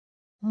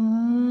Ready?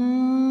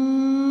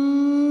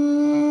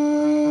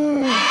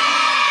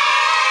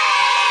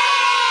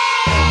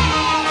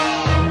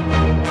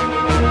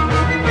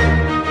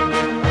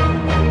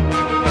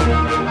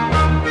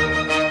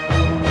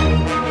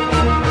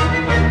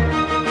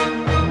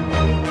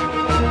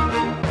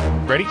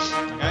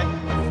 Okay.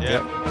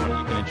 Yeah. What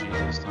are you going to choose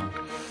this time?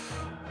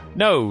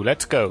 No,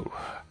 let's go.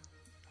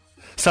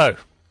 So,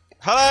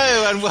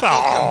 hello and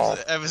welcome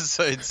to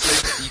episode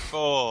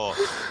 64.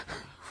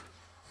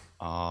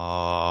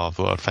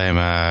 The world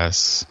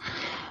famous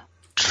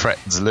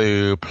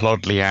Tretzlu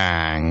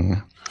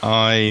Plodliang.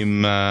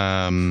 I'm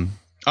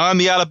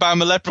the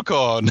Alabama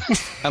Leprechaun,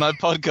 and I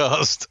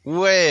podcast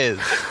with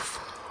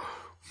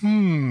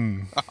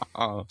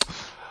no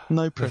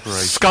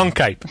preparation.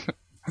 Skunk Ape.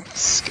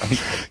 Skunk.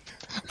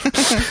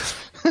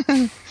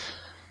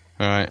 All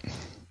right.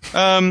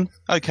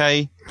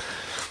 Okay.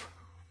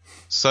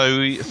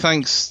 So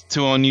thanks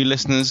to our new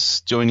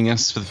listeners joining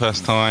us for the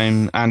first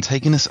time and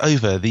taking us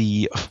over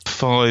the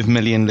 5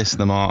 million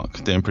listener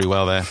mark. Doing pretty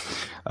well there.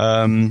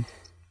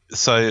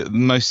 So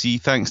mostly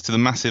thanks to the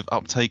massive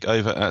uptake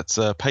over at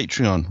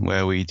Patreon,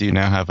 where we do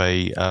now have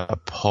a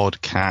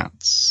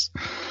Podcats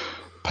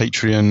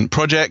Patreon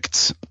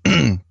project.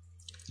 We've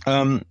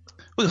got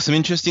some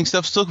interesting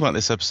stuff to talk about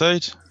this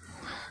episode.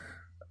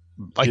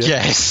 I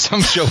guess.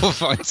 I'm sure we'll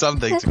find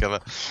something to cover.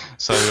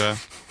 So,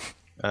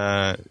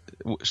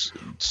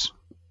 should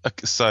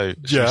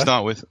we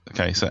start with...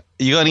 Okay, so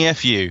you got any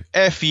FU?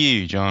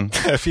 FU, John.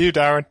 FU,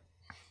 Darren.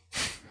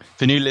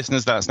 For new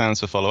listeners, that stands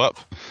for follow-up,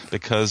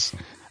 because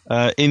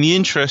in the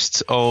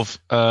interest of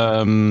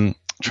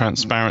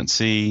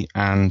transparency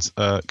and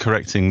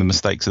correcting the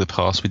mistakes of the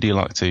past, we do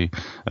like to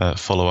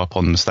follow up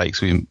on the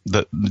mistakes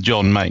that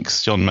John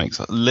makes. John makes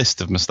a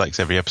list of mistakes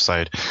every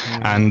episode.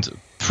 And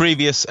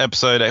previous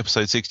episode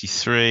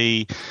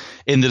 63,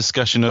 in the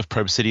discussion of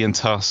Proboscidean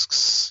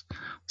tusks,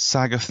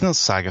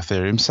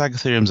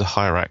 Sagatherium's a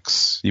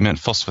hyrax. You meant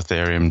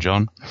Phosphotherium,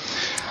 John.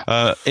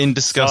 In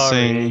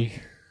discussing...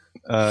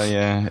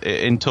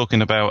 in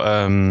talking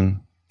about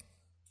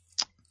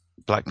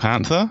Black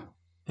Panther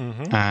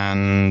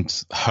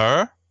and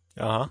her.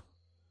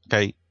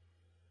 Okay,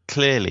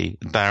 clearly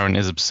Darren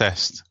is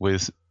obsessed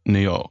with New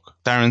York.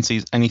 Darren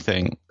sees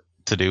anything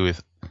to do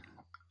with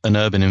an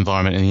urban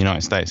environment in the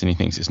United States and he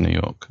thinks it's New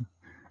York.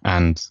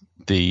 And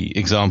the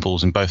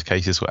examples in both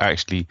cases were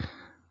actually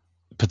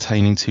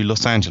pertaining to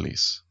Los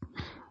Angeles,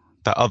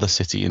 that other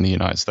city in the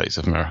United States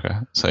of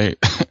America. So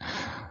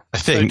I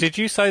think. So did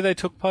you say they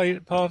took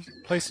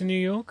place in New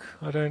York?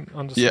 I don't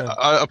understand.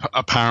 Yeah,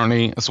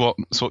 apparently that's what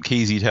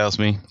Kesey tells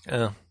me.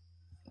 Oh,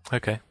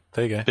 okay.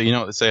 There you go. But you know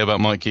what they say about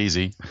Mike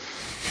Kesey?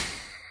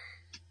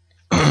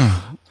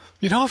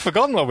 You know, I've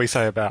forgotten what we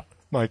say about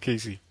Mike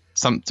Kesey.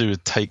 Something to do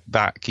with take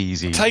that,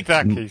 Kesey. Take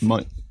that,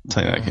 Kesey.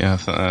 Take that.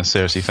 Yeah.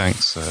 Seriously,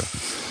 thanks,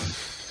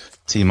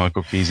 T.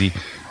 Michael Kesey.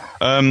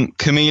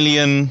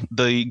 Chameleon,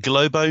 the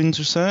Glowbones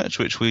research,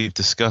 which we've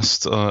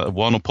discussed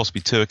one or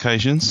possibly two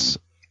occasions.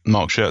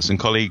 Mark Schertz and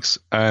colleagues.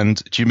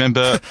 And do you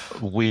remember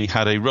we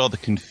had a rather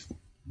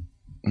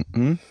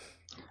You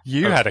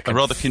had a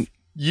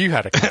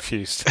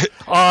confused.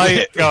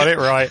 I got it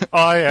right.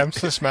 I am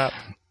so smart.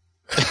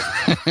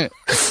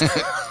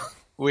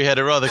 We had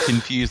a rather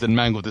confused and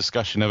mangled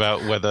discussion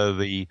about whether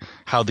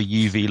how the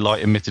UV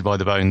light emitted by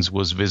the bones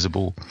was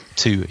visible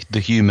to the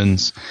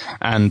humans.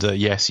 And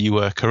yes, you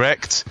were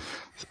correct.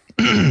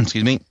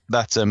 Excuse me.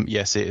 That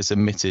yes, it is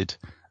emitted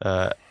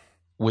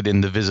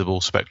within the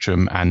visible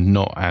spectrum and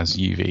not as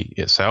UV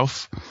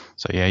itself.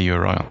 So yeah, you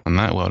were right on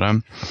that. Well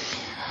done.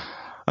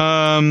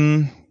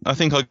 I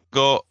think I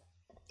got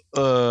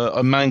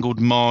I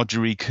mangled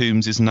Marjorie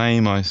Coombs'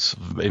 name. I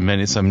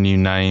invented some new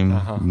name,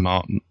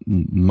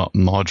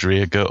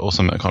 Marjorie or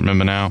something. I can't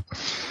remember now.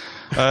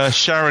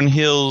 Sharon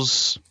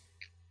Hill's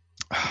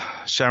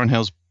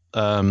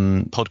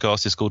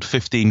podcast is called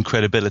 15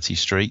 Credibility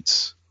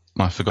Streets.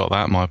 I forgot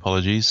that. My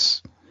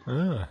apologies.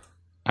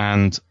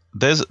 And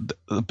there's,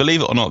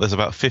 believe it or not, there's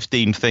about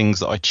 15 things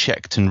that I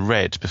checked and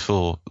read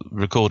before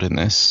recording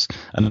this,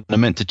 and I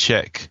meant to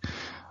check.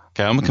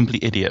 Okay, I'm a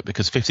complete idiot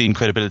because 15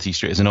 Credibility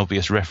Street is an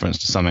obvious reference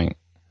to something.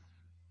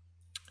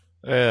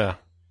 Yeah.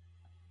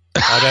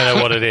 I don't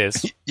know what it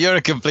is. You're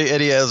a complete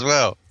idiot as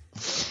well.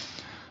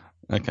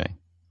 Okay.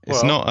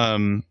 It's not,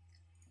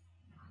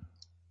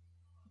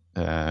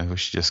 we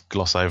should just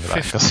gloss over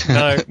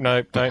that.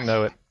 No, don't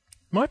know it.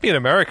 Might be an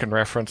American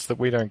reference that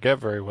we don't get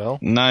very well.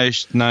 No,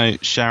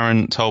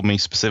 Sharon told me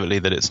specifically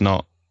that it's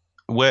not.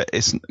 Where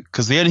it's,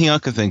 because the only thing I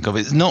can think of,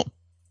 it's not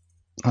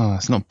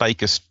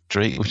Baker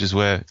Street, which is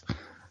where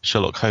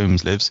Sherlock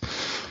Holmes lives.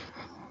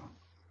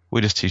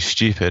 We're just too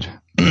stupid.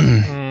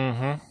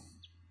 No,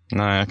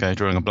 okay,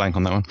 drawing a blank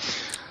on that one.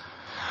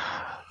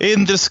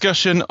 In the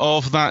discussion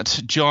of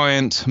that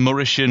giant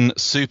Mauritian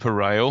super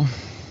rail,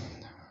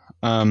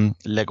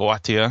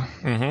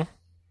 Leguatia.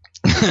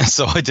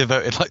 So I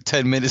devoted like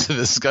 10 minutes of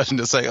the discussion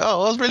to saying, I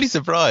was really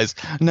surprised.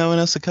 No one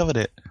else had covered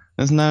it.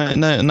 There's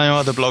no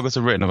other bloggers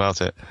have written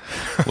about it.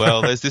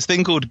 Well, there's this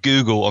thing called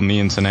Google on the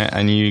internet,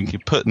 and you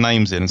put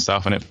names in and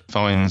stuff, and it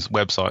finds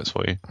websites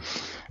for you.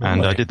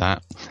 And I did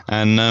that,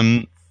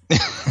 and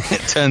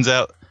it turns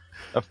out,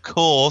 of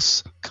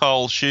course,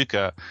 Carl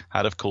Schuker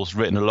had, of course,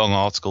 written a long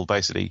article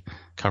basically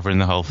covering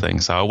the whole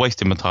thing. So I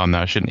wasted my time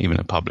there. I shouldn't even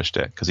have published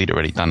it because he'd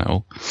already done it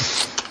all.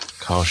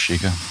 Carl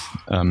Schuker.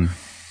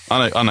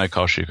 I know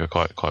Carl Schuker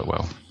quite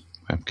well.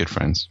 We're good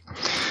friends.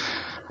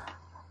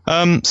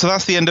 So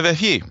that's the end of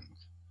FU.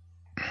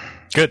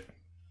 Good.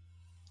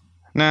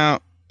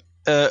 Now,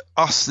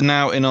 us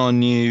now in our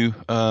new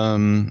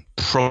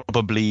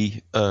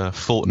probably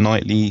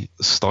fortnightly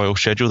style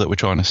schedule that we're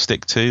trying to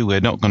stick to.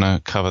 We're not going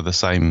to cover the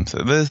same.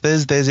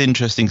 There's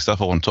interesting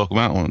stuff I want to talk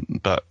about,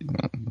 but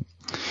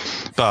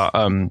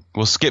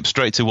we'll skip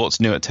straight to what's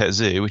new at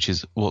TechZoo, which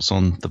is what's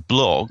on the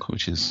blog,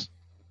 which is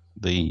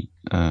the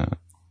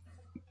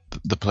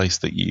place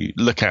that you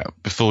look at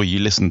before you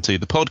listen to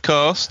the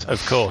podcast.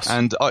 Of course.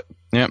 And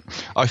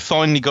I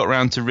finally got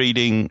around to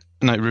reviewing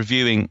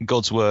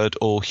God's Word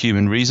or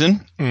Human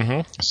Reason.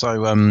 Mm-hmm.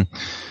 So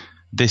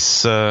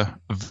this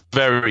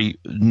very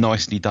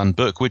nicely done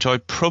book, which I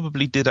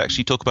probably did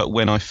actually talk about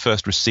when I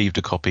first received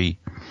a copy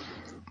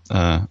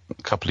a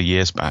couple of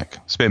years back.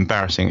 It's a bit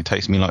embarrassing. It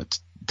takes me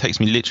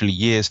literally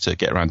years to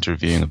get around to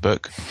reviewing a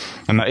book,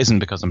 and that isn't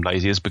because I'm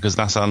lazy. It's because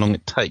that's how long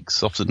it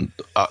takes. Often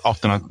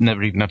I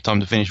never even have time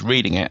to finish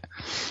reading it.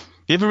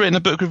 You ever written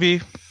a book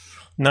review?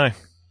 No.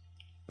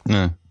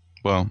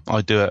 Well,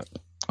 I do it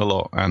a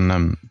lot, and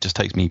it just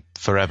takes me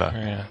forever.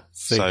 Yeah.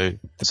 So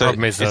the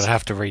problem is that I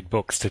have to read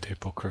books to do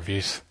book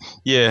reviews.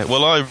 Yeah.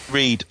 Well, I'm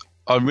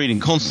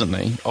reading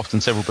constantly, often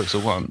several books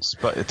at once,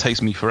 but it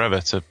takes me forever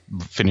to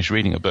finish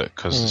reading a book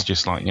because it's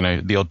just like,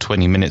 the odd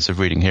 20 minutes of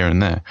reading here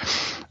and there.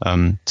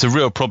 It's a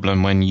real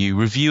problem when you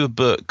review a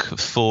book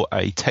for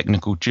a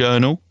technical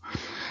journal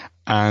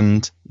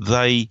and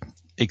they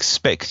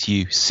expect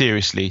you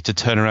seriously to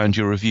turn around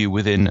your review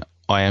within,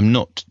 I am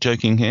not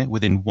joking here,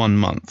 within 1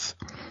 month.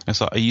 It's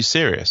like, are you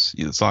serious?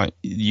 It's like,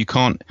 you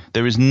can't,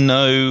 there is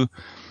no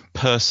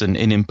person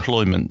in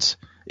employment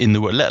in the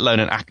world, let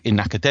alone in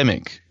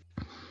academic.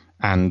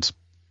 And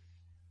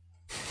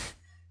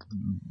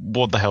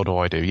what the hell do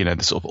I do?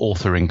 The sort of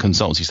authoring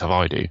consultancy stuff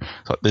I do.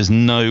 It's like, there's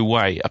no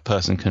way a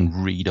person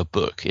can read a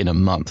book in a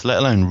month, let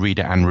alone read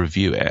it and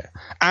review it,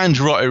 and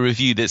write a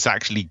review that's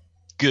actually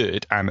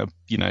good and a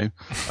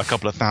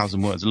couple of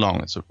thousand words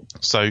long.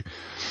 So,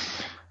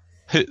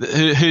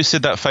 who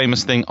said that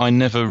famous thing? I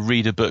never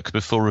read a book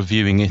before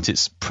reviewing it.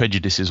 Its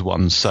prejudice is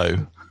one.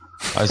 So.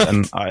 That's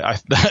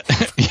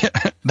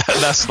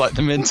like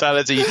the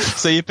mentality.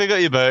 So you pick up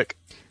your book.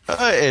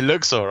 It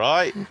looks all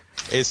right.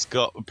 It's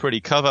got a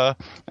pretty cover,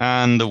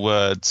 and the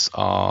words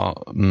are,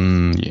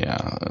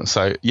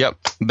 So, yep.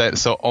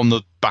 So on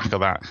the back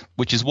of that,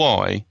 which is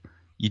why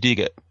you do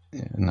get.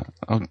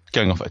 I'm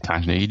going off at a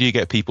tangent here. You do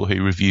get people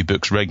who review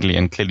books regularly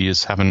and clearly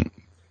just haven't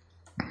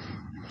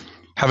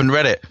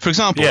read it. For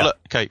example, look,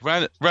 okay,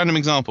 random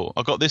example.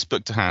 I've got this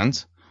book to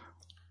hand.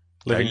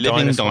 Living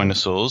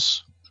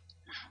Dinosaurs.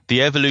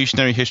 The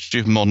Evolutionary History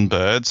of Modern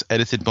Birds,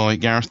 edited by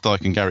Gareth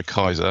Dyke and Gary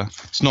Kaiser.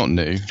 It's not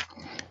new.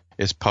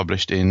 It's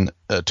published in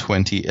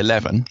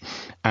 2011.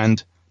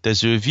 And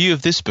there's a review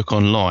of this book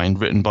online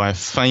written by a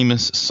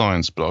famous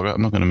science blogger.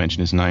 I'm not going to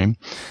mention his name.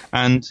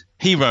 And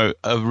he wrote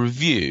a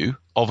review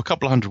of a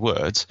couple of hundred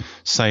words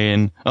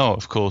saying,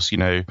 of course,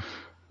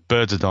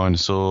 birds are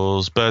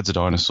dinosaurs,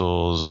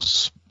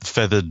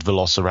 feathered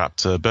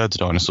velociraptor, birds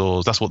are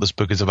dinosaurs. That's what this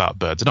book is about,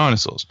 birds are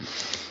dinosaurs.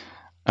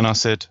 And I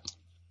said,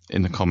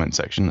 in the comment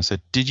section, I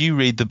said, did you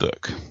read the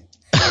book?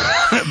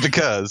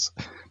 Because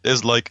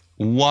there's like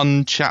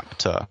one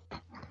chapter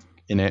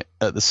in it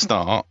at the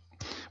start,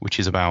 which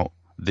is about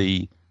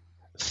the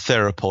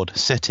theropod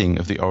setting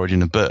of the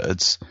origin of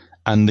birds,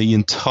 and the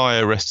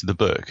entire rest of the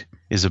book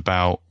is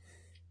about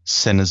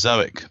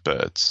Cenozoic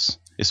birds.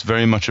 It's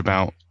very much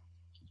about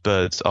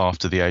birds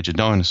after the age of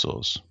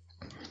dinosaurs.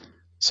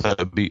 So it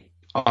would be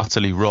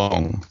utterly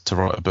wrong to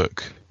write a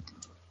book,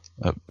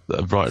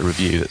 write a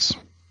review that's...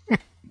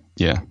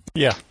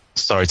 Yeah.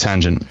 Sorry,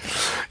 tangent.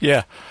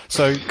 Yeah.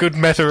 So good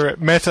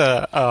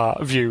meta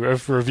view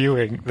of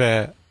reviewing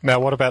there. Now,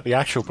 what about the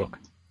actual book?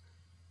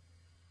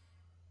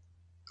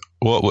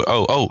 What?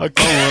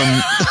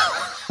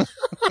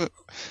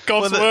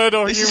 God's Word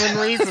or Human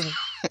Reason?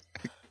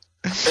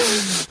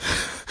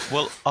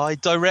 Well, I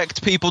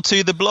direct people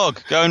to the blog.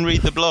 Go and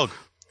read the blog.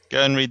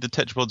 Go and read the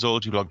Tetrapod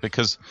Zoology blog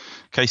because,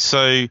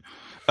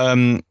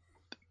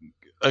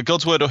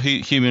 God's Word or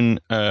Human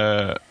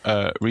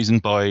Reason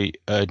by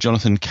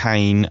Jonathan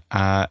Kane,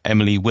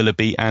 Emily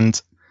Willoughby,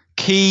 and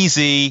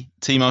Kesey,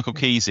 T. Michael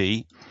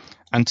Kesey,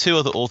 and two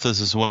other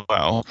authors as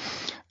well.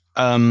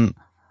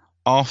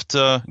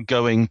 After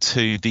going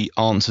to the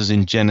Answers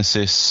in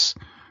Genesis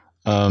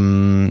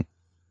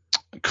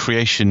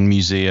Creation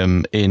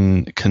Museum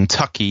in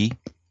Kentucky,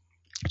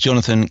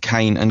 Jonathan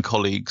Kane and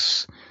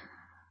colleagues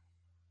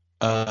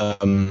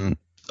Answers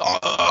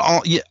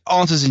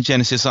in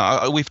Genesis.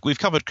 We've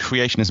covered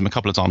creationism a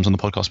couple of times on the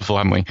podcast before,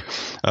 haven't we?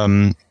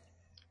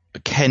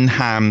 Ken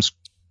Ham's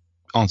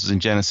Answers in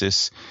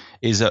Genesis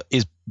is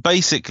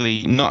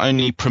basically not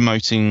only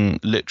promoting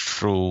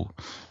literal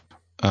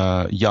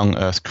young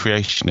Earth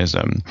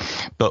creationism,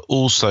 but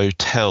also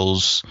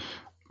tells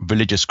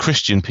religious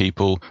Christian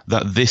people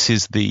that this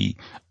is the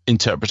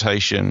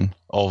interpretation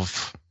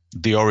of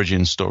the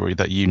origin story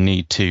that you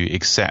need to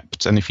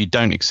accept, and if you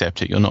don't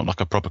accept it, you're not like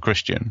a proper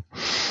Christian.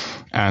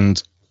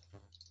 And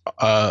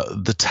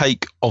the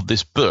take of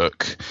this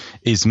book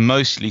is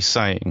mostly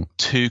saying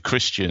to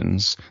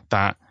Christians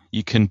that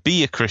you can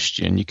be a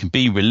Christian, you can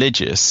be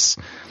religious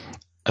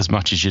as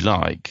much as you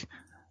like,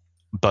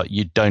 but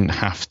you don't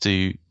have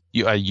to.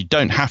 You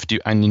don't have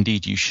to, and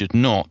indeed you should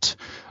not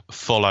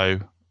follow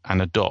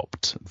and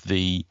adopt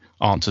the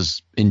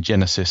Answers in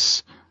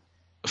Genesis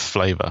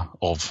flavor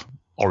of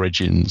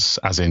origins,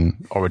 as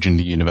in origin of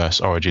the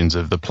universe, origins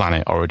of the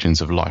planet,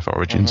 origins of life,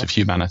 origins of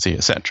humanity,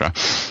 etc.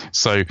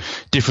 So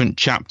different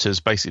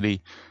chapters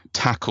basically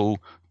tackle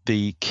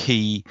the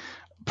key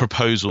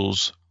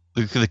proposals,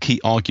 the key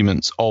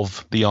arguments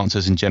of the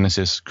Answers in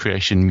Genesis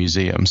Creation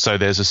Museum. So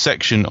there's a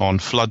section on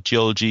flood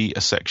geology,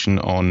 a section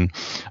on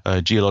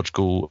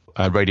geological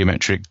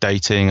radiometric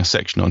dating, a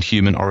section on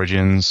human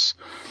origins,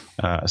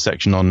 a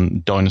section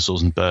on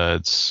dinosaurs and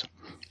birds,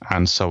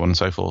 and so on and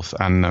so forth.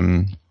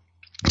 And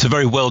it's a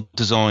very well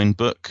designed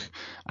book,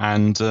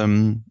 and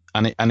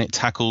it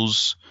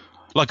tackles,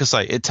 like I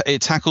say,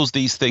 it tackles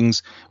these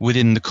things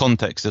within the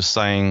context of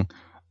saying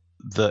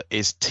that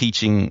it's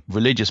teaching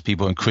religious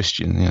people and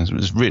Christians. You know, it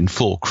was written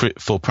for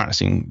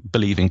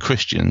believing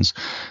Christians.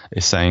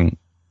 It's saying,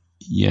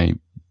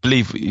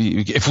 believe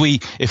if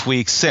we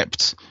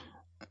accept.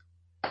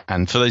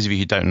 And for those of you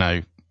who don't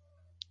know,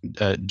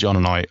 John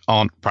and I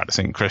aren't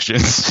practicing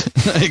Christians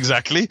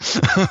exactly.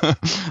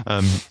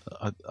 How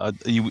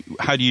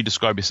do you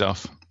describe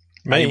yourself?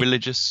 Me? Are you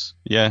religious?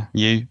 Yeah,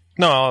 you?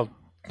 No,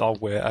 I'll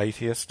wear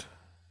atheist.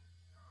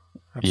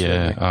 Absolutely.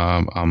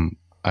 Yeah, I'm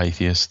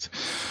atheist.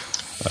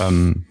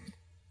 But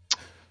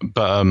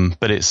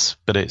it's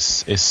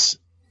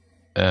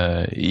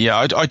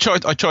I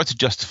tried to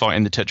justify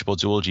in the Tetrapod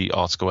Zoology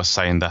article as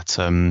saying that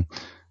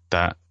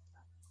that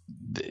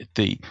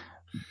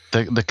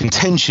the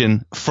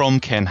contention from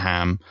Ken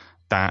Ham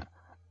that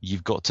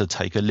you've got to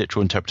take a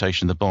literal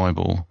interpretation of the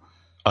Bible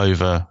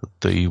over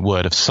the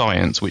word of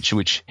science,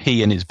 which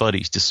he and his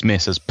buddies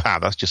dismiss as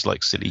that's just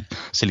like silly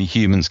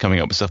humans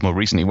coming up with stuff more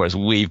recently, whereas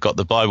we've got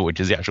the Bible,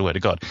 which is the actual word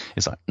of God.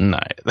 It's like no.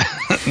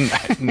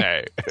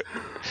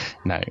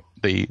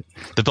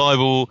 The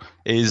Bible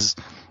is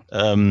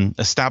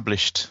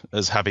established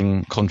as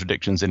having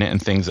contradictions in it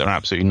and things that are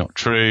absolutely not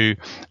true,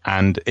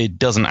 and it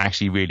doesn't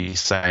actually really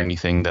say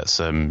anything that's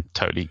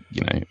totally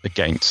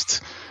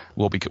against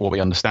what we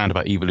understand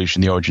about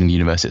evolution, the origin of the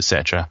universe,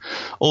 etc.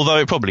 Although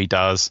it probably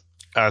does.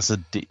 That's a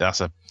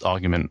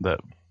argument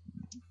that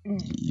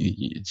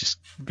you just.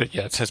 But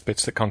yeah, it says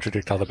bits that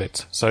contradict other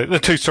bits. So the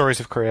two stories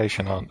of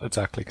creation aren't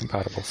exactly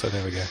compatible. So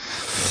there we go.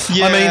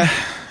 Yeah, I mean,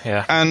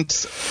 yeah,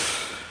 and.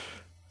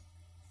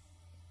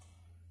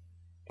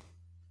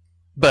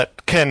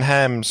 But Ken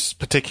Ham's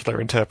particular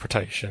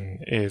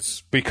interpretation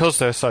is, because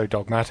they're so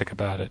dogmatic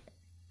about it,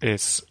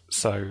 is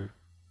so,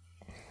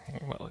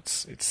 well,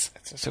 it's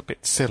a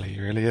bit silly,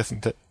 really,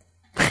 isn't it?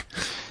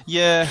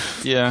 Yeah.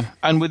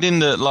 And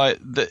within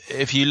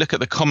if you look at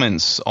the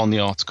comments on the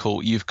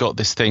article, you've got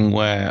this thing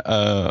where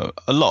a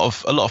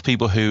lot of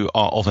people who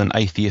are of an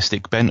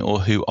atheistic bent or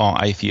who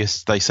are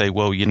atheists, they say,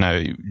 well,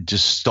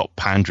 just stop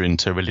pandering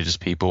to religious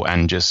people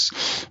and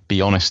just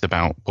be honest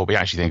about what we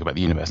actually think about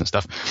the universe and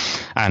stuff.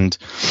 And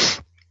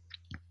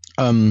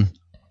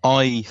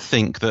I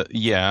think that,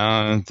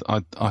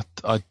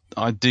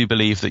 I do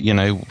believe that,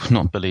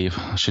 not believe,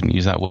 I shouldn't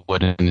use that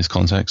word in this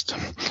context.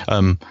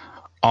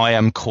 I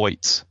am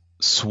quite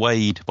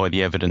swayed by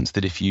the evidence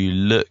that if you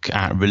look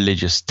at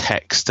religious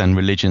texts and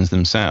religions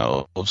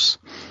themselves,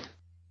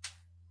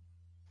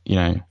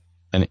 a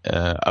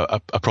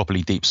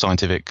properly deep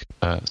scientific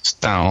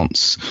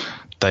stance,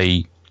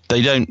 they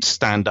don't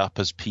stand up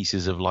as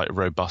pieces of like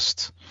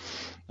robust.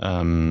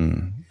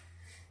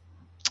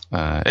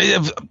 I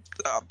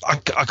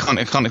can't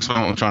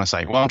explain what I'm trying to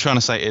say. What I'm trying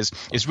to say is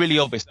it's really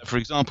obvious that, for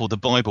example, the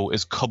Bible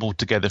is cobbled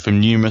together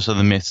from numerous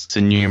other myths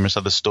and numerous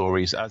other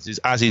stories,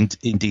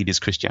 indeed is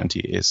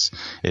Christianity is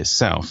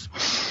itself.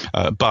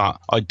 But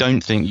I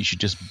don't think you should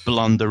just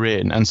blunder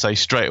in and say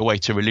straight away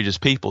to religious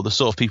people, the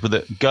sort of people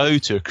that go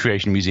to a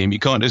creation museum. You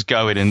can't just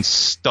go in and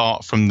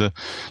start from the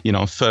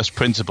first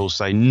principles,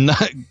 say no,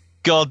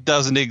 God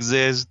doesn't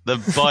exist, the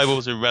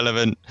Bible's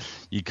irrelevant.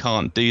 You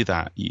can't do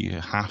that.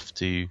 You have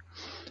to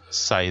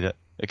say that,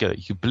 okay,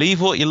 you can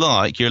believe what you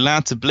like, you're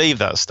allowed to believe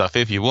that stuff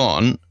if you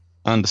want,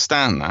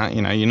 understand that,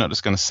 you're not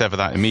just going to sever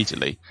that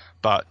immediately,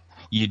 but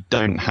you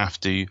don't have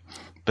to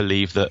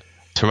believe that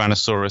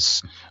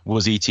Tyrannosaurus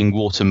was eating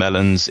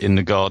watermelons in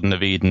the Garden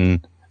of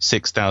Eden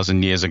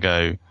 6,000 years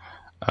ago.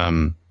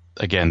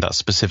 Again, that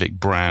specific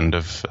brand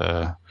of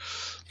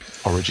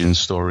origin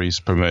stories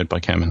promoted by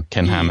Ken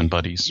Ham and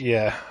buddies.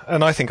 Yeah,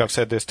 and I think I've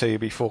said this to you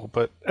before,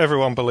 but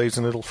everyone believes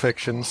in little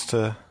fictions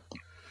to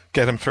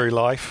get them through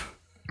life.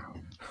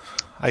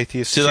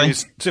 Atheists Do they?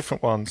 choose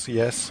different ones,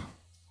 yes.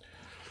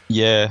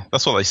 Yeah,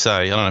 that's what they say.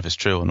 I don't know if it's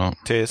true or not.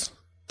 It is.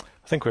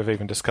 I think we've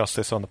even discussed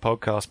this on the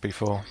podcast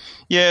before.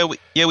 Yeah,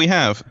 we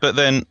have. But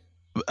then,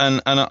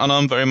 and I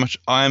am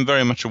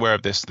very much aware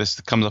of this. This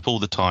comes up all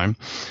the time.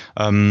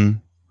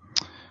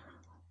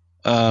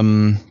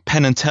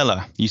 Penn and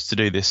Teller used to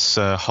do this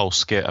whole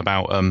skit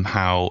about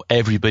how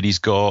everybody's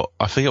got,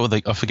 I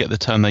forget the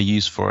term they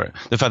use for it,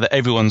 the fact that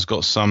everyone's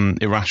got some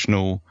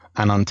irrational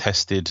and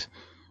untested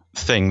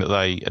thing that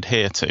they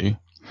adhere to.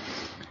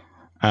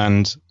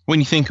 And when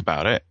you think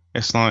about it,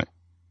 it's like,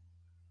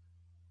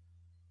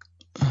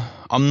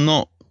 I'm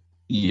not.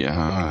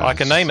 Yeah, I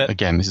can name it.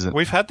 Again, this is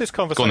we've had this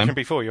conversation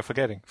before. You're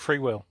forgetting free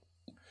will.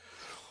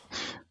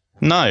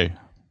 No,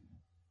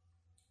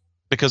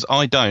 because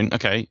I don't.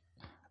 Okay,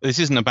 this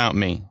isn't about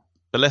me,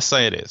 but let's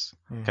say it is.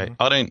 Okay,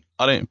 I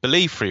don't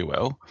believe free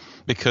will,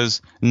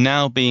 because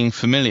now being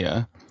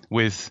familiar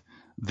with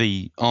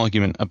the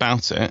argument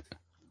about it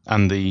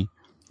and the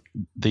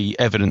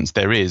evidence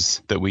there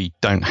is that we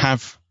don't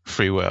have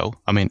free will.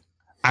 I mean,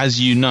 as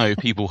you know,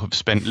 people have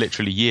spent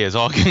literally years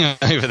arguing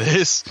over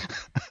this.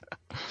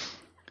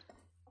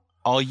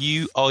 Are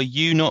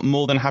you not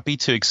more than happy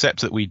to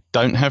accept that we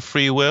don't have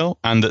free will,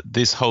 and that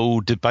this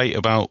whole debate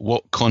about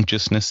what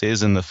consciousness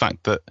is and the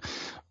fact that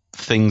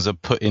things are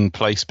put in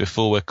place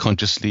before we're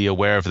consciously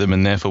aware of them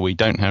and therefore we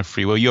don't have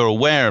free will, you're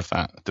aware of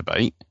that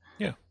debate?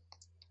 Yeah.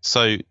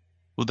 So,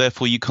 well,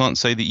 therefore you can't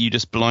say that you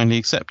just blindly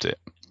accept it.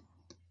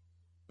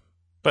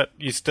 But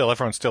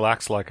everyone still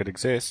acts like it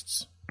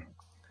exists.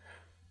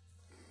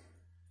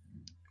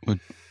 Well,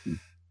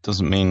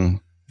 doesn't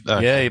mean...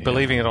 Yeah, you're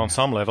believing it on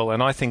some level,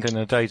 and I think on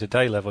a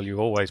day-to-day level you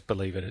always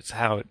believe it. It's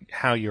how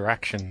your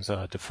actions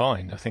are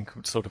defined. I think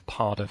it's sort of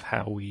part of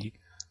how we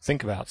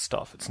think about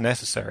stuff. It's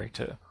necessary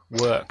to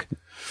work.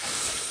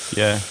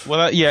 Yeah,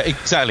 well, yeah,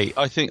 exactly.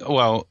 I think,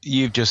 well,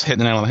 you've just hit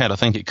the nail on the head. I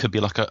think it could be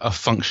like a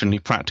functionally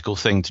practical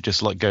thing to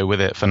just like go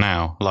with it for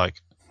now. Like,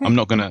 I'm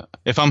not going to,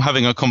 if I'm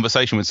having a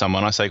conversation with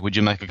someone, I say, would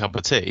you make a cup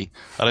of tea?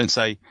 I don't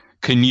say,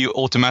 can you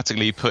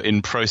automatically put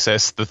in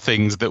process the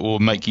things that will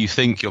make you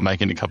think you're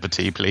making a cup of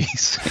tea,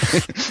 please?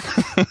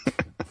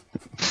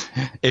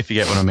 If you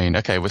get what I mean.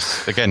 Okay, we're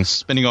again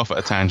spinning off at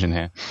a tangent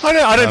here.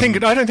 I don't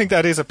think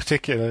that is a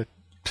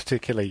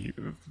particularly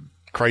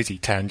crazy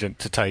tangent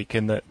to take.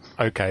 In that,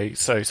 okay,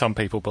 so some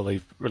people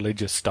believe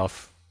religious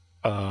stuff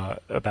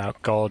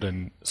about God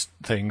and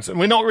things, and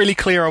we're not really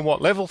clear on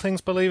what level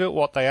things believe it,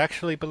 what they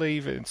actually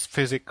believe it's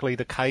physically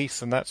the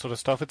case, and that sort of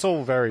stuff. It's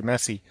all very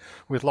messy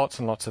with lots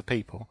and lots of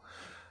people.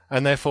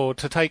 And therefore,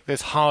 to take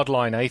this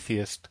hardline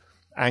atheist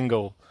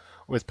angle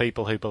with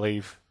people who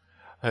believe,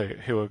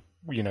 who are,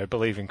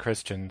 believing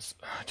Christians,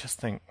 I just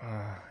think,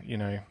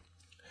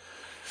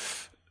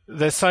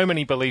 there's so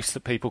many beliefs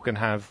that people can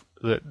have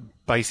that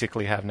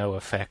basically have no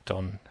effect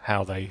on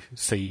how they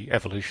see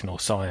evolution or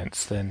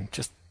science. Then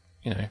just,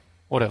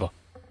 whatever.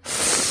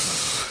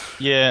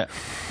 Yeah,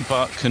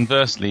 but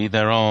conversely,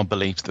 there are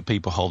beliefs that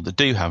people hold that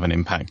do have an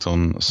impact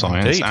on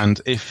science. Indeed.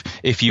 And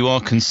if you are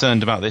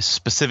concerned about this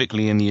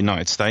specifically in the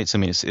United States, I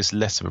mean, it's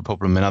less of a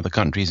problem in other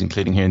countries,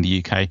 including here in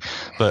the UK.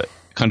 But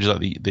countries like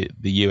the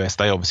US,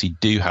 they obviously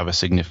do have a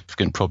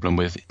significant problem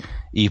with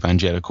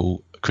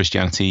evangelical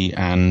Christianity,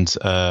 and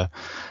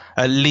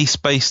at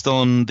least based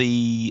on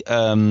the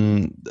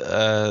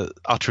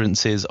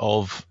utterances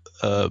of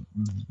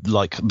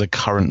like the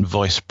current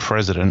vice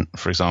president,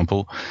 for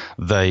example,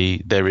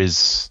 there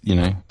is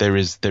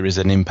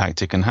an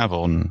impact it can have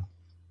on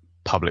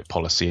public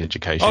policy,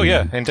 education. Oh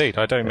yeah, indeed.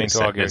 I don't mean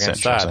to argue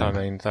against that. I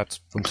mean, that's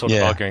I'm sort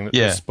of arguing that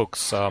this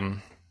book's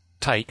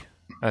take,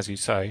 as you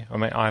say. I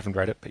mean, I haven't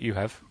read it, but you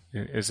have.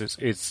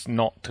 It's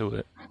not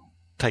to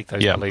take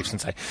those beliefs and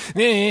say,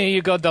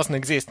 your God doesn't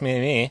exist,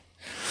 meh.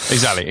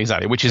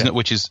 Exactly. Which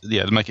is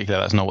to make it clear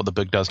that's not what the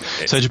book does.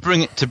 So to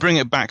bring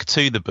it back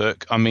to the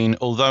book, I mean,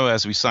 although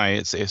as we say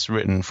it's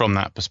written from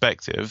that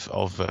perspective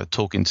of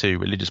talking to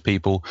religious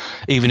people,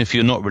 even if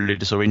you're not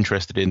religious or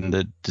interested in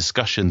the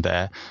discussion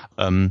there,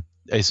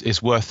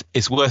 it's worth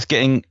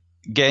getting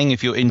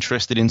if you're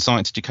interested in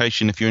science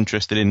education, if you're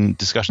interested in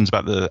discussions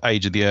about the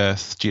age of the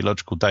Earth,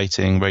 geological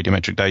dating,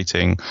 radiometric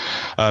dating.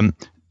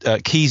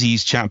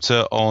 Kesey's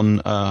chapter on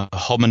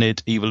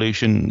hominid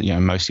evolution,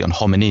 mostly on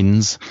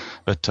hominins,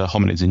 but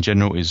hominids in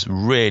general is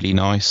really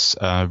nice,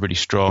 really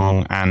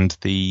strong, and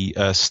the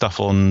stuff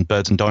on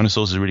birds and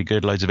dinosaurs is really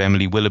good. Loads of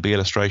Emily Willoughby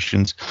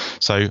illustrations.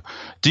 So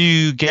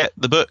do get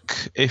the book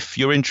if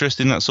you're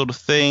interested in that sort of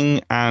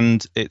thing.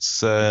 And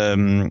it's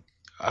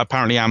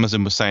apparently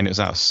Amazon was saying it was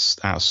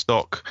out of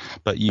stock,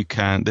 but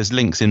there's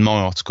links in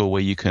my article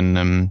where you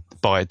can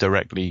buy it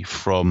directly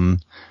from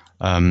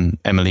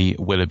Emily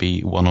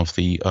Willoughby, one of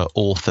the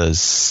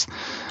authors.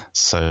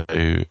 So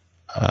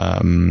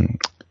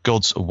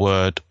God's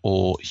Word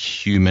or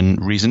Human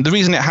Reason. The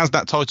reason it has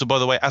that title, by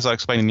the way, as I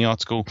explained in the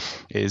article,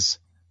 is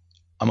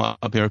I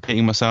might be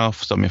repeating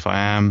myself, stop me if I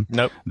am.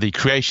 Nope. The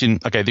Creation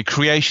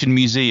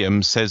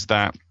Museum says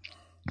that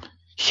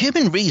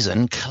human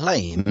reason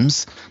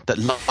claims that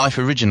life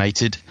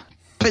originated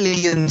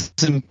billions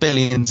and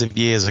billions of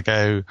years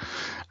ago,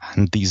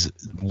 and these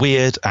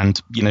weird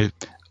and,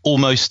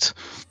 almost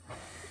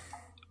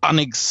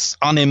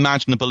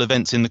unimaginable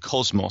events in the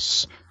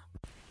cosmos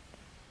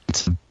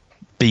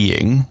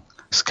being.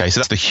 Okay, so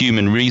that's the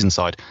human reason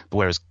side.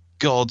 Whereas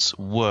God's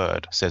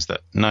word says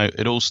that no,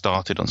 it all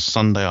started on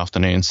Sunday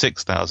afternoon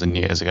 6,000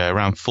 years ago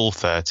around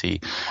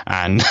 4:30,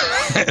 and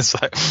so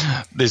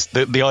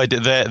the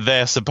idea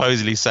they're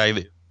supposedly saying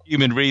that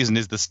human reason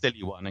is the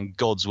silly one and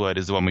God's word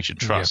is the one we should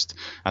trust,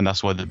 and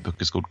that's why the book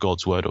is called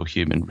God's Word or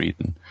Human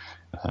Reason.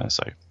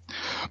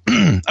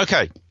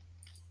 Okay.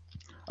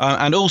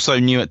 And also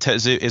new at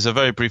TechZoo is a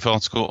very brief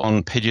article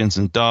on pigeons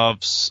and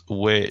doves,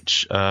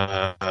 which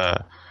I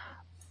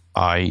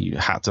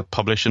had to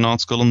publish an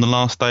article on the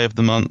last day of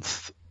the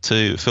month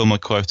to fill my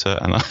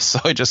quota, and so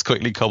I just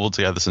quickly cobbled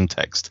together some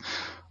text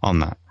on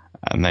that.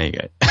 And there you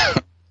go.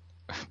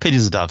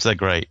 Pigeons and doves, they're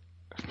great.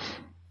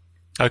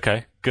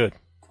 Okay, good.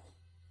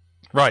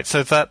 Right,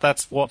 so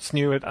that's what's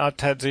new at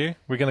TechZoo.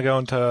 We're going to go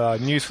on to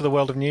news for the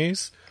world of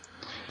news.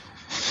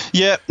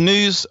 Yeah,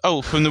 news.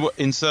 Oh, from the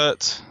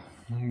insert.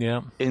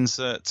 Yeah.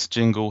 Insert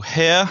jingle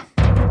here.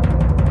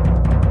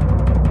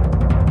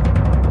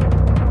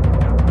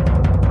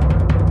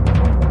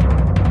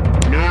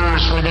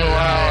 News for the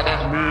world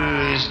of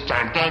news.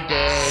 Dun, dun,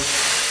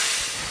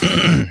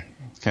 dun.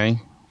 Okay,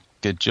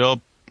 good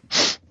job.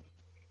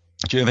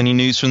 Do you have any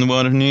news from the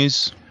world of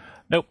news?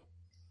 Nope.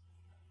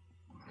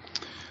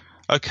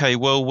 Okay,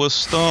 well, we'll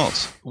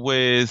start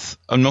with...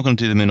 I'm not going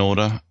to do them in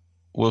order.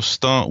 We'll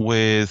start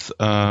with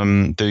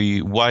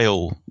the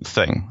whale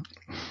thing.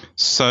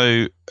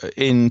 So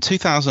in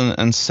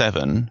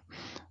 2007,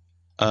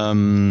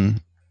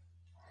 I'm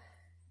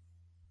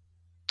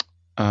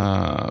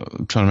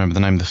trying to remember the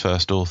name of the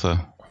first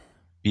author.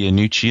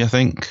 Bianucci, I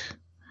think.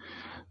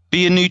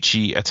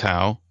 Bianucci et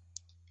al.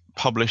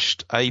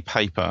 Published a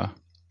paper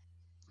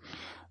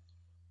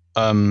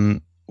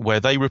where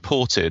they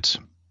reported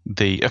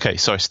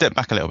step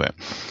back a little bit.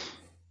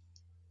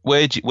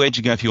 Where'd you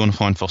go if you want to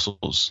find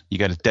fossils? You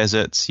go to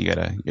deserts, you go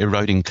to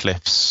eroding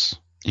cliffs,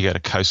 you go to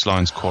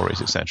coastlines,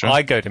 quarries, etc.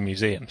 I go to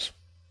museums.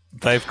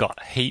 They've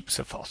got heaps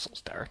of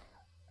fossils, Darren.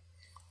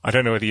 I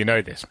don't know whether you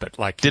know this, but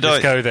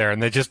go there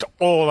and they're just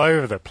all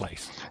over the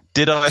place.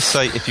 Did I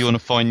say if you want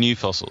to find new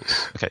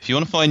fossils? Okay, if you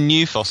want to find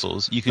new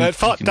fossils, you can...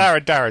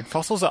 Darren,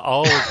 fossils are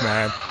old,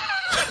 man.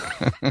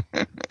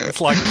 It's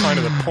like kind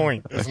of the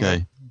point, isn't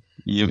it?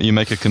 You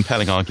make a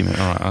compelling argument.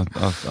 All right,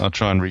 I'll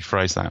try and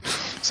rephrase that.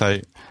 So,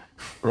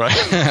 right.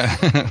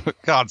 For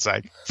God's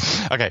sake.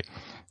 Okay.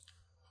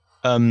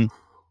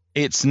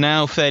 It's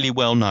now fairly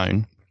well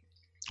known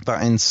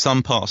that in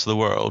some parts of the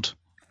world,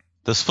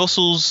 there's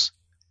fossils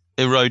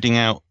eroding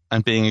out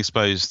and being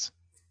exposed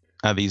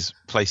at these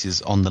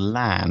places on the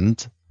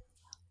land.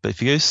 But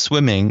if you go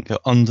swimming, go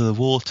under the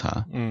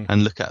water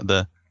and look at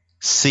the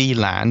sea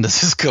land,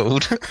 as it's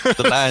called,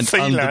 the land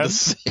under the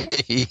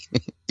sea.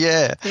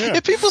 Yeah.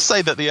 People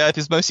say that the earth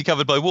is mostly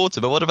covered by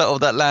water, but what about all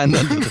that land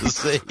under the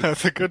sea?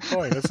 That's a good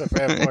point. That's a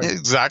fair point.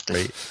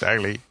 Exactly.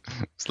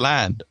 It's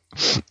land.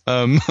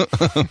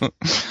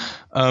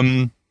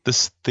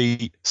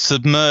 The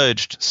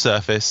submerged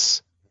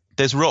surface,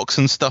 there's rocks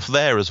and stuff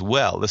there as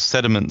well. The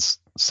sediments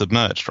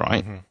submerged,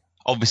 right? Mm-hmm.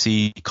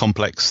 Obviously,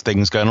 complex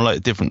things going on,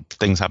 different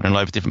things happening all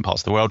over different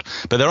parts of the world.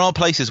 But there are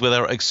places where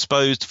there are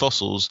exposed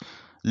fossils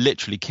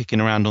literally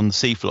kicking around on the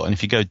seafloor. And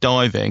if you go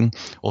diving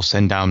or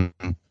send down,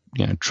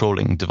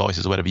 trawling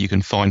devices or whatever, you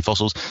can find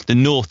fossils. The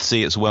North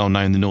Sea, it's well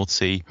known, the North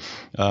Sea,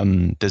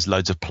 there's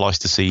loads of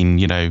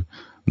Pleistocene,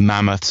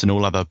 mammoths and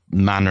all other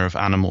manner of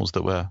animals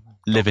that were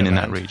living in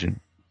that region.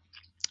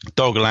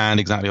 Doggerland,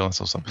 exactly, all that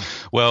sort of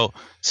stuff. Well,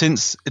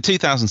 since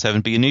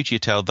 2007, Bianucci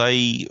et al.,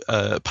 they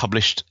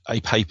published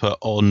a paper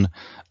on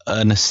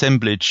an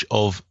assemblage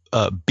of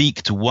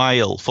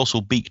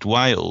fossil beaked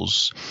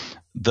whales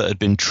that had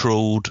been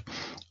trawled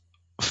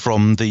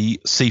from the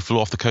seafloor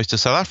off the coast of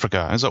South Africa.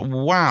 I was like,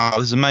 wow,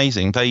 this is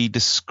amazing. They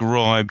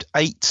described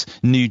 8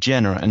 new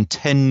genera and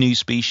 10 new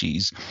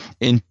species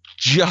in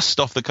just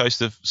off the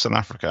coast of South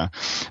Africa.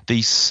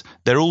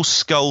 They're all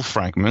skull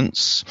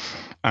fragments.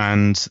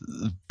 And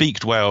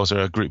beaked whales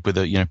are a group with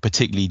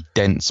particularly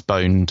dense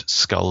boned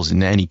skulls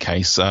in any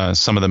case.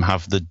 Some of them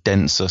have the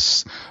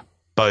densest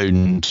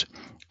boned,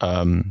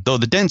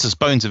 the densest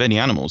bones of any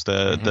animals.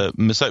 The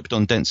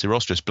Mesopodon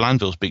densirostris,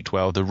 Blanville's beaked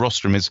whale, the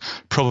rostrum is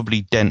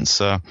probably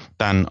denser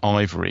than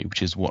ivory,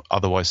 which is what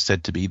otherwise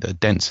said to be the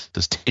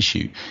densest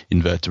tissue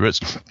invertebrates.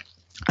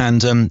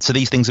 And so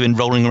these things have been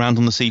rolling around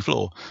on the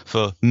seafloor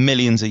for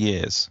millions of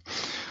years.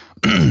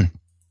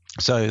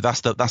 So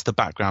that's the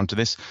background to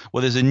this. Well,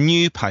 there's a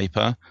new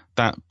paper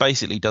that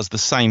basically does the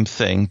same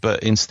thing,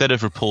 but instead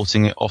of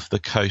reporting it off the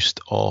coast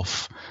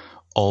of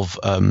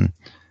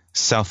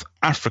South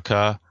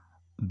Africa,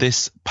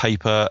 this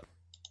paper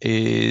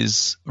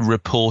is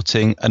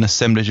reporting an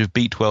assemblage of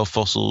beaked whale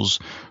fossils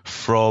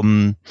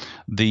from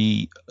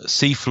the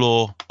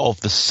seafloor of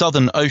the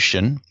Southern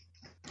Ocean,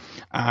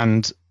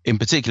 and in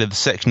particular the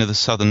section of the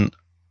Southern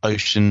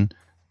Ocean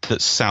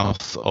that's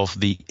south of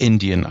the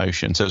Indian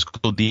Ocean. So it's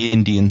called the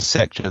Indian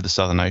section of the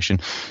Southern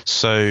Ocean.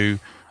 So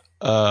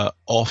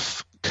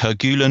off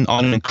Kerguelen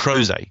Island and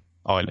Crozet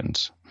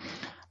Island.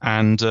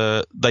 And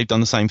they've done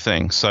the same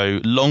thing. So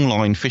long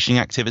line fishing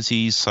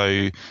activities,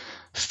 so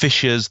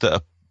fishers that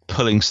are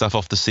pulling stuff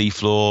off the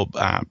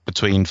seafloor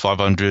between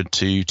 500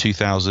 to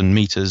 2,000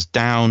 meters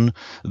down,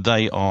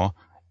 they are,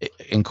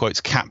 in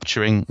quotes,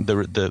 capturing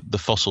the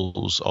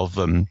fossils of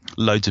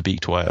loads of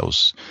beaked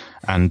whales.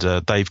 And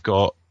they've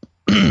got,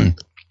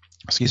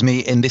 excuse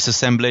me, in this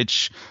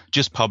assemblage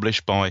just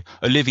published by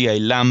Olivier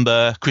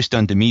Lambert,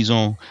 Christian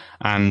Demison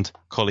and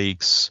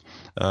colleagues.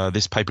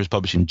 This paper is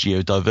published in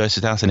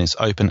Geodiversitas and it's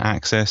open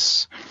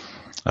access.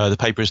 The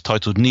paper is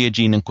titled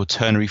Neogene and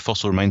Quaternary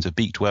Fossil Remains of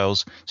Beaked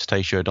Whales,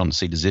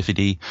 Cetaceo-Odontocete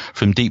zifidi,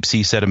 from Deep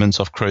Sea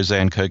Sediments off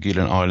Crozet and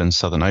Kerguelen Islands,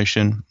 Southern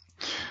Ocean.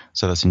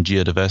 So that's in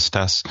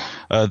Geodiversitas.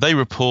 They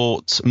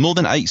report more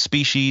than 8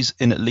 species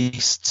in at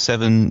least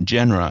 7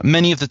 genera.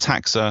 Many of the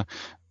taxa,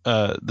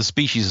 the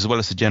species as well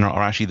as the genera,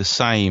 are actually the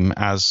same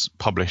as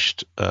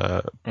published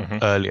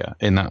earlier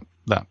in that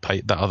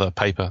other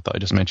paper that I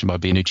just mentioned by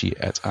Bianucci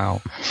et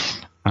al.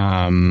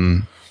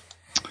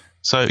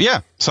 So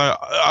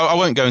I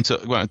won't go into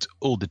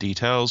all the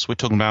details. We're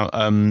talking about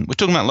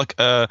like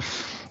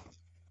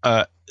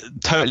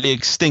totally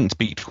extinct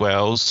beaked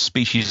whales,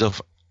 species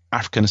of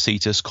African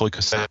Acetus,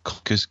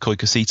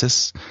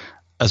 Coicocetus,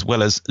 as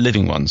well as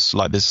living ones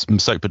like this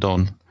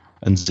Mesopodon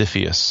and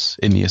Ziphius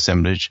in the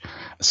assemblage.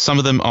 Some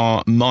of them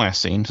are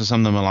Miocene, so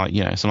some of them are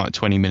like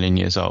 20 million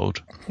years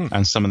old,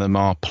 and some of them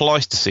are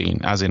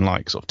Pleistocene, as in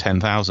like sort of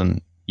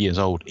 10,000 years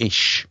old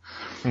ish.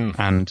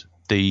 And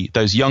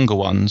those younger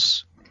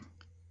ones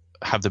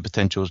have the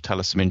potential to tell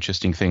us some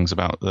interesting things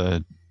about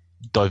the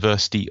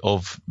diversity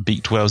of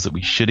beaked whales that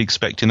we should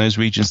expect in those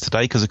regions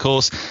today. Because of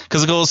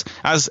course,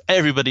 as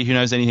everybody who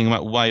knows anything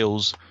about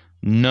whales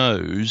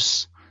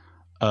knows,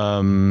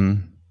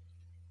 the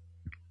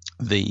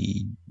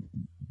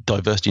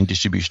diversity and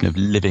distribution of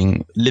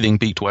living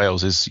beaked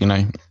whales is,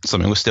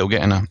 something we're still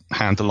getting a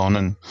handle on,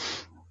 and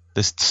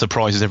there's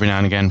surprises every now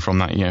and again from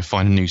that,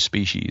 find a new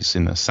species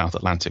in the South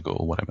Atlantic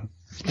or whatever.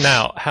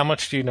 Now, how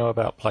much do you know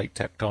about plate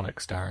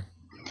tectonics, Darren?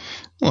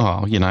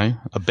 Well,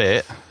 a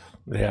bit.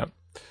 Yeah.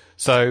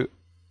 So,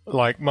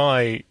 like,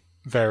 my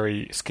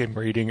very skim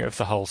reading of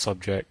the whole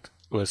subject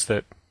was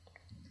that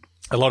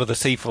a lot of the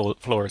sea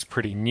floor is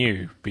pretty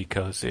new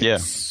because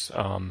it's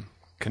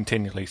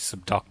continually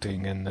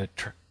subducting, and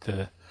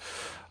the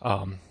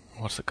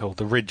what's it called?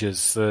 The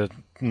ridges.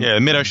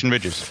 mid-ocean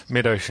ridges.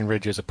 Mid-ocean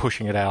ridges are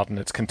pushing it out, and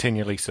it's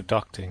continually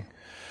subducting.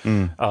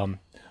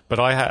 But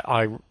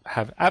I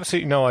have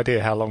absolutely no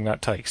idea how long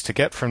that takes to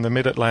get from the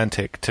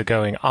mid-Atlantic to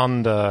going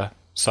under,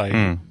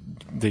 say,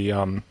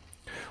 the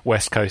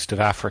west coast of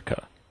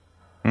Africa.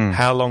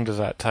 How long does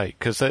that take?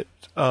 Because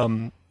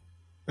 20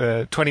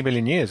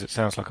 million years, it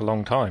sounds like a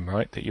long time,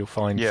 right? That you'll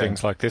find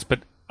things like this.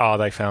 But are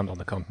they found on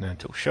the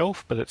continental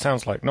shelf? But it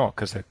sounds like not,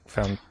 because they're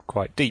found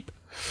quite deep.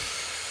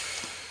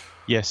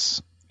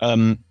 Yes.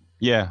 I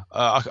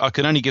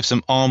can only give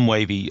some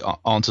arm-wavy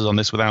answers on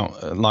this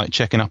without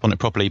checking up on it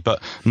properly.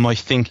 But my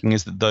thinking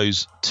is that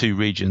those two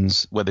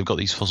regions where they've got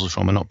these fossils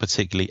from are not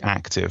particularly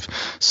active.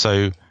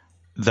 So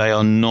they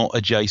are not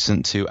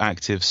adjacent to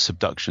active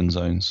subduction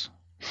zones.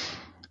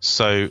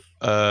 So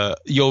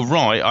you're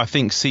right. I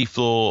think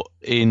seafloor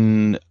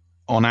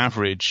on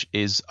average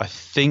is, I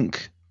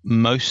think,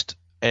 most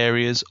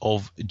areas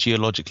of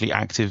geologically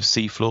active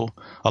seafloor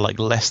are like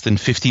less than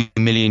 50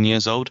 million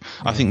years old.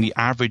 I think the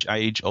average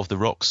age of the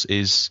rocks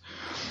is,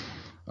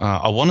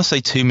 I want to say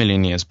 2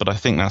 million years, but I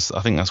think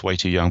that's way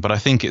too young. But I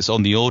think it's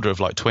on the order of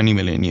like 20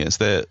 million years.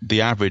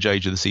 The average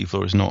age of the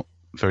seafloor is not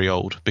very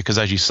old because,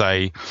 as you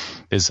say,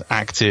 there's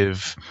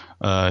active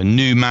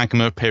new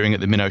magma appearing at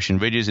the mid-ocean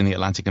ridges in the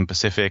Atlantic and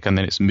Pacific, and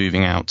then it's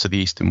moving out to the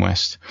east and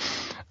west,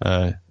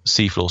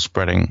 seafloor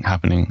spreading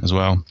happening as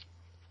well.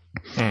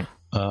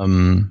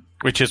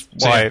 Which is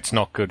why it's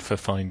not good for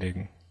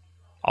finding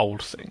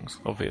old things,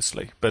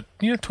 obviously. But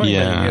 20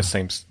 million years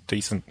seems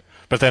decent.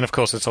 But then, of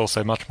course, it's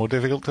also much more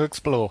difficult to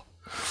explore.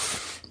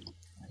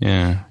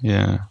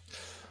 Yeah.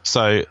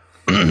 So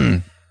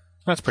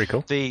that's pretty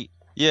cool.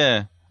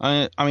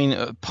 I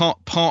mean, part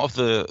of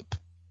the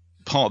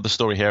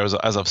story here, as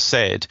I've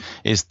said,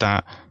 is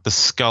that the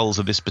skulls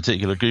of this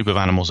particular group of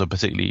animals are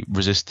particularly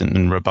resistant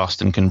and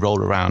robust and can roll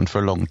around for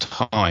a long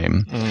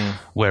time.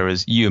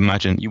 Whereas you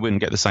imagine you wouldn't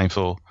get the same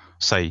for,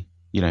 say,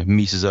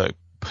 Mesozoic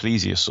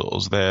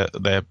plesiosaurs.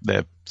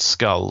 Their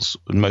skulls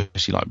would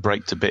mostly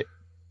break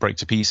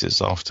to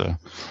pieces after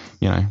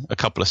a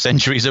couple of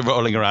centuries of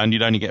rolling around.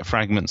 You'd only get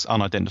fragments,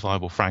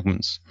 unidentifiable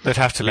fragments. They'd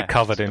have to be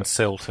covered in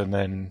silt and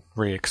then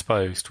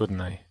re-exposed, wouldn't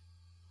they?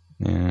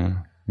 Yeah.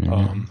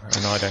 And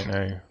I don't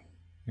know.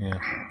 Yeah.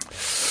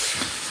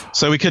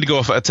 So we could go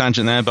off at a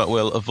tangent there, but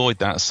we'll avoid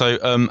that. So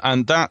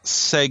and that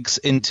segs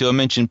into, I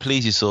mentioned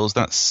plesiosaurs,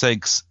 that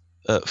segs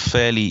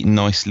fairly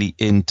nicely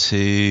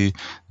into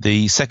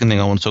the second thing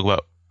I want to talk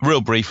about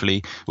real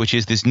briefly, which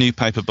is this new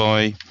paper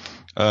by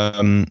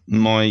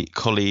my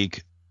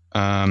colleague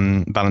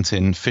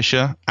Valentin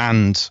Fischer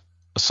and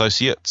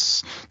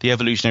Associates, The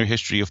Evolutionary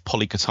History of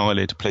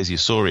Polycotylid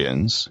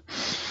Plesiosaurians.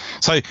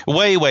 So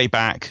way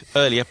back,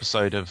 early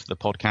episode of the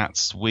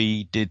podcast,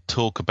 we did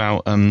talk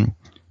about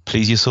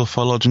plesiosaur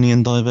phylogeny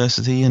and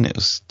diversity, and it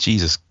was,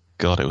 Jesus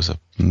God, it was a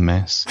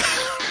mess.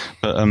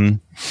 But well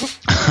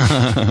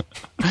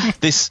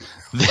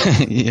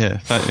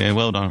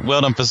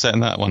done for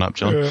setting that one up,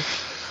 John. Yeah.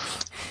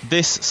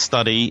 This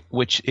study,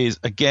 which is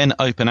again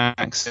open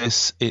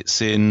access,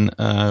 it's in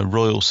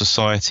Royal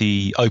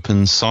Society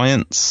Open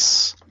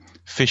Science,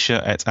 Fisher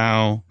et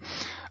al.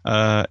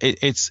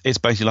 It's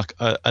basically like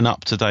an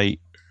up-to-date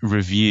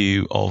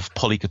review of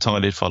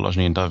polycotylid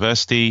phylogeny and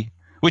diversity,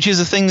 which is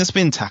a thing that's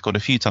been tackled a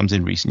few times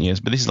in recent years,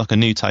 but this is like a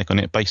new take on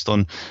it based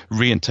on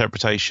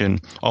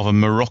reinterpretation of a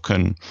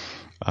Moroccan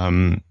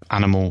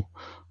animal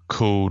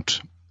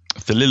called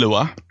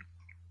Thelilua,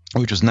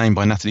 which was named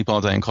by Nathalie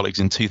Bardet and colleagues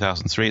in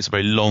 2003. It's a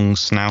very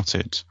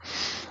long-snouted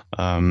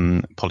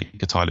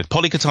polycotylid.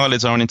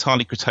 Polycotylids are an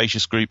entirely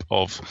Cretaceous group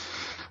of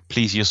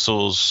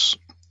plesiosaurs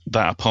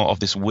that are part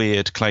of this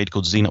weird clade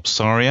called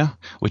Xenopsaria,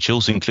 which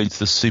also includes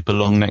the super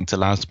long-necked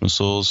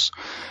elasmosaurs.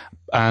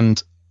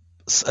 And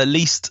at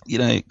least,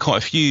 quite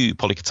a few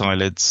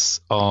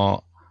polycotylids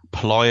are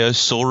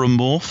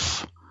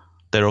pliosauromorph.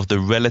 They're of the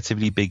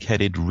relatively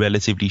big-headed,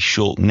 relatively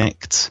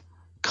short-necked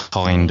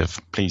kind of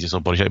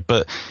plesiosaur body shape.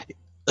 But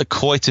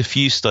quite a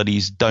few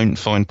studies don't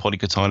find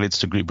polycotylids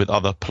to group with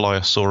other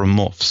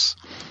pliosauromorphs.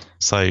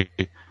 So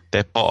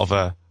they're part of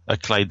a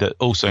clade that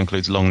also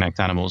includes long-necked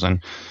animals.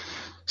 And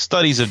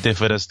studies have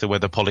differed as to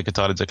whether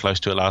polycotylids are close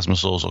to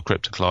elasmosaurs or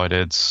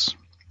cryptoclydids.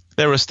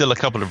 There are still a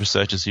couple of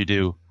researchers who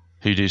do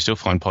still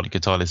find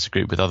polycotylids to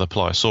group with other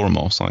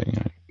pliosauromorphs, like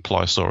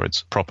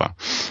pliosaurids proper.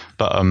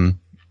 But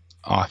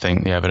I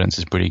think the evidence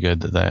is pretty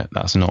good that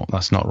that's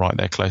not right.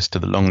 They're close to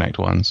the long-necked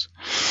ones.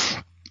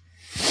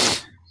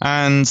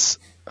 And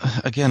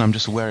again, I'm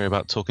just wary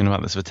about talking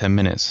about this for 10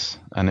 minutes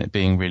and it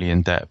being really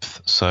in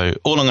depth. So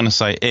all I'm going to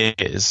say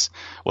is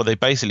what they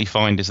basically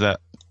find is that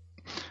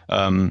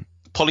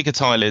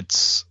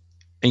polycotylids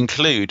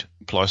include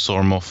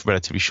pliosauromorph,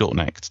 relatively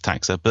short-necked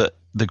taxa, but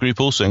the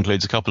group also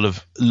includes a couple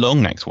of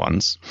long-necked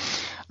ones.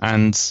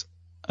 And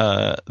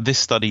this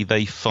study,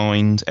 they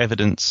find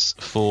evidence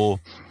for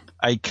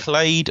a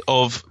clade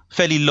of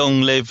fairly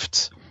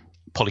long-lived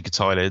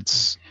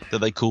polycotylids that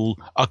they call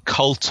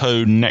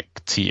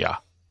occultonectia.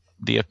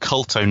 The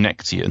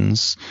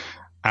occultonectians,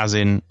 as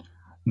in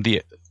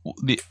the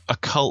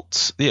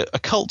occult. The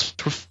occult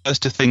refers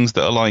to things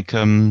that are like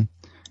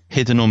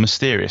hidden or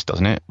mysterious,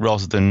 doesn't it?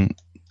 Rather than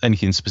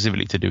anything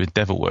specifically to do with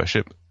devil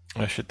worship.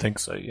 I should think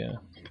so, yeah.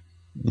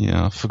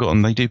 Yeah, I've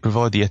forgotten. They do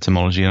provide the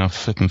etymology, and I've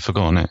flipping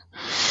forgotten it.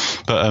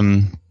 But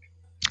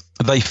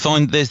they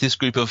find there's this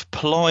group of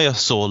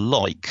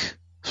pliosaur-like,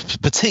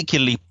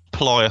 particularly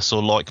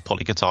pliosaur-like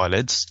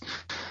polycotylids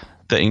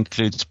that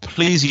includes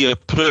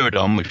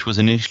Plesiopleurodon, which was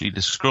initially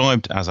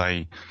described as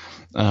a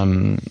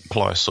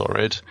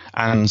pliosaurid,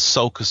 and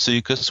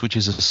Sulcosuchus, which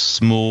is a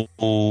small,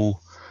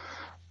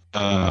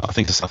 I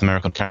think it's a South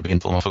American Caribbean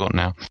form, I've forgotten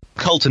now.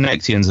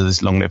 Cultonectians are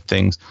these long-lived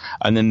things,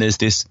 and then there's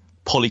this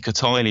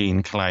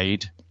polycotylene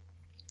clade,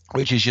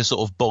 which is your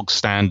sort of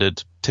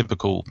bog-standard,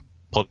 typical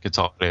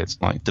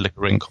polycotylids like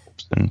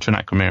Dolichorhynchops and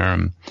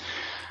Trinacromerum.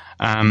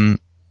 And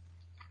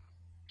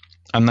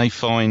they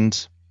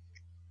find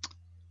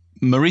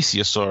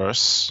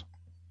Mauriciosaurus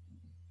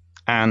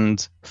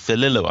and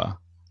Thelilua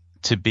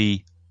to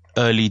be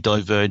early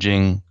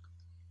diverging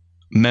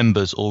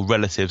members or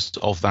relatives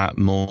of that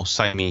more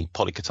samey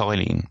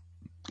polycotylene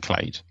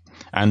clade.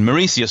 And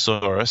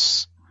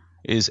Mauriciosaurus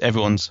is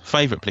everyone's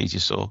favourite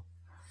plesiosaur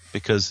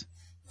because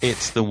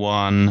it's the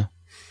one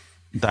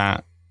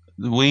that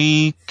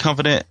we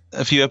covered it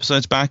a few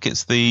episodes back.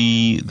 It's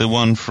the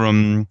one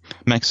from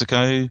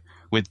Mexico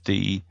with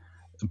the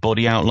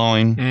body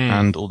outline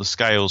and all the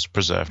scales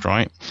preserved,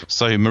 right?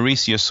 So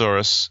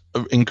Mauriciosaurus,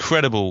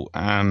 incredible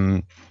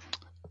amount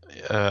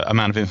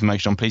of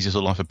information on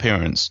plesiosaur life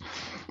appearance.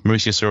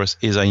 Mauriciosaurus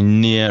is a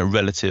near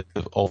relative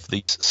of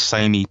the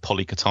samey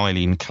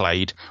polycotylene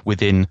clade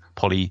within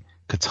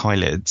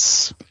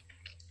polycotylids.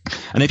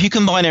 And if you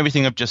combine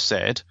everything I've just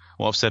said,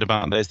 what I've said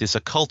about there's this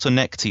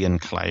occultonectian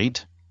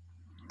clade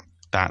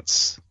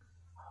that's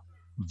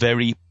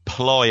very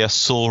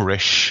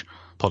pliosaurish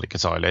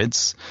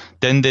polycotylids.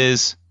 Then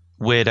there's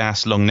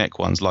weird-ass long-neck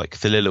ones like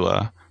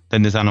Thelilua.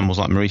 Then there's animals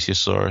like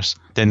Mauriciosaurus.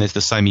 Then there's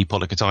the samey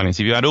polycotylians.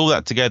 If you add all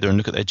that together and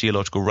look at their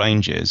geological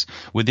ranges,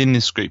 within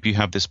this group you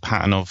have this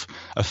pattern of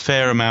a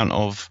fair amount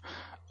of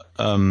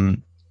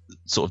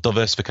sort of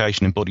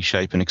diversification in body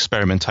shape and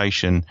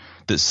experimentation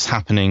that's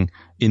happening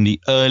in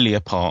the earlier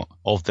part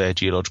of their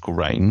geological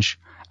range,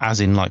 as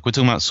in like we're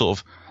talking about sort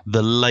of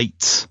the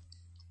late,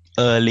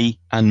 early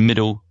and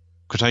middle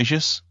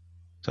Cretaceous.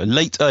 So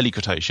late early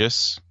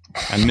Cretaceous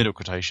and middle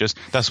Cretaceous,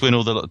 that's when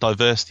all the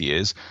diversity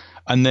is.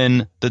 And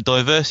then the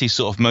diversity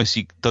sort of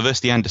mostly,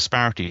 diversity and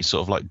disparity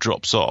sort of like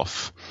drops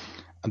off.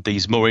 And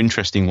these more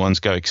interesting ones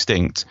go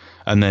extinct.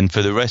 And then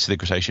for the rest of the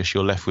Cretaceous,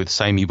 you're left with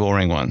samey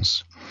boring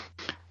ones.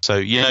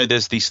 So,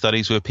 there's these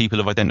studies where people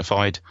have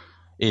identified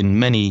in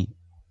many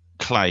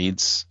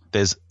clades,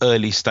 there's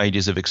early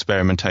stages of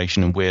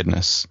experimentation and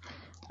weirdness,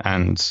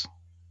 and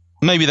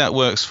maybe that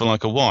works for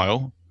like a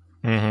while.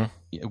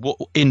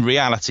 In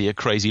reality, a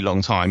crazy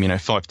long time.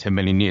 5-10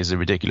 million years is a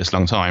ridiculous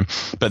long time,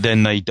 but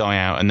then they die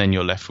out, and then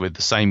you're left with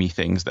the samey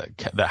things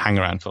that hang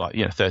around for like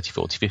 30,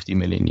 40, 50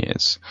 million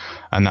years,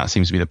 and that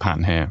seems to be the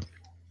pattern here.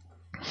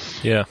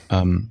 Yeah.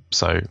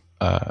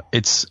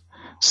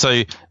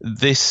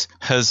 This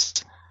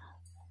has.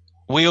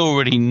 We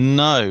already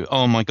know,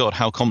 oh my God,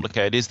 how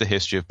complicated is the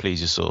history of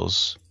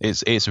plesiosaurs.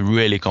 It's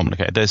really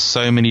complicated. There's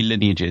so many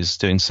lineages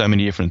doing so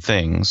many different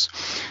things.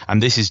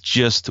 And this is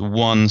just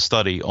one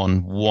study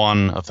on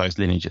one of those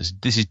lineages.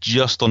 This is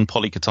just on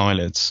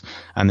polycotylids,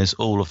 and there's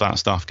all of that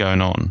stuff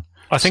going on.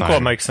 I think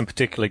what makes them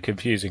particularly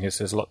confusing is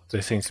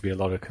there seems to be a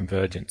lot of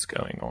convergence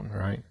going on,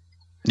 right?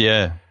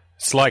 Yeah.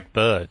 It's like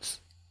birds.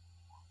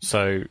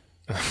 So...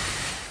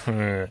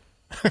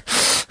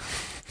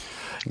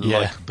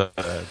 Like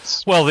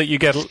birds. Well, that you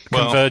get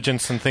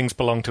convergence and things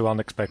belong to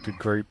unexpected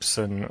groups.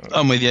 And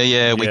I'm with you,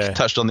 yeah. We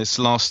touched on this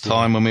last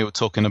time when we were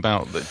talking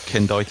about the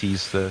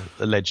Kendites, the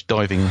alleged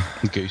diving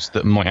goose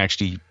that might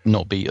actually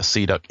not be a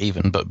sea duck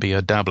even, but be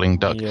a dabbling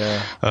duck.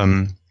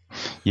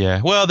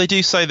 Yeah. Well, they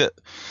do say that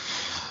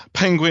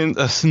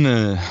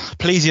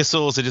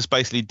plesiosaurs are just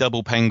basically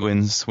double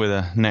penguins with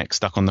a neck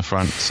stuck on the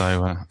front.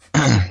 So,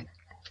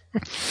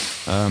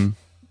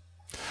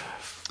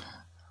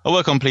 I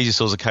work on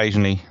plesiosaurs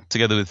occasionally.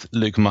 Together with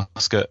Luke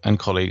Muscat and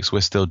colleagues, we're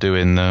still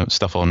doing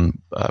stuff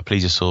on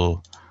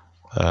plesiosaur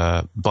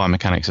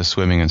biomechanics of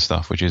swimming and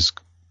stuff, which is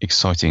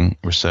exciting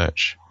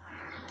research.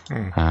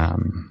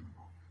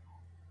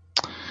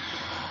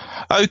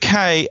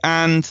 Okay,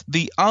 and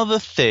the other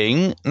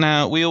thing,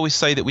 now we always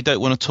say that we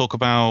don't want to talk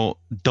about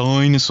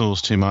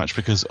dinosaurs too much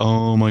because,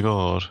 oh my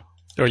God.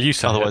 Or you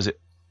say otherwise it.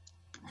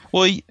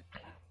 Well,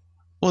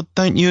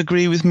 don't you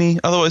agree with me?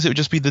 Otherwise, it would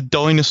just be the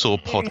dinosaur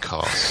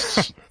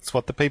podcast. That's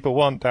what the people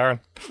want, Darren.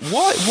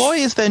 Why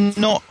is there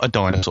not a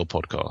dinosaur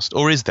podcast?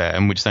 Or is there,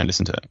 and we just don't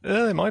listen to it?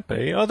 There might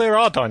be. Oh, there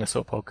are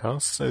dinosaur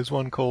podcasts. There's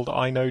one called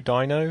I Know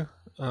Dino.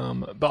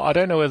 But I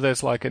don't know whether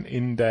there's like an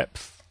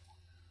in-depth,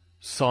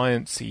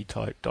 science-y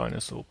type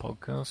dinosaur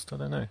podcast. I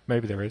don't know.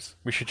 Maybe there is.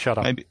 We should shut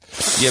up. Maybe.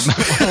 Yeah.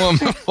 No,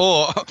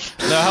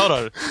 hold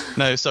on.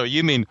 No, sorry.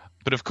 You mean...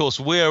 But of course,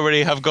 we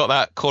already have got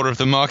that quarter of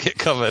the market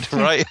covered,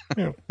 right?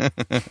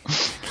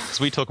 Because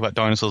we talk about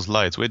dinosaurs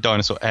loads. We're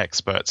dinosaur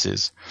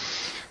experts.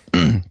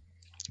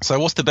 So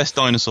what's the best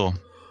dinosaur?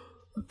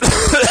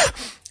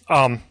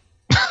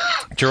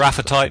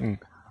 Giraffatitan.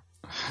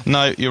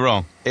 No, you're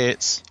wrong.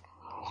 It's...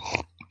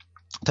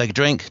 Take a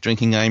drink,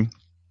 drinking game.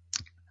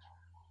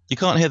 You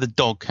can't hear the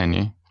dog, can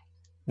you?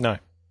 No.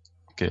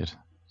 Good.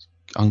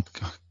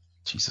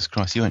 Jesus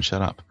Christ, you won't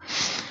shut up.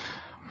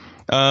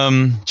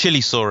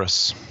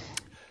 Chilisaurus.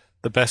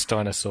 The best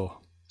dinosaur.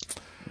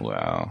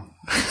 Wow.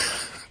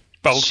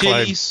 Bold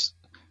claim.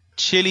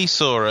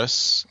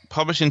 Chilisaurus,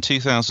 published in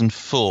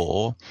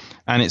 2004,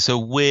 and it's a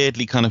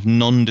weirdly kind of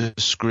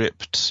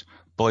nondescript,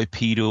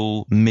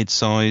 bipedal,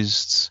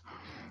 mid-sized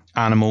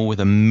animal with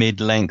a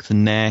mid-length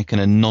neck and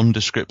a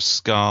nondescript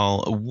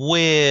skull.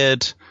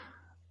 Weird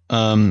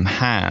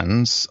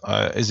hands.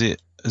 Has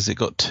it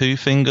got 2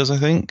 fingers, I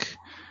think?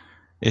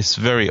 It's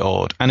very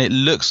odd. And it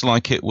looks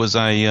like it was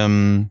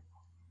a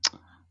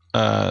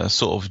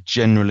sort of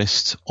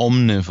generalist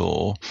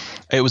omnivore.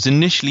 It was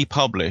initially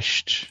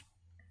published...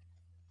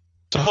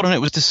 So hold on,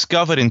 it was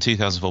discovered in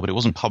 2004, but it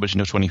wasn't published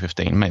until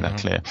 2015. Make that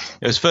clear.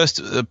 It was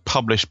first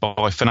published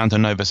by Fernando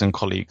Novas and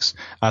colleagues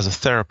as a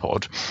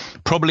theropod,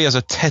 probably as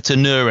a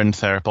tetaneuran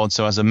theropod,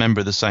 so as a member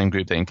of the same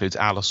group that includes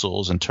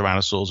allosaurs and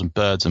tyrannosaurs and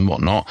birds and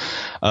whatnot.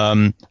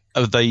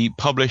 They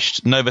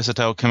published, Novas et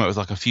al. Came up with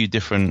like a few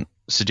different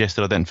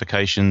suggested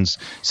identifications,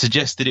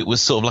 suggested it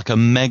was sort of like a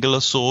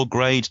megalosaur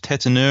grade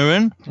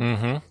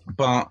tetaneuran,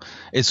 but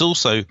it's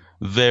also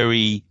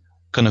very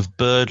kind of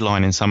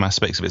bird-line in some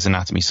aspects of its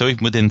anatomy. So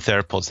even within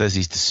theropods, there's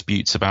these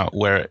disputes about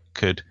where it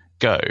could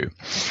go.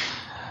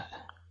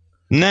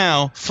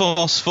 Now,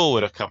 fast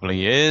forward a couple of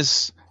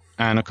years,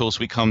 and of course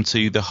we come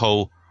to the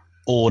whole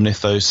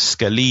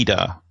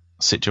Ornithoscelida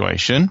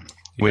situation,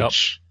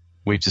 which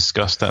we've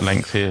discussed at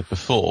length here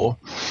before.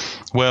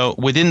 Well,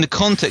 within the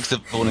context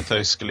of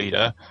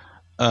Ornithoscelida,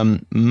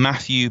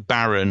 Matthew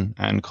Barron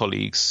and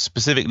colleagues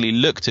specifically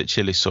looked at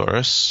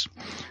Chilisaurus,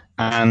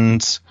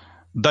 and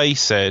they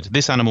said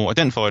this animal,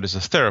 identified as a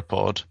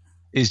theropod,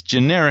 is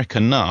generic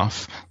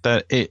enough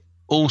that it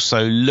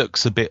also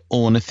looks a bit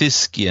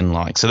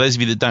ornithischian-like. So those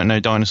of you that don't know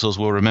dinosaurs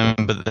will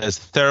remember that there's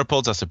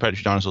theropods, that's the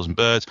predatory dinosaurs and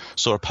birds,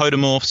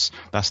 sauropodomorphs,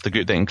 that's the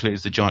group that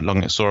includes the giant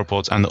long-necked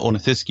sauropods, and the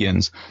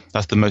ornithischians,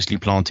 that's the mostly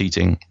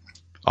plant-eating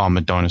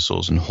armored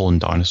dinosaurs and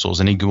horned dinosaurs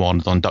and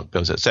iguanodon,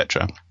 duckbills,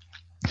 etc.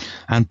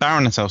 And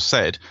Barron et al.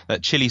 Said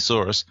that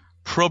Chilisaurus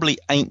probably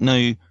ain't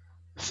no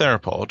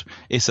theropod,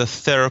 it's a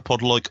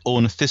theropod-like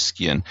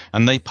ornithischian,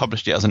 and they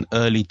published it as an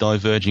early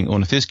diverging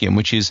ornithischian,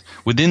 which is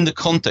within the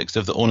context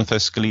of the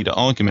Ornithoscelida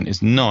argument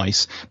is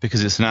nice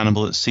because it's an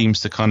animal that seems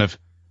to kind of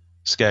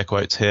scare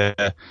quotes here,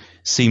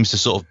 seems to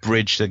sort of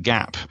bridge the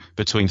gap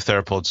between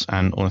theropods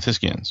and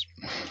ornithischians.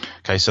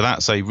 Okay, so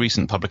that's a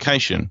recent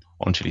publication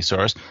on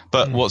Chilosaurus.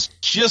 But what's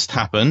just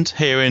happened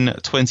here in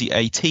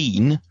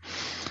 2018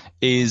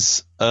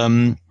 is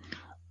Rodrigo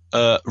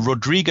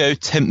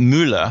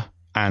Tempmuller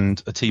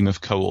and a team of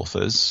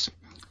co-authors,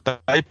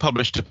 they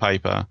published a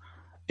paper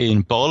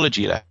in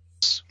Biology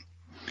Letters,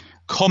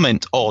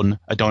 comment on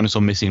a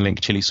dinosaur missing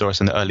link, Chilosaurus,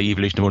 and the early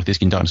evolution of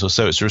ornithischian dinosaurs.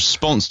 So it's a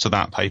response to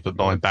that paper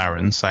by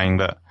Barron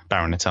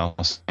et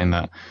al. Saying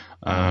that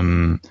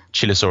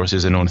Chilosaurus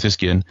is an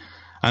ornithischian.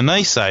 And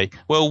they say,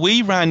 well,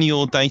 we ran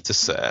your data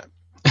set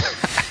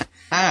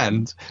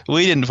and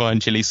we didn't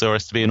find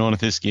Chilosaurus to be an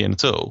ornithischian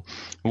at all.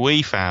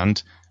 We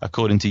found,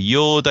 according to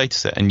your data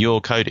set and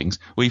your codings,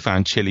 we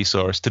found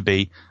Chilosaurus to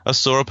be a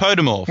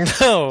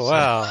sauropodomorph. Oh,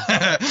 wow.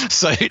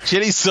 So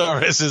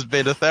Chilosaurus has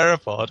been a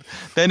theropod,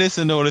 then it's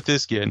an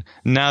ornithischian,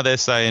 now they're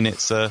saying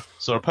it's a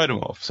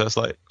sauropodomorph. So it's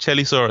like,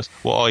 Chilosaurus,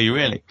 what are you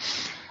really?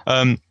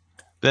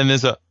 Then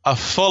there's a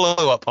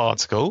follow-up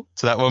article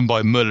to that one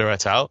by Muller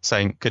et al.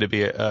 Saying, could it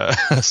be a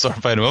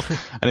sauropodomorph?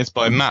 And it's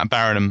by Matt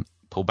Barron and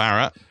Paul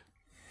Barrett.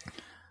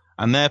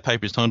 And their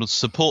paper is titled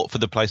Support for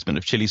the Placement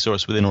of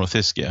Chilosaurus Within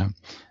Ornithischia.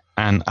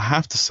 And I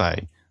have to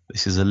say,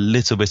 this is a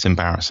little bit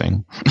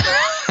embarrassing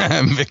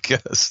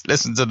because,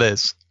 listen to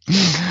this.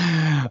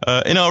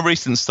 In our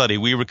recent study,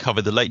 we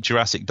recovered the late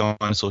Jurassic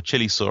dinosaur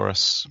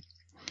Chilosaurus.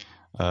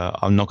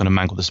 I'm not going to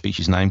mangle the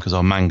species name because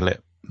I'll mangle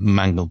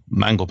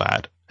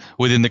bad.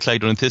 Within the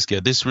clade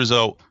Ornithischia. This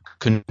result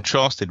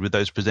contrasted with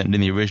those presented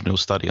in the original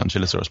study on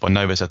Chilosaurus by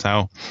Novus et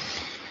al.,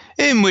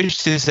 in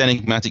which this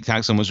enigmatic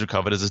taxon was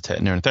recovered as a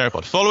technerian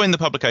theropod. Following the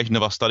publication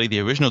of our study, the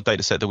original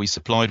data set that we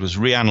supplied was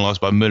reanalyzed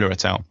by Muller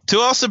et al. To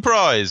our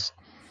surprise,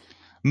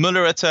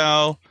 Muller et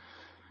al.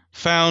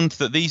 Found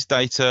that these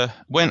data,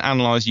 when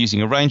analyzed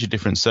using a range of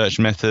different search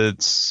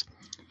methods,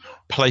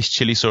 placed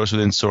Chilosaurus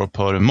within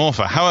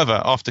Sauropodomorpha.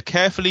 However, after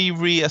carefully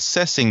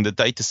reassessing the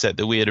data set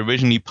that we had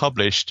originally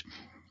published,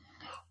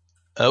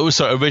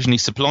 originally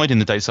supplied in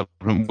the data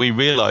supplement, we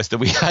realized that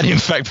we had in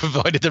fact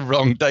provided the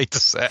wrong data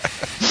set,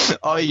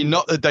 i.e.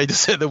 not the data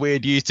set that we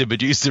had used to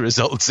produce the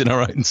results in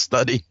our own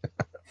study.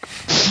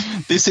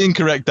 This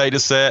incorrect data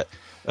set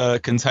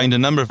contained a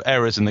number of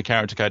errors in the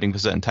character coding for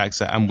certain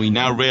taxa, and we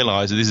now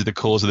realize that this is the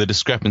cause of the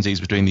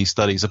discrepancies between these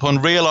studies.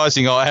 Upon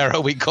realizing our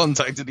error, we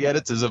contacted the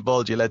editors of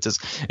Biology Letters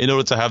in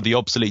order to have the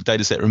obsolete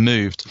data set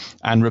removed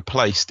and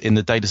replaced in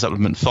the data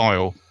supplement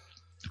file,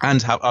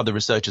 and have other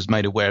researchers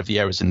made aware of the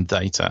errors in the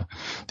data.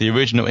 The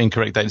original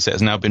incorrect data set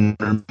has now been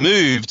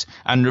removed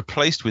and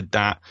replaced with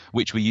that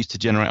which we used to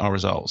generate our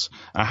results.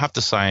 I have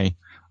to say,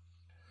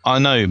 I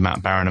know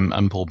Matt Barron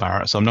and Paul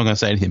Barrett, so I'm not going to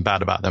say anything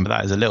bad about them, but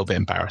that is a little bit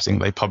embarrassing.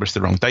 They published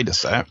the wrong data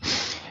set.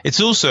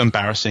 It's also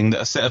embarrassing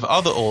that a set of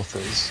other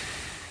authors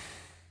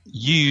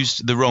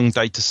used the wrong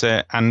data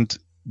set and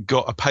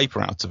got a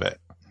paper out of it.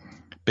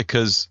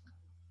 Because,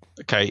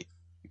 okay,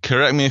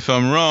 correct me if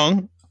I'm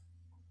wrong,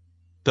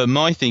 but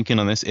my thinking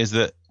on this is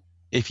that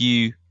if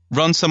you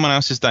run someone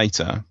else's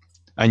data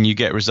and you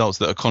get results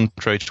that are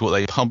contrary to what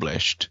they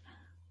published,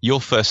 your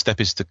first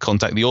step is to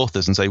contact the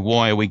authors and say,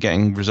 why are we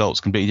getting results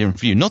completely different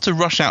from you? Not to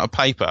rush out a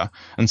paper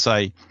and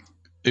say,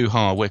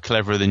 ooh-ha, we're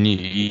cleverer than you,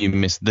 you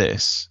missed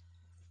this.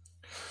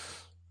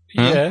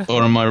 Yeah.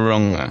 Or am I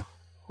wrong there?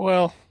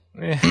 Well,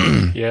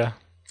 yeah,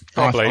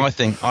 probably. I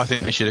think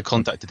they should have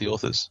contacted the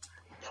authors.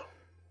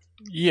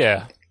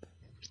 Yeah.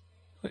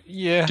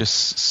 Yeah.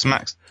 Just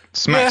smacks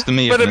the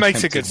me. But it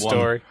makes a good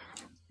story.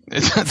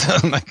 It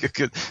does make a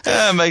good.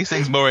 It makes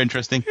things more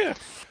interesting. Yeah.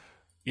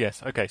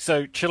 Yes. Okay.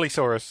 So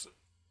Chilosaurus,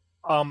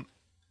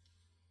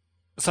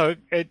 so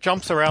it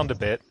jumps around a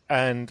bit,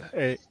 and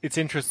it's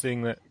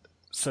interesting that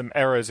some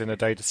errors in a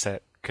data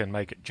set can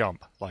make it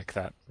jump like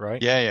that,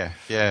 right? Yeah.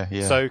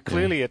 So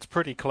clearly, it's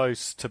pretty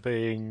close to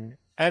being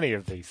any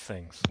of these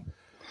things.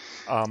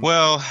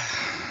 Well,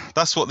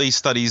 that's what these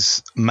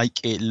studies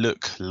make it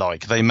look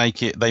like. They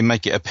make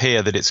it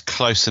appear that it's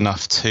close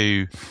enough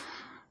to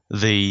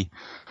the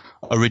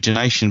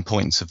origination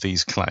points of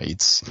these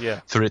clades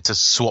for it to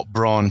swap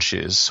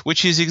branches,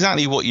 which is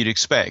exactly what you'd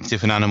expect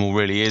if an animal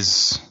really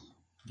is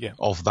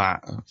of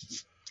that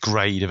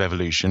grade of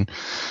evolution.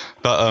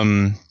 But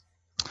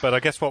I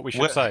guess what we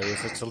should say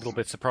is it's a little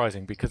bit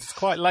surprising because it's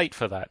quite late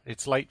for that.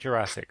 It's late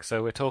Jurassic,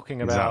 so we're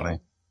talking about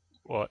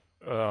what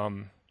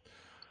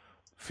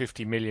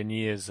 50 million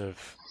years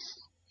of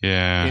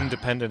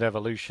independent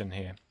evolution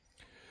here.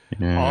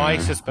 Yeah. I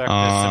suspect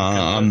there's some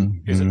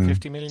kind of, is it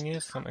 50 million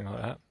years? Something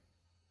like that.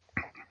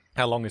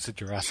 How long is it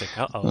Jurassic?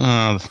 That'll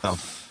do.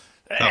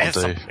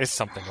 It's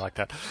something like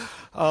that.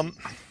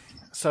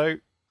 So,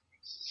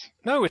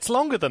 no, it's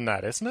longer than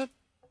that, isn't it?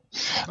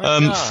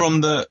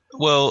 From the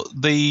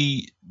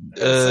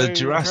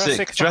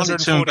Jurassic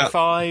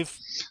 145.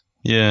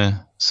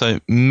 So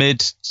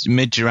mid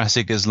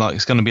Jurassic is like,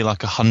 it's going to be like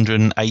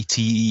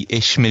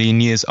 180-ish million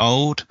years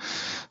old.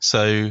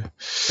 So,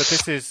 but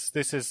this is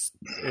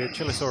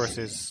Chilosaurus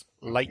is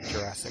late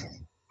Jurassic.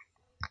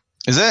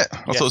 Is it? I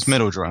thought Yes. it was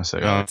Middle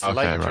Jurassic. No, Oh, it's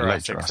late okay, right,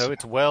 late Jurassic, so Jurassic.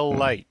 it's well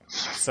late.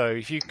 So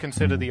if you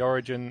consider the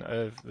origin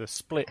of the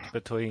split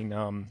between,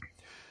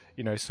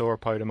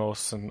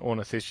 sauropodomorphs and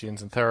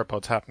ornithischians and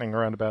theropods happening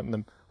around about in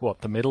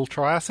the Middle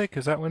Triassic?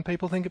 Is that when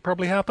people think it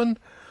probably happened?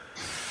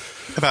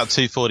 About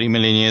 240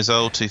 million years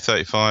old,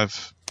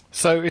 235.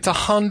 So it's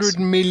 100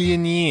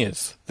 million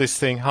years this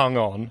thing hung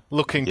on,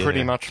 looking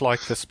pretty much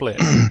like the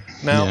split.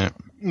 Now,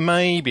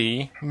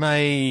 maybe,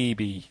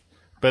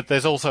 but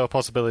there's also a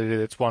possibility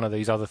that it's one of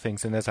these other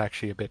things and there's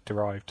actually a bit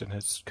derived and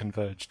has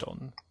converged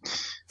on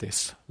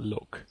this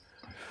look.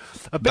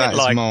 A bit That is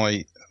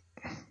like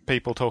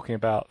people talking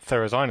about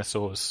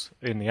therizinosaurs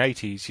in the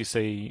 80s. You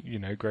see,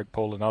 Greg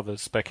Paul and others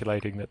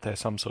speculating that there's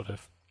some sort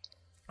of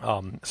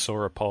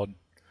sauropod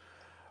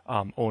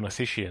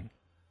ornithischian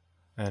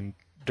and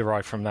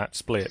derived from that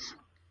split.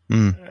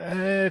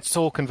 It's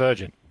all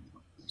convergent.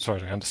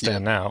 Sorry, I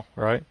understand now,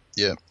 right?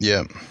 Yeah.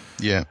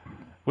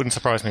 Wouldn't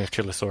surprise me if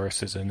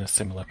Chilosaurus is in a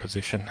similar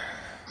position.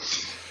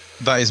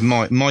 That is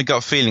my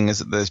gut feeling is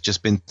that there's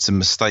just been some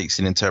mistakes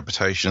in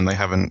interpretation. They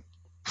haven't.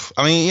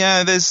 I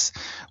mean,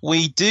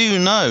 we do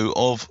know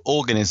of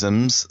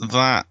organisms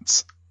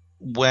that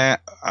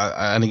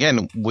and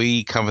again,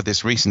 we covered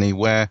this recently,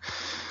 where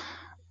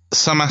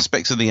some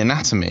aspects of the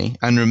anatomy,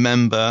 and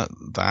remember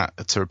that,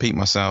 to repeat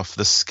myself,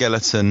 the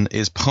skeleton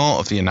is part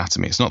of the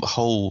anatomy. It's not the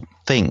whole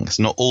thing. It's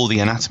not all the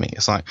anatomy.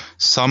 It's like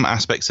some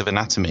aspects of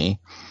anatomy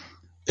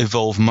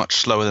evolve much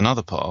slower than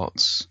other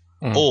parts,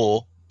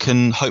 or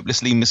can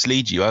hopelessly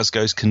mislead you, as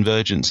goes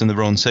convergence and the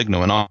wrong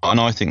signal. And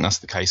I think that's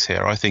the case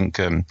here. I think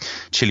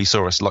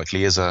Chilosaurus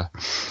likely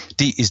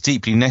is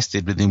deeply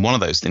nested within one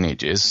of those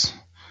lineages,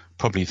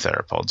 probably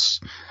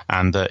theropods,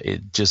 and that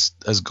it just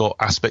has got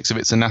aspects of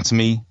its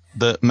anatomy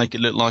that make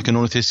it look like an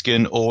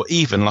ornithischian or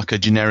even like a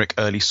generic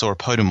early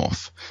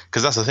sauropodomorph.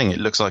 Because that's the thing; it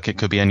looks like it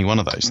could be any one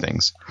of those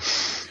things.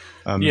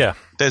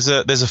 There's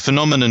a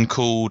phenomenon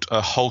called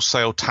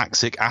wholesale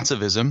taxic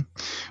atavism,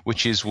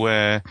 which is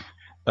where,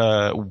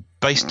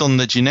 based on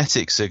the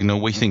genetic signal,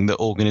 we think that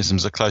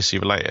organisms are closely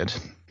related.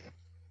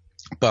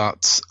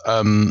 But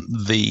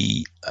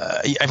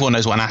everyone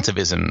knows what an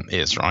atavism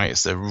is, right?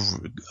 It's the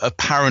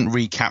apparent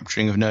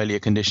recapturing of an earlier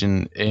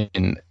condition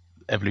in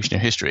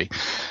evolutionary history.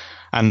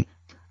 And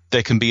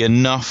there can be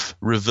enough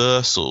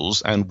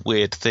reversals and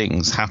weird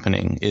things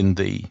happening in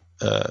the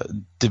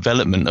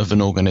development of an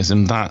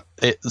organism that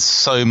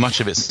so much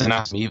of its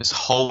anatomy, its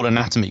whole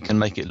anatomy, can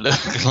make it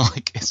look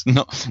like it's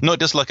not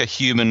just like a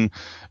human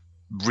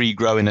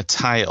regrowing a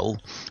tail,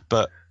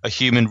 but a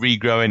human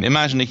regrowing.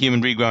 Imagine a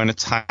human regrowing a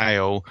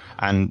tail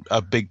and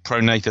a big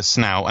pronator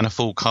snout and a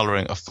full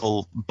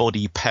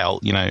body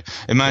pelt.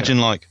 Imagine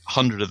like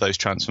 100 of those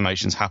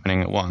transformations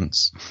happening at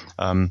once.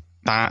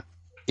 That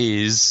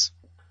is.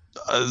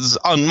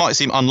 Might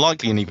seem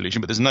unlikely in evolution,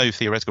 but there's no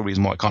theoretical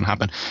reason why it can't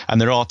happen. And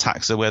there are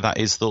taxa where that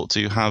is thought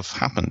to have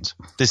happened.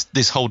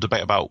 This whole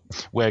debate about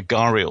where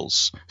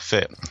gharials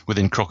fit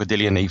within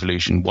crocodilian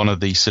evolution, one of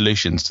the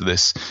solutions to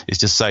this is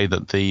to say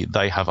that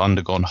they have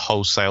undergone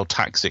wholesale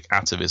taxic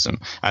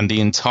atavism, and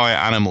the entire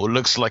animal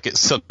looks like it's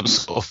some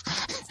sort of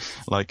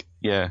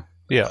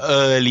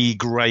early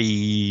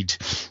grade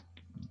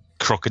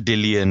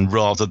crocodilian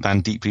rather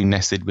than deeply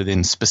nested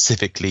within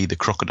specifically the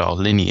crocodile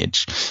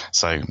lineage.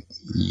 So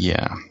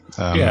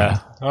I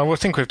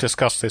think we've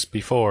discussed this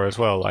before as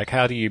well. Like,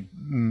 how do you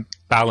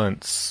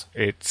balance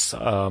its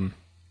the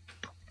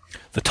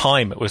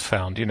time it was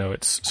found,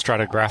 its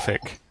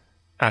stratigraphic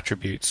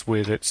attributes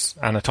with its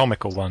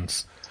anatomical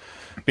ones?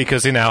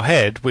 Because in our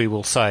head we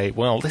will say,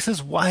 well, this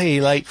is way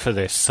late for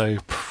this, so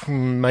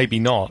maybe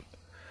not.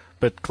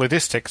 But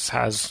cladistics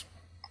has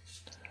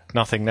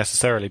nothing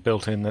necessarily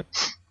built in that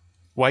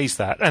weighs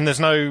that, and there's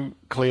no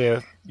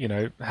clear,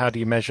 how do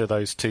you measure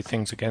those two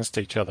things against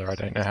each other? I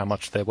don't know how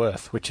much they're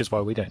worth, which is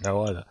why we don't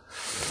know either.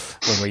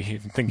 When we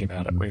think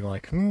about it, we're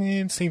like,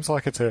 it seems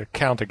like it's a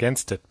count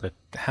against it, but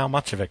how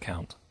much of a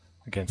count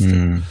against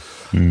it?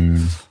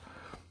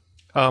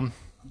 I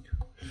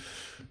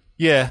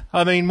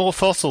mean, more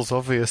fossils,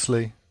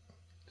 obviously,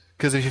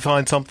 because if you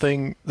find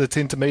something that's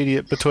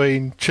intermediate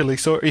between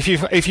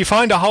Chilosaurus, if you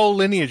find a whole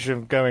lineage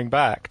of going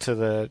back to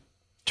the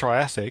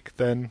Triassic,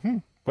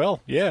 then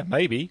well, yeah,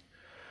 maybe.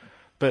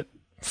 But,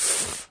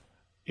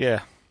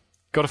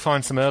 got to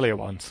find some earlier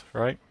ones,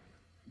 right?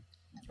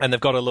 And they've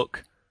got to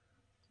look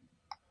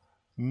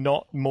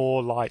not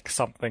more like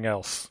something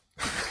else.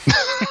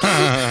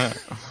 Because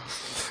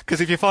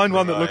if you find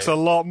one that looks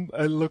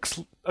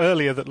looks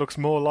earlier, that looks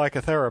more like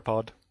a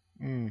theropod,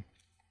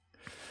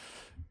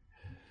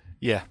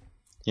 Yeah.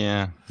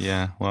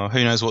 Well,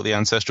 who knows what the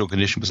ancestral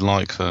condition was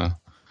like for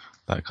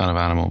that kind of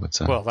animal, but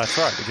well, that's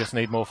right. We just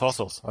need more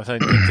fossils. I don't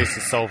think this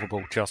is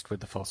solvable just with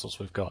the fossils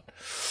we've got.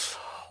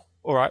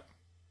 All right.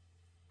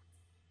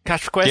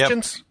 Cash for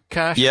questions?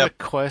 Cash for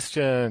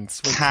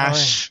questions.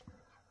 Cash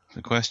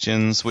for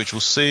questions, which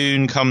will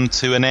soon come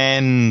to an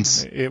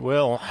end. It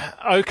will.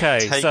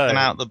 Okay, Taken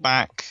out the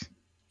back,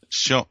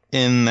 shot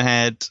in the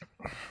head.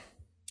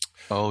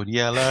 Old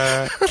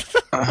Yeller.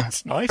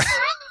 That's nice.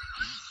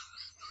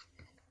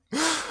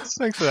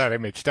 Thanks for that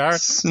image,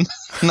 Darren.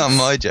 Not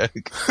my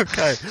joke.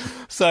 Okay,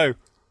 so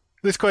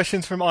this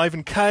question's from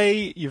Ivan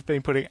K. You've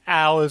been putting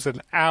hours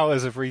and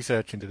hours of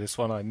research into this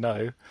one, I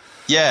know.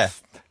 Yeah.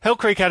 Hell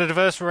Creek had a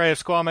diverse array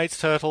of squamates,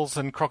 turtles,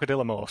 and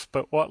crocodilomorphs,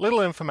 but what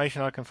little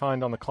information I can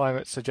find on the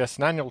climate suggests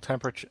an annual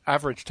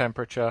average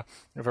temperature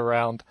of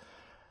around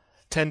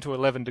 10 to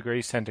 11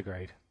 degrees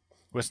centigrade.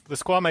 Was the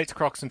squamates,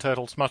 crocs, and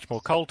turtles much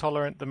more cold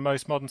tolerant than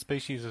most modern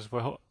species?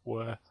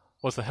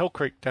 Was the Hell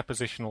Creek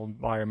depositional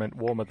environment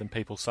warmer than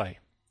people say?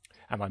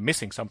 Am I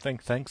missing something?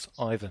 Thanks,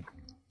 Ivan.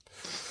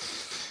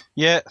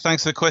 Yeah,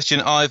 thanks for the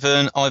question,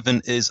 Ivan.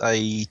 Ivan is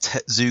a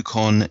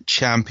TetZooCon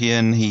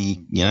champion.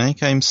 He,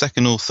 came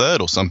second or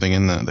third or something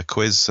in the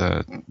quiz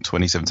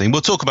 2017. We'll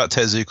talk about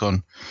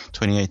TetZooCon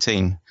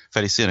 2018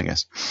 fairly soon, I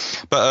guess.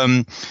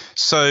 But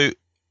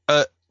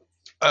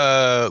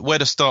where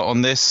to start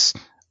on this?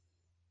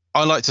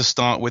 I like to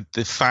start with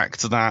the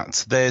fact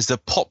that there's a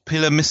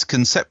popular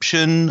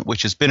misconception,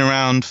 which has been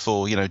around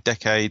for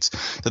decades,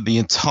 that the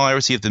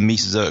entirety of the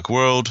Mesozoic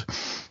world,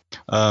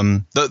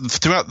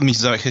 throughout the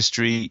Mesozoic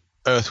history,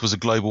 Earth was a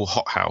global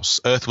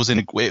hothouse. Earth was in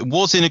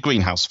a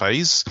greenhouse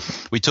phase.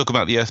 We talk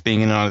about the Earth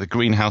being in either the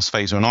greenhouse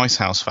phase or an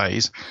icehouse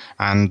phase,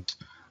 and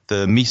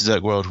the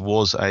Mesozoic world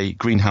was a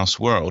greenhouse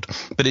world.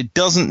 But it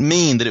doesn't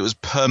mean that it was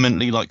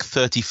permanently like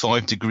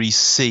 35 degrees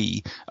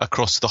C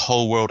across the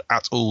whole world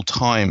at all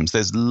times.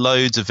 There's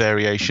loads of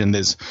variation.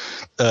 There's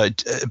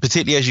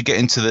particularly as you get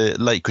into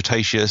the late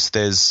Cretaceous,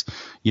 there's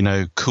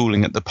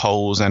cooling at the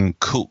poles and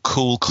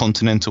cool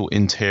continental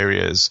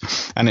interiors.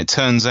 And it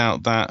turns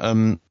out that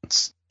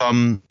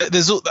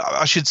there's,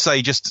 I should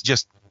say, just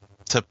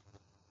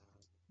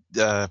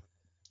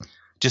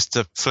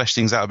to flesh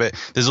things out a bit,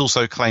 there's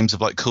also claims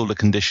of like cooler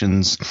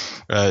conditions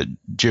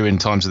during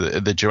times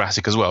of the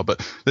Jurassic as well.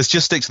 But let's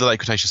just stick to the late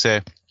Cretaceous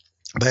here.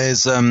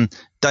 There's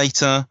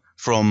data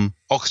from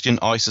oxygen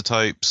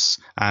isotopes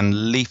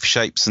and leaf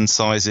shapes and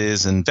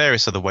sizes and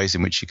various other ways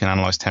in which you can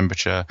analyze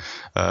temperature,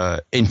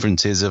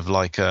 inferences of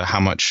like how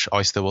much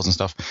ice there was and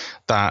stuff,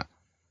 that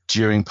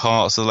during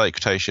parts of the late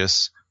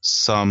Cretaceous,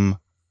 some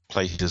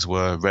places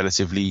were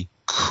relatively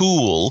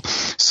cool.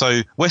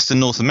 So Western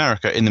North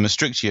America in the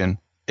Maastrichtian,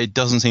 it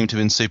doesn't seem to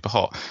have been super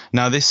hot.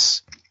 Now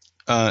this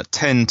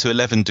 10 to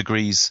 11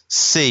 degrees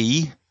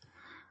C,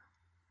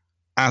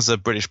 as a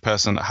British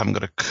person, I haven't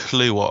got a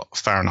clue what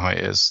Fahrenheit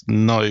is.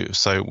 No,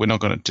 so we're not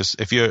going to just,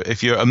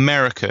 if you're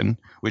American,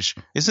 which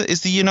is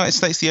the United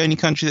States the only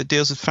country that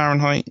deals with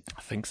Fahrenheit?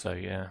 I think so,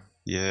 yeah.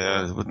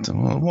 Yeah,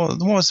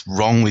 what's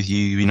wrong with you,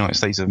 United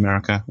States of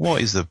America?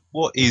 What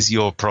is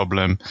your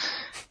problem?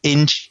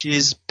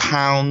 Inches,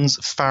 pounds,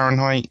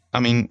 Fahrenheit?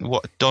 I mean,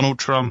 what, Donald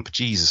Trump?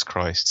 Jesus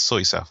Christ,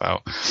 sort yourself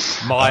out.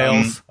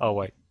 Miles. Oh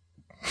wait.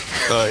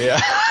 Oh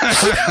yeah.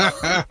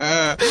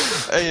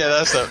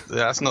 Yeah,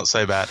 that's not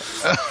so bad.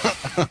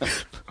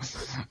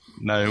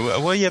 No,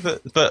 well, yeah,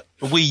 but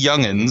we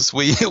young'uns,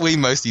 we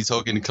mostly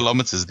talk in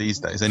kilometers these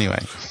days anyway.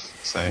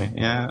 So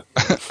yeah,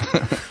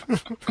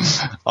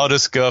 I'll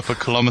just go up a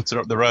kilometer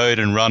up the road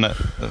and run at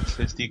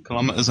 50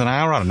 kilometers an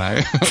hour. I don't know.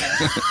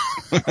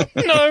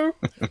 No.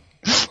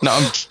 No,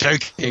 I'm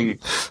joking.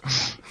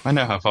 I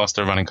know how fast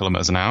I run in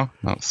kilometers an hour.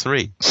 Not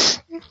 3.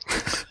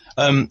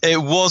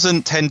 It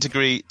wasn't 10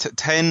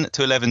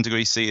 to 11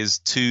 degrees C is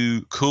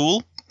too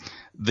cool.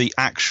 The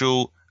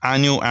actual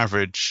annual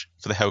average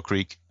for the Hell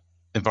Creek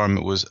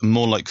environment was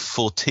more like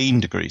 14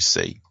 degrees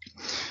C,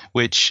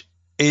 which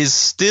is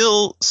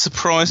still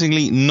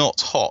surprisingly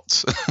not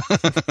hot.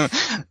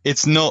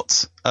 It's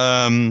not,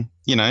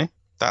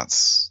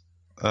 that's...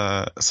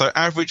 so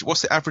average,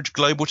 what's the average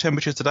global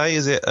temperature today?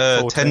 Is it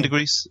 10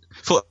 degrees?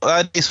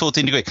 It's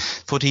 14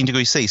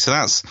 degrees C. So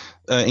that's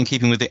in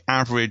keeping with the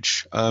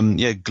average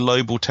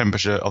global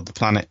temperature of the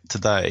planet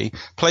today.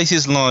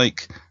 Places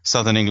like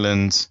southern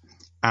England,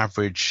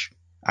 average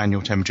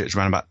annual temperature is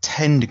around about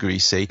 10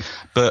 degrees C.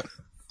 But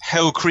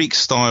Hell Creek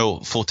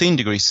style 14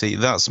 degrees C,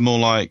 that's more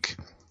like,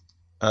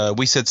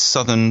 we said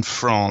southern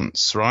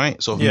France,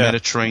 right? Sort of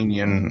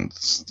Mediterranean.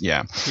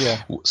 Yeah.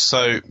 Yeah.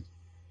 So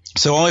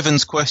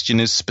Ivan's question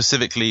is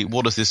specifically,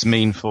 what does this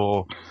mean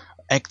for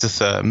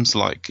ectotherms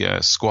like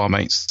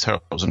squamates,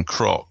 turtles, and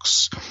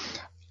crocs?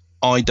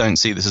 I don't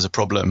see this as a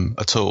problem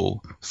at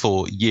all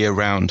for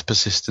year-round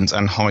persistence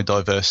and high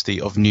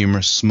diversity of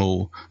numerous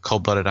small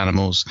cold-blooded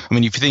animals. I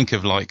mean, if you think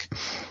of like,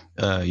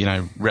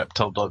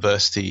 reptile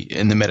diversity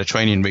in the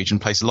Mediterranean region,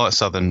 places like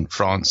southern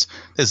France,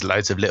 there's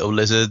loads of little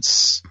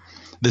lizards.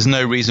 There's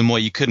no reason why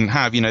you couldn't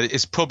have,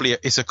 it's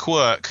a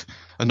quirk,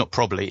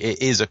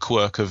 it is a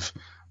quirk of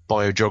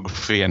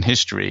biogeography and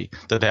history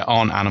that there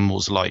aren't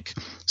animals like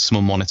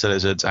small monitor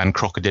lizards and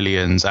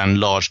crocodilians and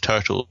large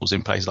turtles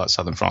in places like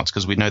southern France,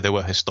 because we know there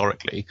were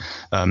historically,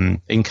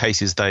 in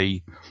cases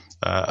they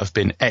have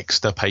been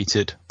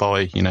extirpated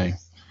by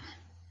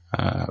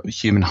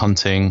human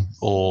hunting,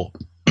 or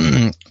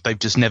they've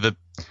just never.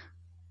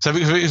 So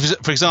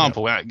for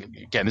example,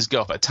 again, this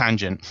go off at a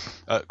tangent,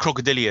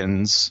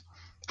 crocodilians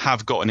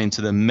have gotten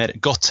into the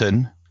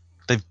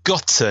they've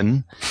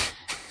gotten.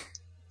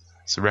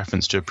 It's a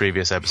reference to a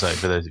previous episode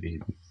for those of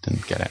you who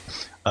didn't get it.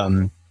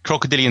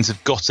 crocodilians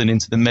have gotten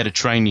into the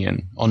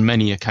Mediterranean on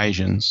many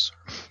occasions.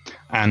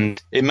 And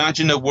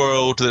imagine a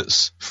world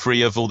that's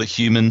free of all the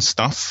human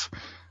stuff,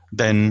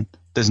 then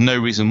there's no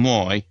reason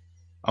why.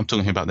 I'm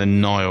talking about the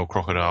Nile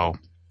crocodile.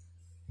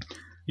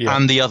 Yeah.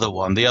 And the other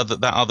one,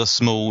 that other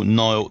small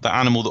Nile, the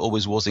animal that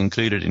always was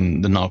included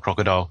in the Nile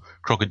crocodile,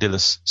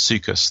 Crocodylus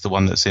sucus, the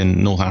one that's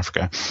in North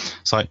Africa.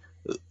 So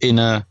in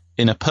a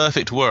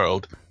perfect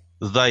world,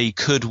 they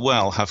could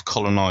well have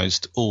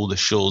colonized all the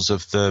shores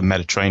of the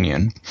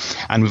Mediterranean.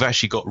 And we've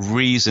actually got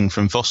reason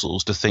from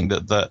fossils to think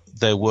that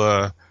there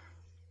were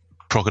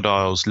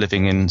crocodiles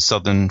living in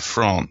southern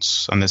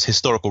France. And there's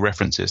historical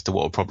references to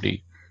what were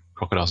probably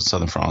crocodiles in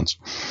southern France.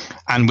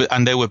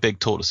 And there were big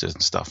tortoises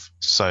and stuff.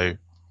 So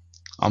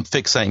I'm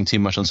fixating too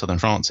much on southern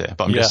France here,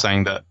 but I'm just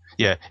saying that,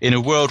 in a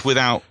world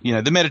without,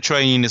 the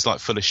Mediterranean is like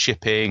full of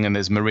shipping and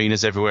there's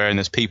marinas everywhere and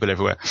there's people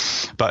everywhere.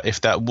 But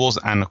if that was,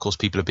 and of course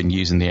people have been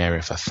using the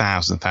area for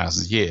thousands and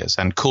thousands of years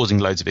and causing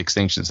loads of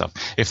extinction and stuff.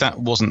 If that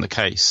wasn't the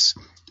case,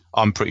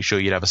 I'm pretty sure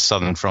you'd have a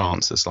southern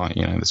France that's like,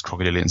 there's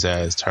crocodilians there,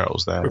 there's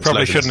turtles there. We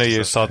probably shouldn't have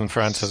used southern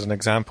France as an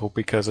example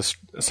because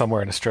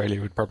somewhere in Australia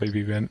would probably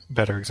be a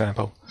better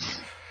example.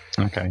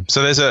 Okay,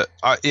 so so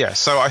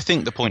I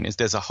think the point is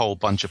there's a whole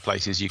bunch of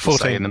places you can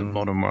say in the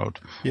modern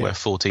world where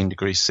 14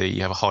 degrees C,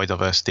 you have a high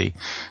diversity.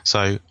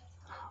 So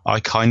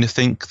I kind of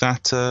think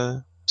that.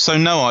 So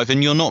no,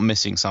 Ivan, you're not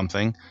missing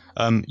something.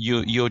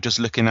 You're just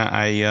looking at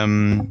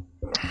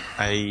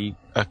a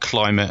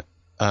climate,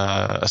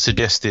 a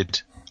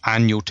suggested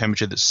annual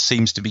temperature that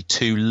seems to be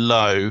too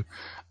low,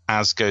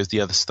 as goes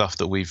the other stuff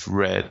that we've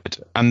read.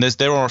 And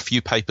there are a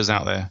few papers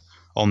out there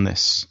on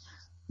this,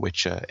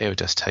 which it would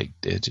just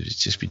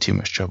be too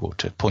much trouble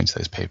to point to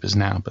those papers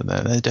now, but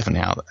they're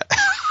definitely out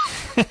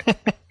there.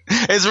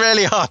 It's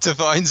really hard to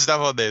find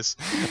stuff on this.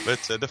 But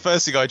the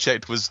first thing I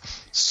checked was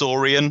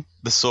Saurian,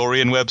 the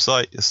Saurian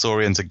website.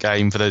 Saurian's a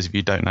game, for those of you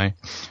who don't know,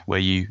 where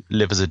you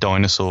live as a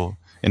dinosaur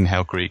in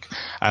Hell Creek.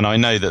 And I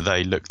know that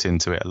they looked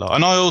into it a lot.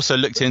 And I also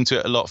looked into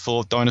it a lot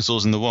for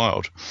dinosaurs in the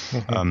wild,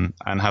 and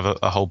have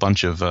a whole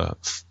bunch of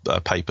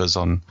papers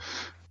on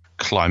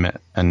climate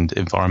and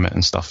environment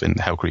and stuff in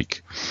the Hell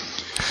Creek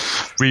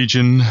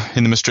region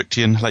in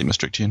the Lake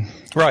Maastrichtian.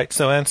 Right,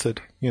 so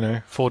answered.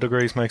 4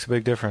 degrees makes a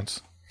big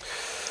difference.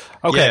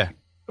 Okay. Yeah.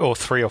 Or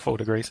 3 or 4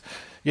 degrees.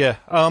 Yeah.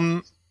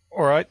 All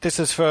right, this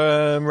is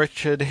from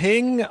Richard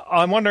Hing.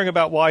 I'm wondering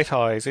about white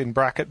eyes, in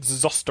brackets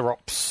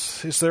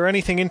Zosterops. Is there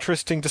anything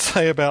interesting to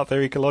say about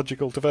their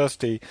ecological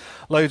diversity?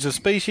 Loads of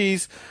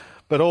species,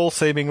 but all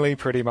seemingly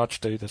pretty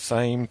much do the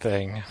same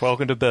thing.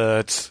 Welcome to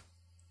Birds.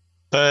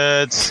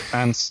 Birds,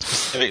 and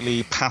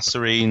specifically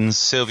passerines,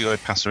 sylvioid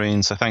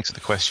passerines. So thanks for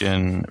the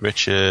question,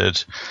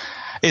 Richard.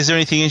 Is there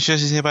anything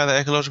interesting about the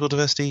ecological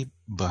diversity?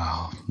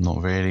 Well,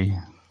 not really.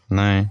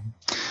 No.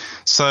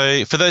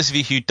 So for those of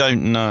you who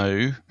don't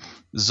know,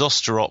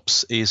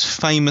 Zosterops is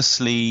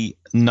famously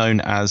known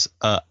as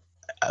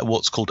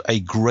what's called a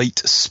great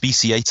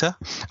speciator,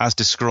 as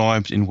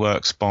described in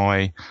works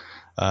by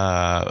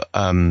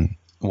Ernst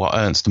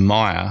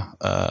Mayr,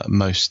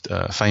 most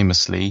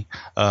famously.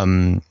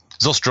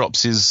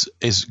 Zosterops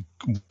is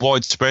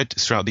widespread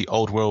throughout the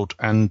Old World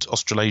and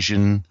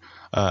Australasian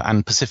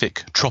and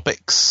Pacific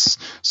tropics.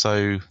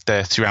 So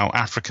they're throughout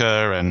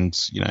Africa and,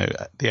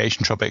 the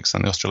Asian tropics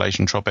and the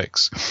Australasian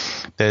tropics.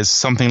 There's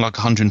something like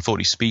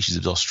 140 species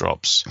of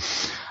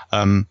Zosterops.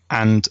 And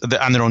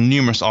they're on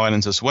numerous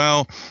islands as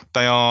well.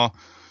 They are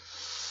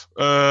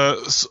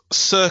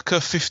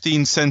circa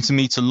 15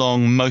 centimeter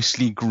long,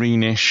 mostly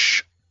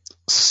greenish,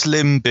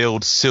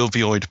 slim-billed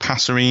sylvioid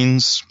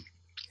passerines.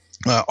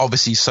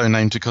 Obviously so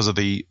named because of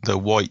the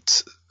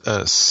white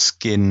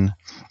skin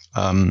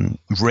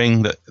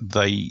ring that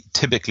they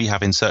typically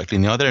have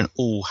encircling the eye. They don't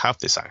all have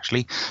this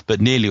actually,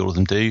 but nearly all of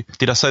them do.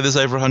 Did I say there's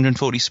over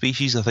 140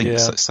 species? I think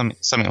it's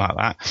something like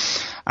that.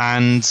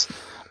 And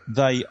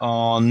they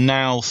are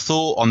now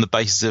thought, on the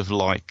basis of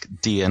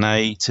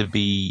DNA, to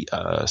be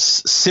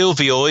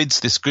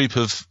sylvioids, this group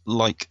of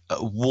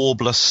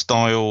warbler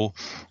style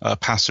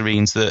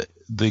passerines that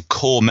the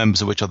core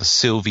members of which are the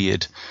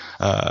sylviid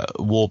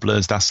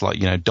warblers. That's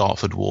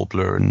Dartford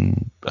warbler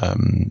and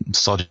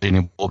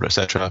Sardinian warbler,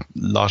 etc.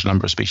 Large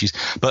number of species.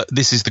 But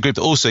this is the group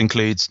that also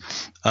includes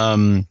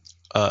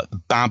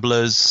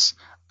babblers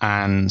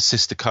and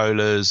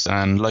cisticolas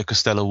and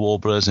Locustella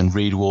warblers and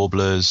reed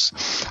warblers.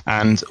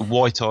 And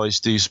white eyes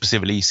do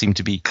specifically seem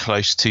to be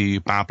close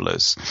to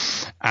babblers.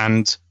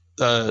 And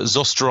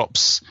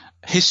Zosterops'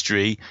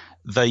 history,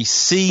 they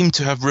seem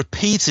to have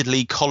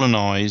repeatedly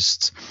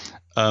colonized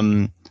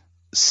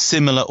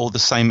similar or the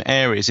same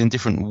areas in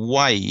different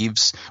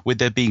waves, with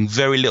there being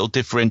very little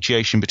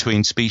differentiation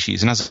between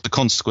species. And as a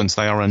consequence,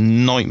 they are a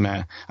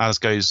nightmare as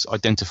goes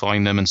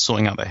identifying them and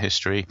sorting out their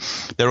history.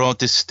 There are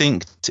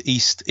distinct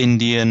East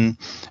Indian,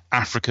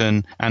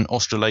 African and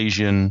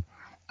Australasian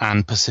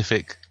and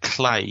Pacific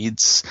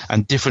clades,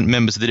 and different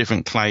members of the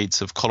different clades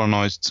have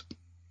colonized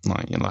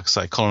like I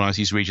say, colonize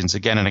these regions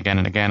again and again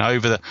and again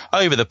over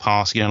the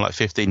past, like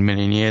 15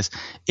 million years.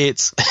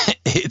 It's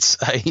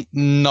a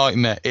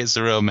nightmare. It's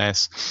a real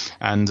mess.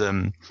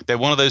 And they're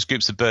one of those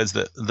groups of birds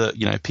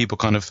that people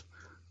kind of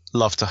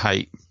love to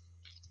hate.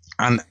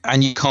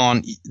 And you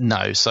can't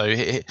know. So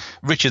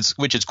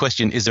Richard's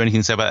question, is there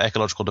anything to say about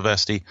ecological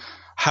diversity?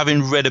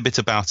 Having read a bit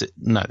about it,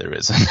 no, there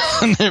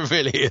isn't. There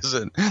really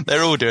isn't.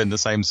 They're all doing the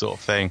same sort of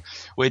thing,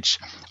 which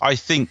I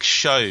think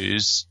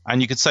shows,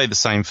 and you could say the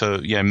same for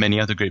many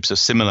other groups of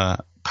similar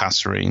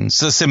passerines,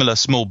 so similar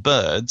small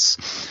birds.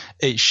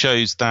 It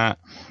shows that,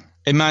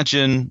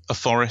 imagine a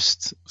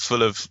forest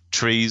full of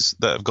trees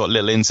that have got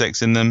little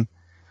insects in them.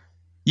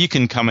 You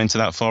can come into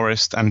that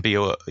forest and be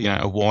a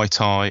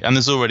white eye, and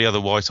there's already other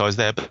white eyes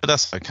there, but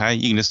that's okay.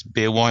 You can just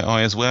be a white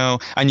eye as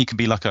well, and you can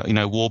be like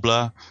a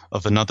warbler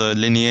of another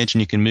lineage, and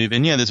you can move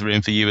in. Yeah, there's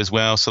room for you as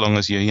well, so long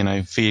as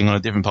you're feeding on a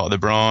different part of the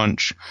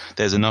branch.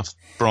 There's enough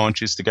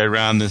branches to go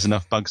around. There's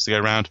enough bugs to go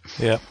around.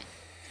 Yeah.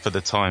 For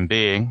the time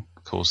being,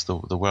 of course, the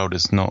world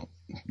is not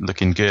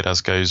looking good,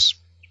 as goes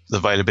the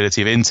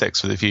availability of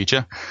insects for the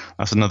future.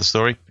 That's another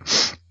story.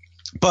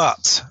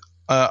 But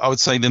I would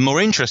say the more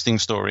interesting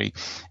story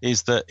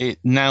is that it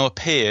now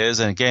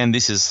appears, and again,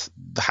 this has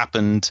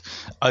happened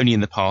only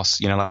in the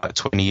past, like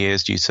 20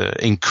 years due to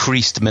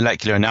increased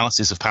molecular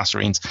analysis of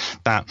passerines,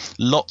 that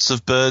lots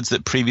of birds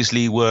that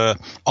previously were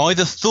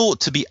either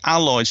thought to be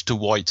allied to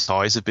white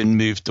eyes have been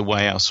moved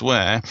away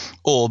elsewhere,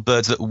 or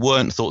birds that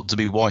weren't thought to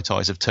be white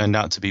eyes have turned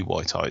out to be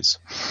white eyes.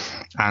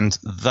 And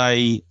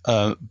they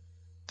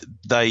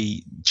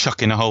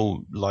chuck in a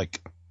whole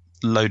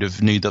load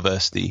of new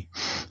diversity.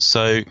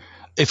 So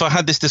if I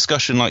had this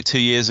discussion like 2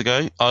 years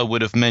ago, I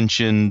would have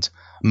mentioned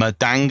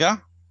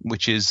Madanga,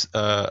 which is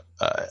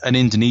an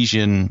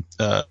Indonesian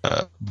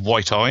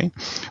white eye,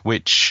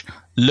 which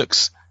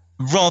looks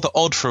rather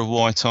odd for a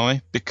white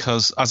eye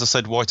because, as I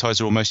said, white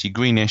eyes are all mostly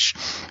greenish.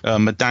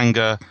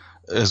 Madanga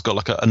has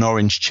got an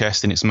orange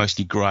chest and it's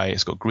mostly grey.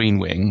 It's got green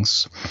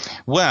wings.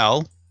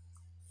 Well,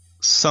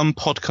 some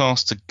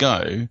podcasts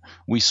ago,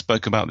 we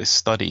spoke about this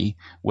study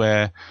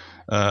where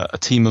a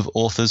team of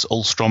authors,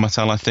 Ulstrom et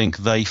al., I think,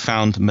 they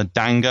found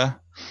Madanga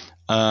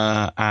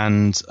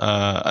and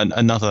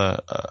another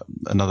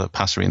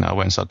passerine that I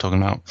won't start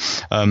talking about.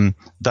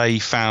 They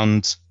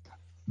found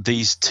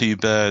these two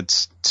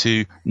birds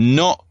to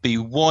not be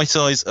white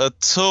eyes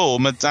at all.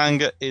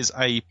 Madanga is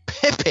a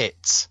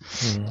pipit.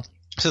 Mm.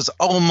 Says,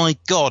 oh my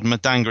God,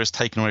 Madanga is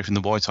taken away from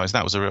the white eyes.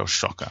 That was a real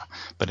shocker.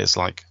 But it's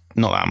not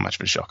that much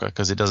of a shocker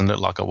because it doesn't look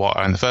like a white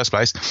eye in the first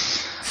place.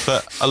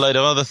 But a load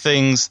of other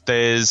things.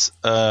 There's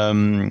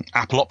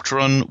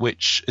Apelopteron,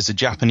 which is a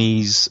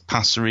Japanese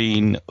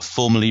passerine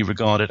formerly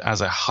regarded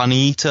as a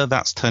honey eater.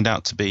 That's turned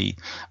out to be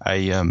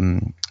a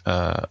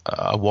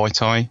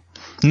white eye.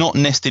 Not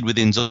nested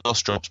within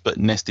Zostrops, but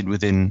nested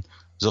within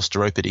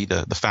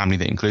Zosteropidae, the family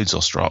that includes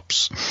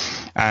Zostrops.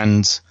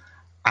 And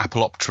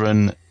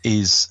Apelopteron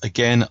is,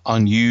 again,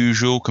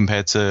 unusual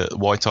compared to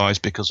white eyes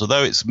because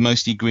although it's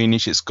mostly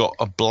greenish, it's got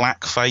a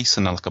black face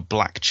and a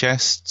black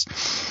chest.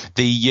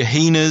 The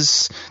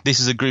Yahinas, this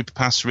is a group of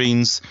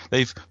passerines.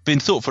 They've been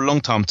thought for a long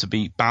time to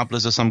be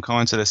babblers of some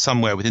kind, so they're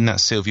somewhere within that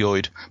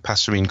Sylvioid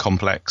passerine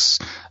complex.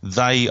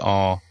 They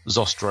are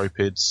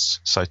Zosteropids,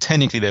 so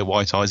technically they're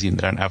white eyes, even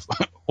though they don't have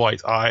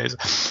white eyes.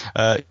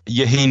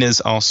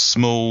 Yahinas are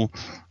small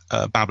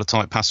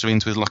babbler-type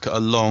passerines with a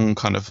long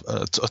kind of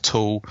a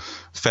tall,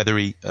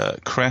 feathery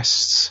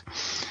crest.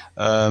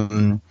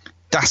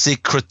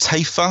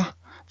 Dasycratefa,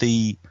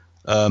 the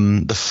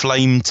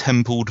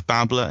flame-templed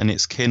babbler and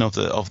its kin of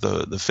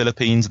the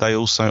Philippines, they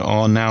also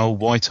are now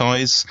white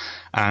eyes.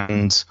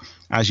 And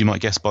as you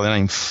might guess by the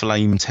name,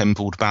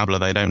 flame-templed babbler,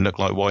 they don't look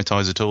like white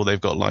eyes at all.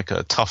 They've got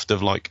a tuft of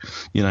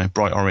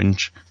bright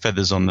orange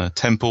feathers on the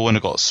temple and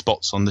have got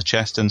spots on the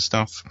chest and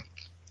stuff.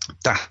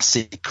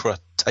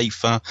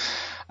 Dasycratefa.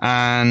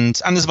 And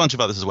there's a bunch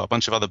of others as well, a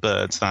bunch of other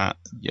birds that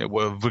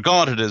were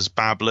regarded as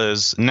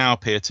babblers, now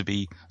appear to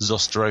be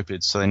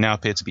Zosteropids. So they now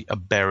appear to be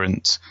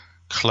aberrant,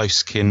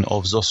 close kin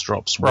of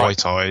Zostrops,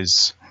 white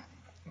eyes.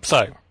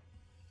 So,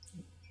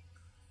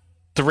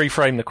 to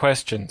reframe the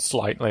question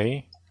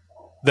slightly,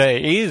 there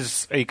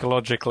is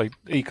ecological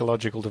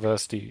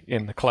diversity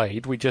in the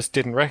clade. We just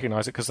didn't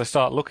recognise it because they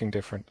start looking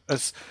different.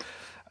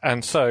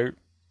 And so,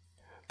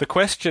 the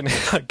question,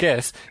 I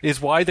guess,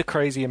 is why the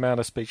crazy amount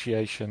of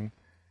speciation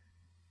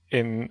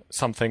in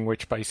something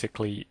which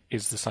basically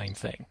is the same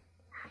thing,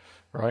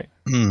 right?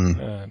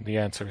 The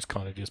answer is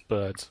kind of just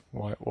birds.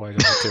 Why do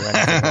they do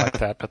anything like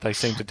that? But they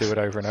seem to do it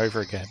over and over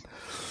again.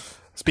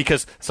 It's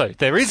because, so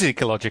there is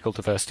ecological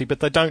diversity,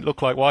 but they don't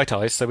look like white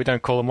eyes, so we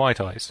don't call them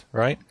white eyes,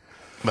 right?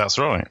 That's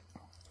right.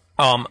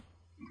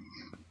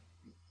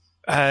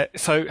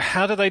 So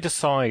how do they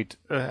decide,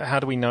 how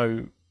do we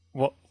know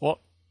what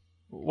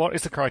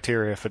is the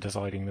criteria for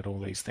deciding that all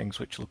these things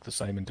which look the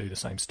same and do the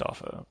same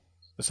stuff are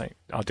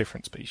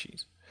different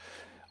species?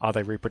 Are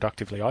they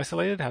reproductively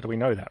isolated? How do we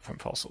know that from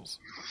fossils?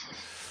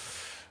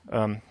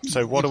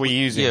 So what are we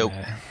using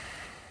there?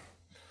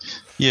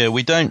 Yeah,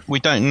 we don't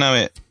know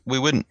it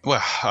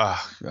Well,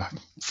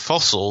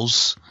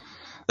 fossils.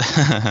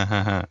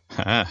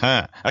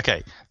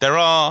 Okay, there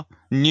are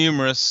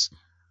numerous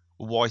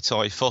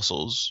white-eye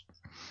fossils,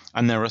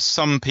 and there are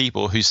some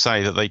people who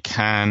say that they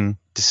can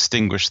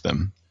distinguish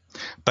them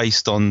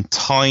based on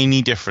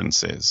tiny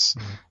differences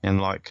in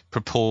like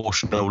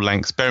proportional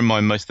lengths. Bear in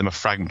mind, most of them are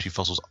fragmentary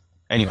fossils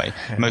anyway,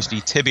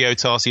 mostly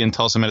tibiotarsi and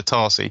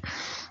tarsimetatarsi.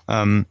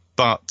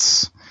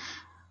 But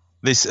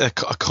this a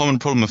common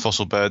problem with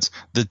fossil birds.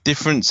 The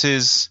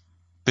differences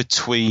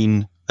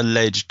between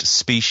alleged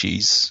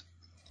species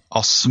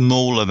are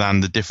smaller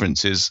than the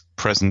differences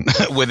present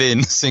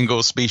within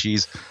single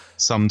species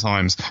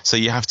sometimes. So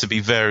you have to be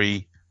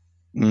very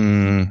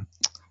I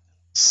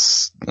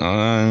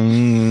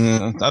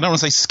don't want to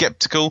say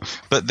skeptical,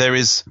 but there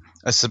is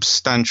a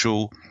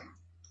substantial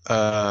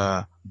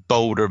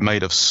boulder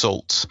made of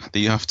salt that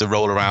you have to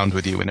roll around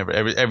with you whenever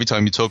every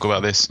time you talk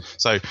about this.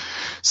 But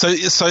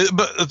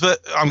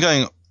I'm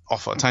going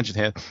off on a tangent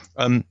here.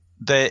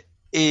 There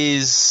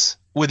is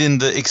within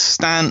the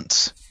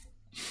extant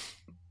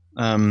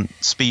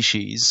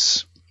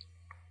species,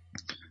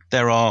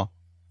 there are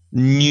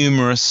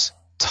numerous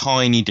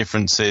tiny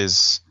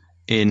differences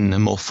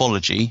in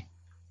morphology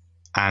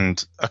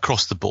and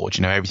across the board,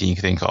 everything you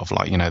can think of,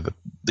 like,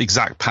 the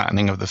exact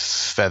patterning of the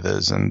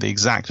feathers and the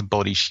exact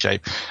body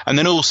shape. And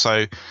then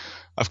also,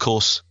 of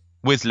course,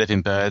 with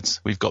living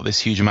birds, we've got this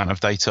huge amount of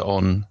data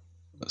on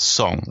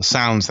song, the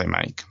sounds they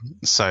make.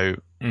 So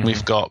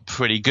we've got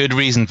pretty good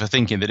reason for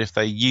thinking that if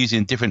they're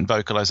using different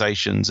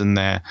vocalizations and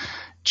they're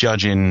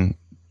judging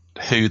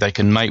who they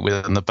can mate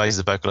with on the basis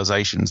of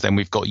vocalizations, then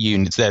we've got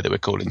units there that we're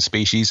calling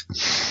species.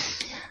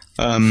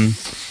 And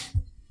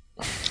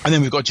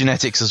then we've got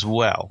genetics as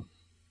well,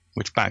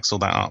 which backs all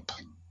that up.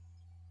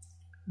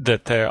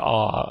 That there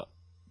are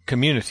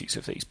communities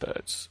of these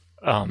birds.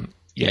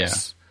 Yes. Yeah.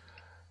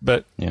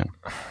 But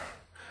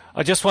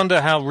I just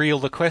wonder how real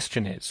the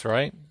question is,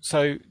 right?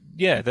 So,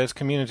 there's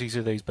communities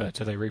of these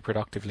birds. Are they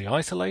reproductively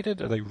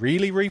isolated? Are they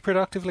really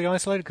reproductively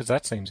isolated? Because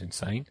that seems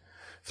insane.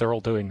 If they're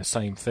all doing the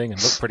same thing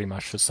and look pretty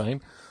much the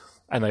same,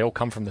 and they all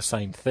come from the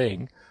same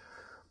thing.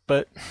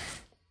 But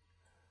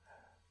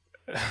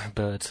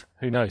birds,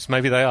 who knows?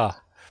 Maybe they are.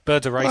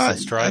 Birds are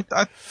racist, right?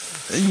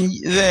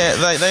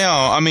 They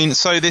are. I mean,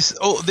 so this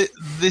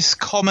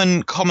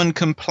common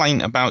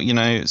complaint about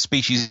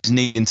species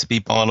needing to be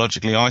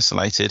biologically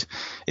isolated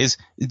is,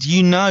 do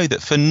you know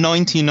that for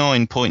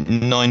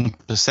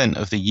 99.9%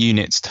 of the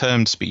units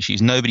termed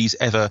species, nobody's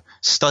ever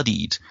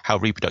studied how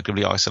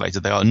reproductively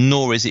isolated they are,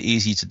 nor is it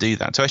easy to do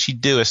that. To actually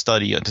do a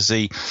study to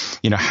see,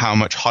 how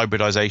much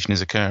hybridization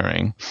is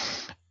occurring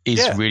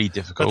is really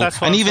difficult.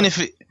 And even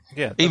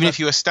if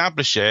you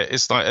establish it,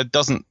 it's like it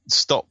doesn't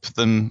stop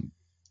them.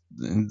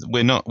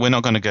 We're not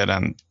going to go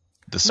down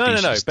the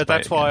species. No. But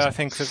that's why I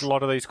think that a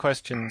lot of these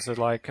questions are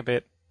like a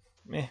bit,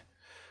 what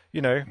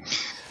are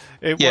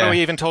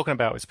we even talking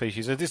about with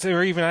species? Is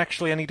there even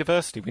actually any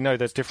diversity? We know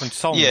there's different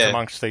songs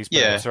amongst these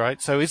birds,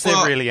 right? So is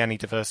there really any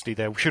diversity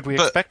there? Should we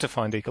expect to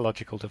find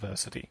ecological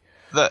diversity?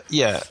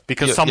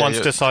 Because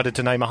someone's decided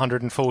to name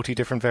 140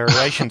 different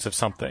variations of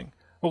something.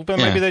 Well, then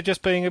maybe they're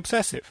just being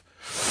obsessive.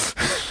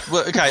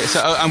 Well, okay. So,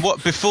 and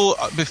what before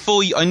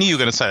I knew you were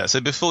going to say that. So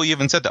before you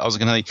even said that, I was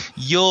going to say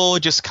you're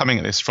just coming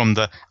at this from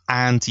the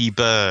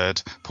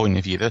anti-bird point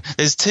of view.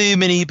 There's too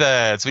many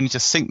birds. We need to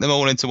sink them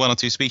all into one or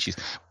two species.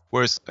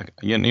 Whereas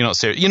you're not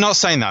serious. You're not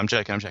saying that. I'm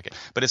joking.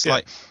 But it's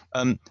like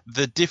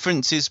the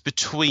differences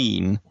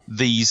between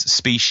these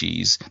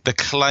species. The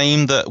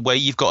claim that where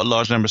you've got a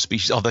large number of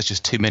species, there's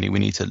just too many. We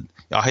need to.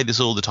 I hate this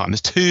all the time. There's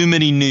too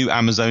many new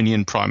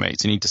Amazonian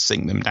primates. You need to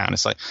sink them down.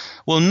 It's like,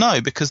 well, no,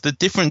 because the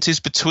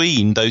differences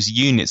between those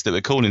units that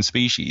we're calling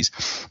species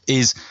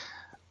is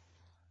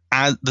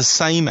the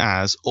same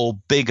as or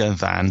bigger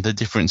than the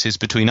differences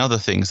between other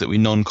things that we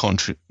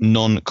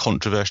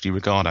non-controversially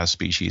regard as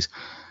species.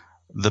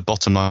 The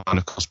bottom line,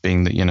 of course,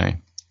 being that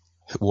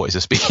what is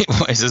a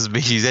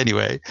species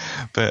anyway?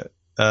 But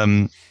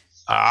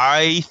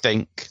I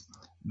think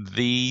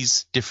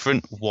these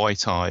different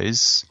white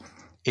eyes,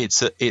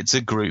 it's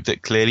a group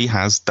that clearly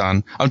has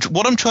done.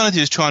 What I'm trying to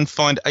do is try and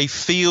find a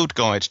field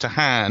guide to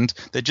hand.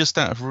 They're just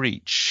out of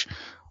reach.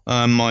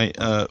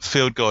 My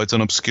field guides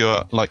on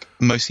obscure, like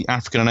mostly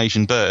African and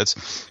Asian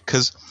birds,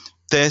 because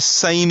they're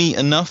samey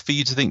enough for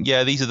you to think,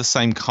 these are the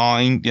same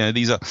kind.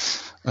 These are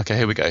okay.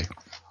 Here we go.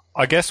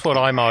 I guess what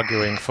I'm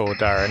arguing for,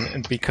 Darren,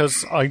 and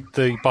because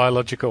the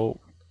biological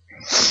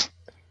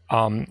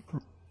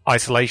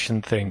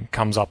isolation thing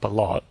comes up a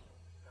lot,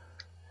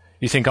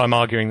 you think I'm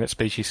arguing that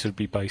species should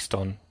be based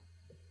on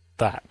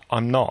that.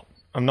 I'm not.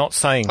 I'm not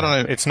saying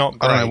it's not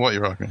great. I don't know what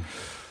you're arguing.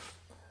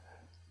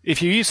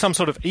 If you use some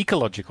sort of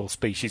ecological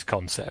species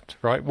concept,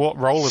 right, what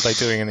role are they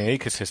doing in the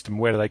ecosystem,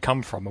 where do they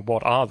come from, and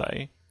what are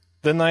they?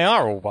 Then they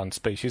are all one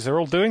species. They're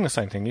all doing the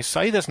same thing. You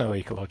say there's no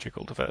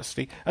ecological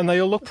diversity, and they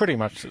all look pretty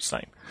much the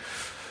same.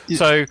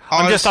 So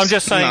I'm just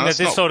saying that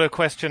this sort of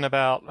question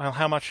about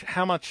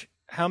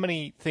how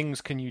many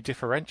things can you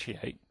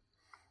differentiate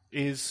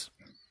is,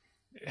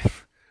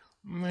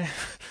 I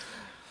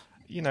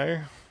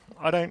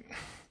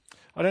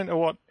I don't know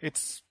what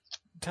it's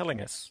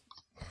telling us.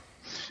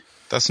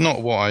 That's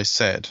not what I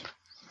said.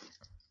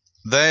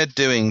 They're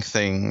doing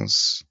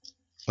things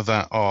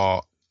that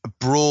are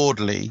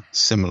broadly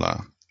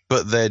similar,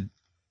 but they're...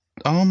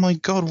 Oh my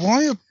God,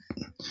 why are...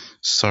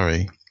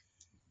 Sorry.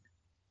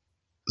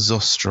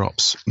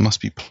 Zostrops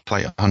must be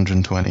plate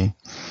 120.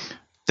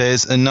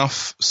 There's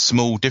enough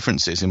small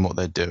differences in what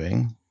they're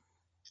doing.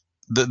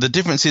 The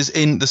differences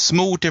in... The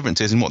small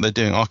differences in what they're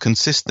doing are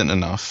consistent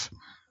enough.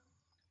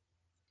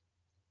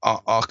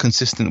 Are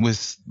consistent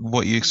with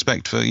what you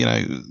expect for,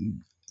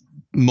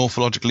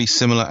 morphologically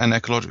similar and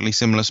ecologically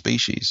similar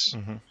species.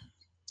 Mm-hmm.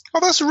 Oh,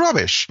 that's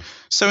rubbish.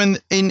 So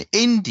in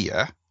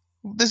India,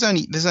 there's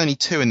only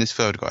two in this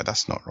field guide.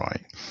 That's not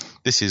right.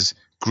 This is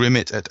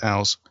Grimmett et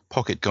al.'s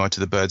Pocket Guide to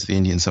the Birds of the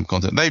Indian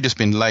Subcontinent. They've just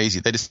been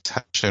lazy. They just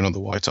have shown all the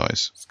white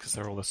eyes. It's because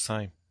they're all the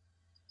same.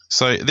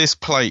 So this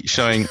plate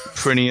showing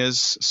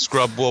Prinias,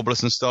 scrub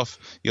warblers and stuff,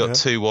 you got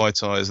two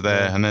white eyes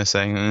there, and they're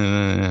saying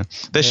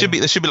there should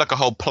be like a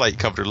whole plate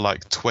covered with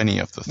like 20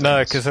 of the things.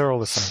 No, because they're all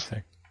the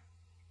same thing.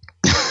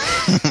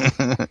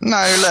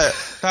 No, look,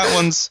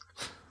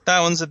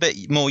 that one's a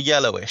bit more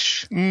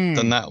yellowish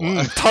than that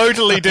one.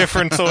 Totally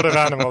different sort of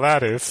animal,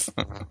 that is.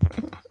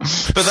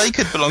 But they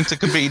could belong to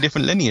completely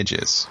different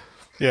lineages.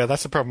 Yeah,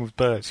 that's the problem with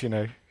birds,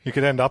 You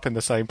could end up in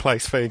the same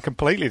place feeding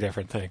completely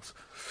different things.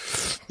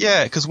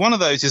 Yeah, because one of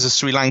those is a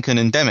Sri Lankan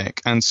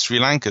endemic, and Sri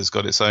Lanka's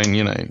got its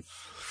own,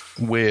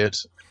 weird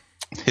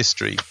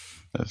history.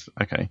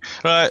 Okay.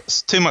 Right,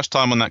 it's too much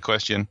time on that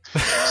question.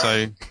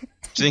 So,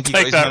 do you think you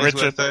got his money's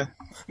worth there?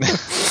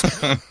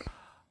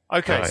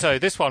 Okay, right. So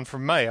this one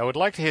from May. I would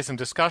like to hear some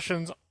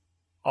discussions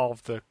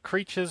of the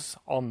creatures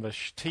on the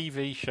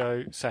TV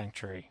show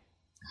Sanctuary.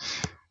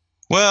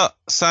 Well,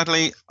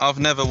 sadly, I've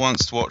never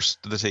once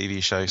watched the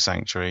TV show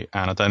Sanctuary,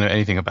 and I don't know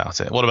anything about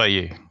it. What about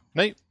you?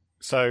 Neat.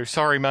 So,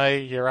 sorry,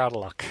 May, you're out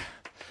of luck.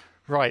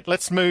 Right,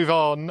 let's move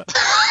on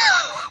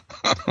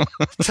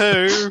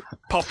to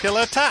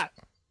Popular Tat.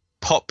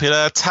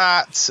 Popular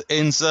Tat,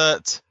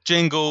 insert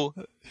jingle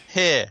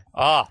here.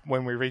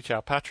 When we reach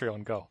our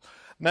Patreon goal.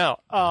 Now,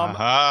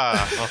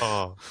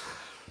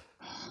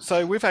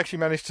 so we've actually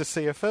managed to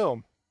see a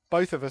film.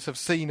 Both of us have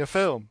seen a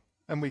film,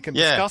 and we can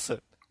discuss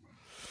it.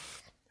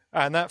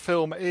 And that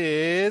film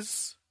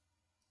is...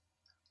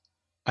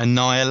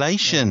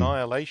 Annihilation.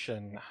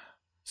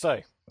 So,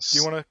 do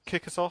you want to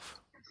kick us off?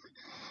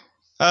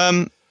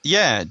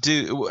 Yeah.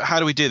 How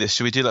do we do this?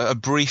 Should we do like a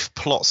brief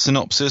plot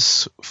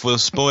synopsis for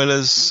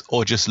spoilers,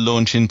 or just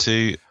launch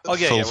into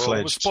full-fledged?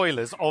 Well,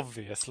 spoilers,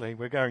 obviously.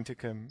 We're going to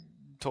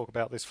talk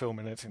about this film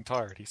in its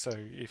entirety. So,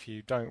 if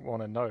you don't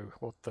want to know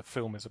what the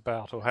film is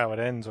about or how it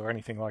ends or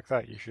anything like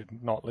that, you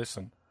should not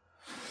listen.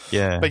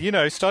 Yeah. But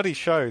studies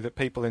show that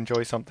people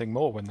enjoy something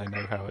more when they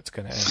know how it's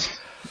going to end.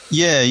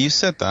 Yeah, you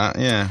said that.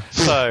 Yeah.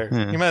 So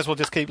you may as well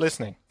just keep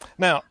listening.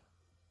 Now.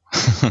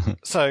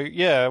 So,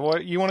 you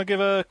want to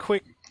give a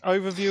quick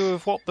overview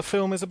of what the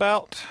film is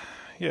about?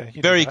 Yeah.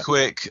 Very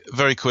quick.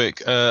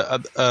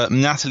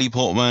 Natalie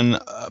Portman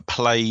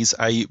plays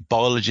a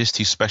biologist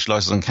who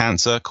specializes on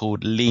cancer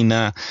called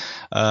Lena.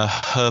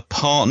 Her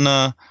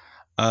partner,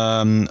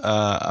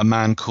 a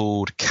man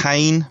called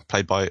Kane,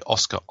 played by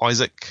Oscar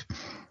Isaac,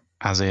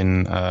 as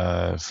in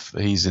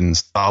he's in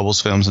Star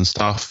Wars films and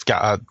stuff.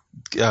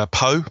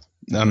 Poe.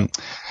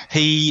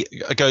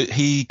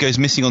 He goes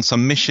missing on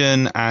some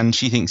mission, and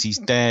she thinks he's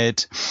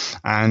dead,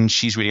 and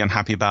she's really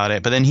unhappy about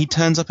it. But then he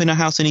turns up in her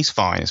house and he's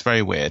fine. It's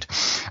very weird.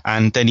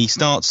 And then he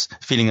starts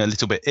feeling a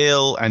little bit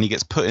ill, and he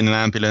gets put in an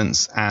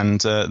ambulance.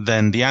 And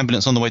then the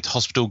ambulance on the way to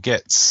hospital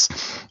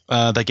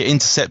they get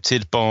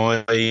intercepted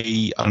by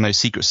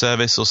Secret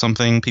Service or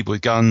something, people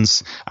with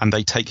guns, and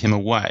they take him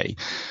away.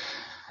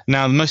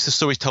 Now, most of the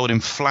story is told in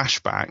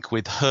flashback,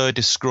 with her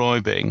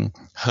describing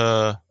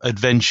her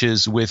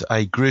adventures with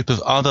a group of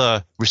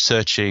other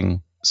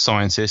researching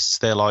scientists.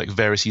 They're like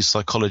various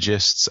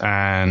psychologists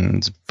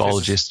and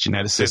biologists,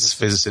 geneticists,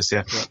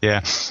 physicists.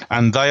 Yeah.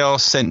 And they are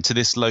sent to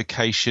this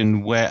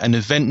location where an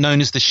event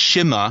known as the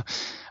Shimmer.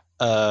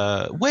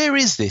 Where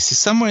is this? It's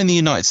somewhere in the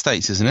United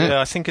States, isn't it? Yeah,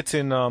 I think it's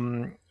in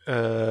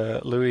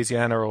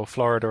Louisiana or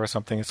Florida or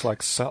something. It's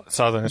like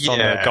southern. It's on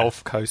the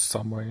Gulf Coast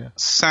somewhere. Yeah.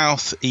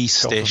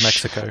 Southeast-ish, Gulf of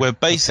Mexico, where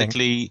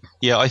basically,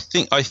 I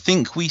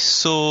think we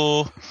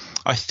saw.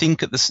 I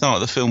think at the start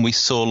of the film we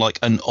saw like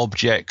an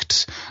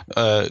object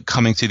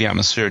coming through the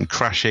atmosphere and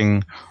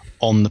crashing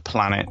on the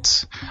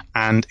planet,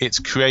 and it's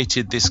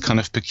created this kind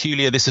of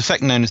this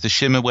effect known as the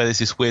shimmer, where there's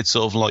this weird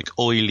sort of like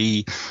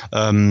oily,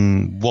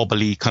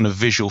 wobbly kind of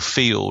visual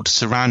field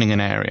surrounding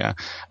an area.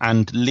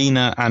 And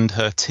Lena and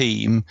her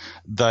team,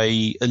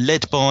 they are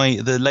led by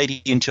the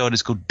lady in charge,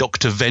 is called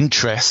Dr.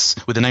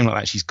 Ventress. With a name like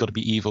that, she's got to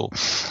be evil.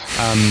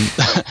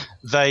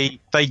 They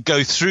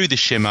go through the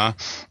shimmer,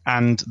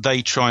 and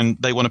they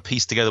want to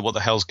piece together what the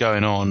hell's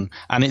going on.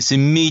 And it's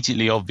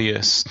immediately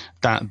obvious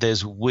that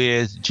there's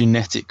weird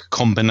genetic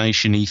combinations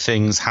hallucination-y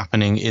things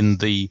happening in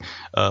the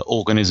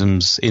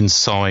organisms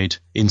inside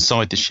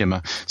the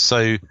shimmer.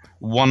 So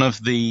one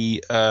of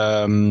the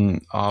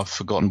I've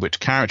forgotten which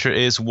character it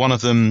is. One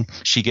of them,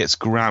 she gets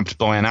grabbed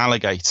by an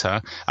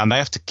alligator and they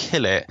have to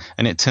kill it,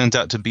 and it turns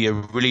out to be a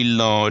really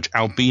large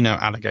albino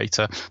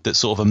alligator that's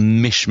sort of a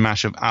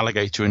mishmash of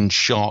alligator and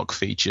shark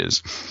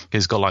features.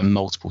 It's got like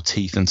multiple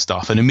teeth and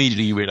stuff, and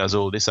immediately you realize,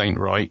 oh, this ain't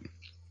right.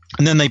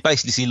 And then they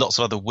basically see lots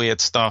of other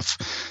weird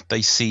stuff.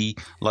 They see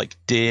like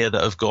deer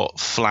that have got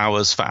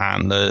flowers for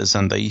antlers,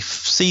 and they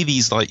see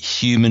these like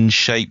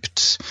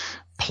human-shaped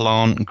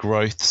plant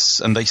growths,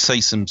 and they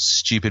say some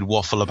stupid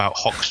waffle about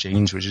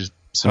Hoxgenes, which is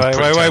some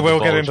wait, we'll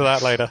get into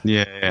that later.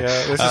 Yeah.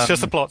 This is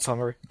just a plot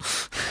summary.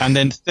 And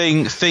then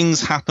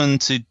things happen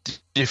to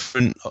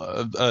different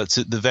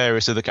to the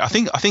various other. I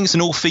think it's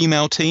an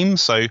all-female team,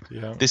 so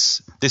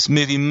this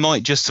movie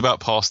might just about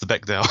pass the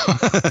Bechdel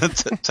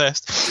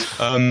test.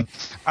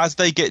 As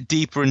they get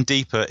deeper and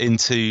deeper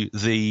into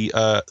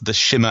the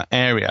shimmer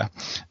area,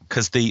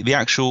 because the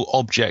actual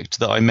object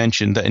that I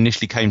mentioned that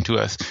initially came to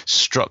Earth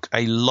struck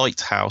a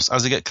lighthouse.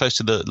 As they get close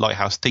to the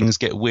lighthouse, things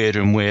get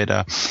weirder and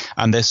weirder,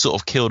 and they're sort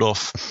of killed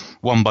off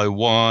one by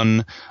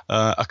one.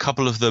 A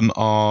couple of them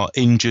are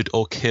injured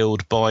or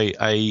killed by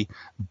a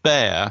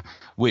bear,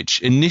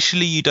 which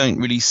initially you don't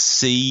really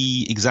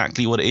see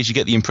exactly what it is. You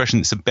get the impression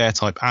it's a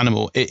bear-type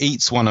animal. It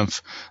eats one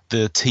of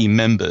the team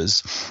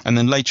members, and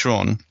then later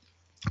on,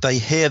 they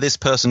hear this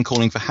person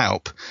calling for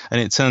help,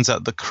 and it turns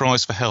out the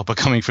cries for help are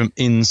coming from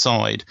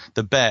inside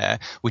the bear,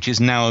 which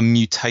is now a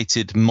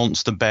mutated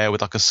monster bear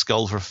with like a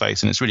skull for a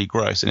face, and it's really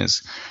gross, and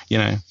it's,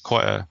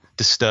 quite a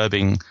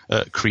disturbing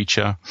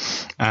creature.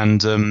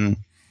 And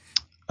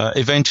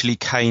eventually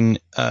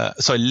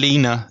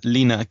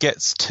Lena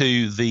gets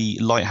to the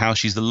lighthouse.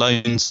 She's the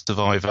lone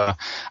survivor,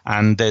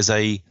 and there's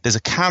a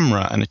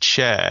camera and a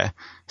chair.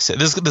 So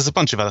there's a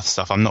bunch of other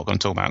stuff I'm not going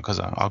to talk about because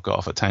I'll go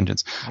off at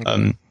tangents.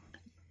 Okay.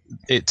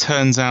 It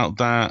turns out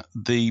that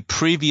a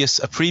previous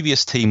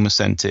team was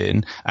sent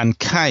in, and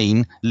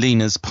Kane,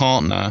 Lena's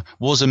partner,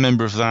 was a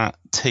member of that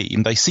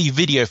team. They see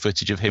video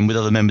footage of him with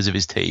other members of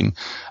his team,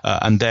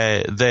 and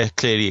they're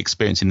clearly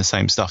experiencing the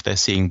same stuff. They're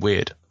seeing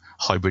weird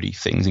hybrid-y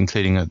things,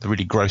 including the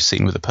really gross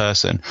scene with a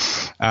person.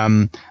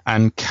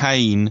 And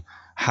Kane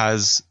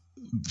has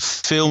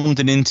filmed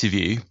an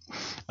interview.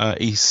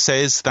 He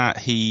says that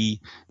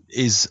he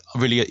is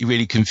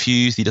really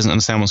confused. He doesn't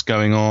understand what's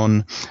going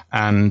on,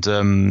 and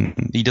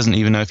he doesn't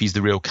even know if he's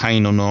the real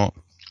Kane or not.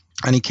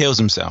 And he kills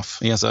himself.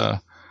 He has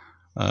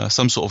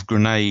some sort of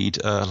grenade,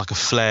 like a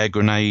flare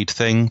grenade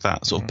thing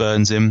that sort of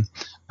burns him,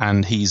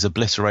 and he's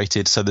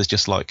obliterated. So there's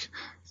just like,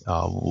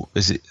 I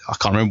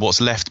can't remember what's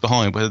left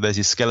behind, whether there's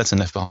his skeleton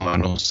left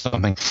behind or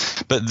something.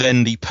 But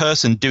then the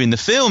person doing the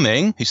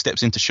filming, who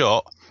steps into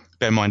shot,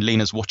 bear in mind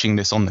Lena's watching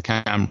this on the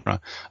camera,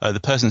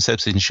 the person who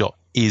steps into shot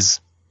is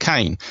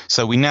Kane.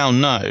 So we now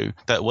know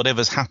that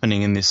whatever's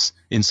happening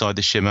inside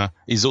the shimmer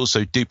is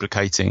also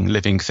duplicating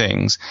living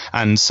things.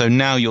 And so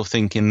now you're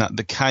thinking that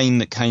the Kane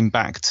that came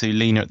back to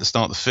Lena at the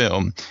start of the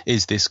film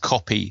is this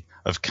copy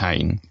of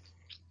Kane.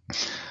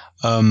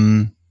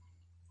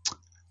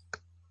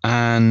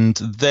 And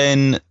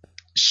then who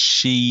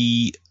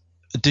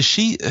does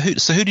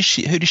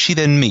she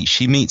then meet?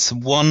 She meets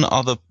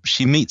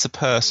a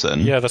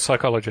person. Yeah, the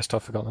psychologist I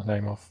forgot the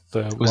name of.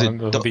 The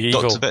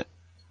evil Dr.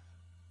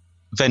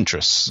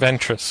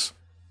 Ventress.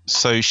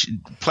 So she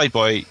played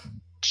by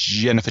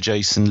Jennifer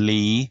Jason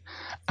Leigh.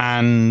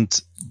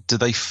 And do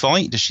they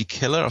fight? Does she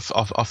kill her?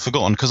 I've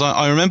forgotten, because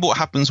I remember what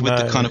happens with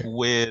the kind of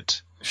weird.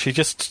 She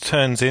just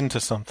turns into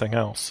something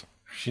else.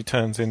 She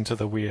turns into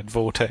the weird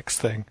vortex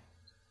thing.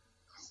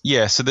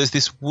 Yeah, so there's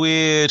this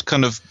weird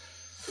kind of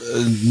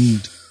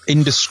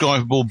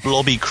indescribable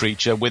blobby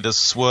creature with a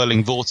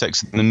swirling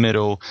vortex in the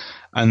middle,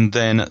 and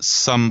then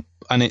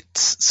it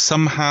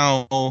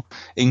somehow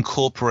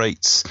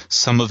incorporates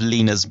some of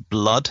Lena's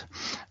blood,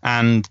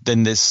 and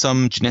then there's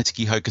some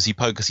genetic-y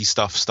hocusy-pocusy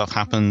stuff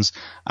happens,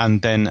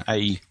 and then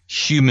a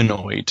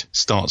humanoid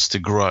starts to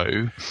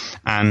grow,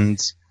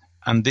 and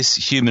this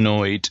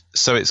humanoid,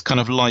 so it's kind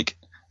of like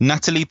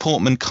Natalie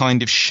Portman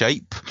kind of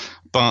shape,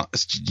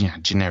 but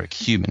generic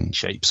human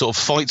shape, sort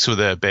of fights with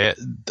her a bit,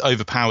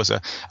 overpowers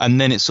her, and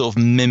then it sort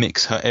of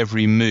mimics her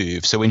every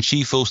move. So when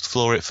she falls to the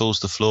floor, it falls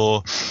to the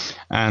floor,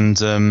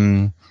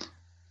 and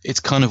it's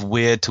kind of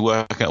weird to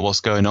work out what's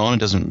going on. I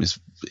don't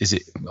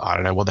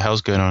know what the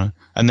hell's going on.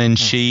 And then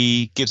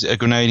she gives it a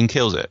grenade and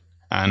kills it.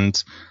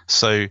 And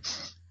so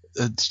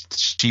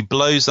she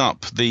blows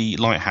up the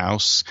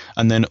lighthouse,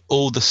 and then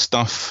all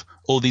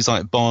these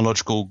like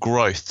biological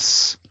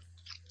growths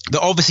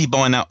that obviously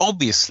by now,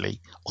 obviously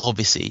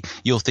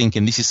you're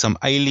thinking this is some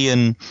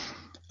alien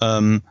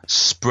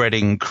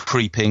spreading,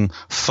 creeping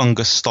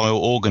fungus-style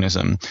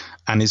organism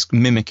and is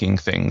mimicking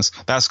things.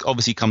 That's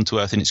obviously come to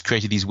Earth, and it's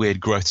created these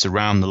weird growths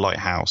around the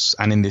lighthouse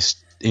and in this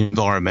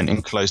environment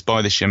enclosed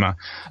by the shimmer.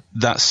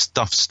 That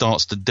stuff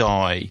starts to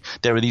die.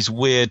 There are these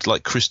weird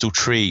like crystal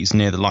trees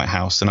near the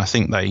lighthouse, and I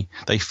think they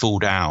fall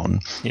down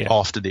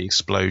after the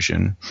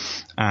explosion.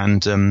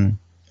 And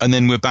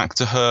then we're back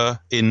to her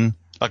in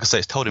like I say,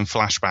 it's told in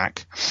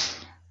flashback.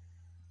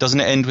 Doesn't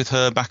it end with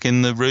her back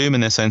in the room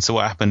and they're saying, so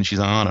what happened? She's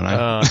like, I don't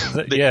know.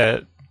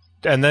 Yeah.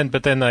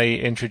 But then they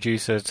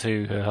introduce her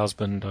to her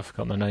husband. I've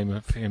forgotten the name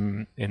of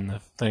him in the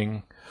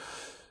thing.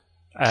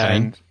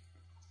 And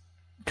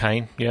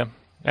Kane, yeah.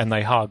 And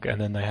they hug,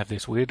 and then they have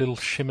this weird little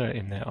shimmer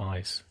in their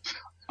eyes.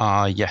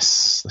 Ah,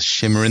 yes. The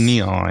shimmer in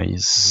the eyes.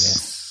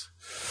 Yes.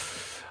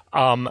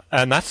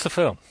 And that's the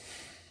film.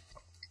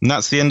 And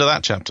that's the end of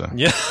that chapter.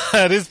 Yeah,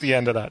 that is the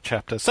end of that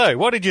chapter. So,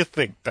 what did you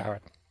think,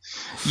 Darren?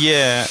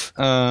 Yeah,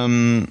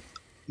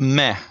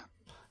 meh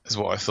is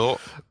what I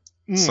thought.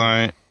 So,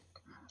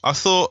 I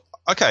thought,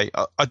 okay,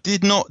 I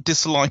did not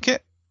dislike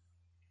it,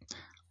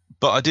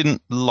 but I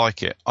didn't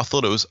like it. I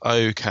thought it was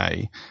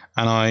okay.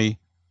 And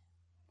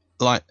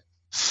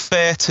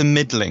fair to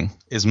middling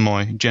is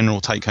my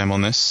general take home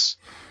on this.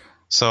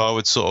 So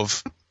I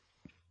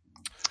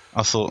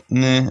thought,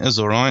 nah, it was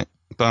all right.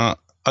 But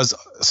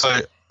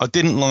I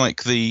didn't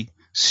like the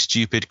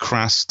stupid,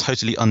 crass,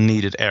 totally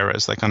unneeded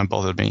errors. They kind of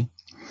bothered me,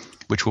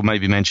 which we'll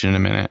maybe mention in a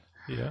minute.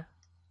 Yeah.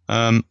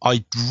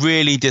 I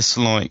really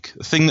dislike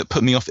the thing that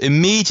put me off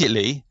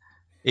immediately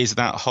is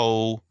that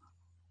whole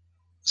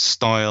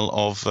style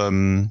of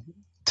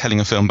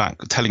telling a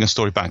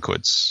story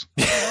backwards.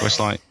 Where it's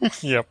like,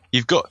 yep.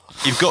 you've got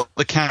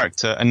the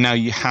character and now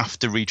you have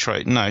to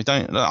retrace. No,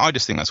 don't. I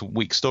just think that's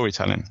weak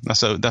storytelling.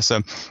 That's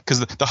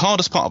because the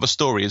hardest part of a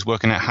story is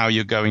working out how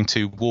you're going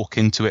to walk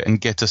into it and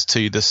get us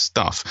to the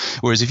stuff.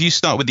 Whereas if you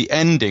start with the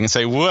ending and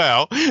say,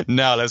 well,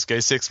 now let's go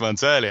 6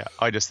 months earlier,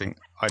 I just think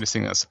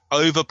that's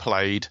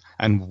overplayed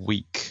and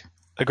weak.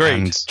 Agreed.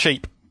 And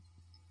cheap.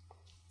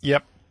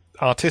 Yep.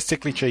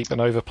 Artistically cheap and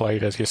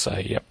overplayed, as you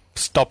say. Yep.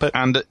 Stop it.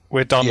 And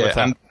we're done with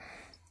that. And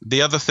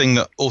the other thing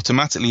that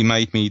automatically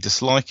made me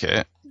dislike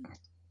it,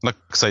 like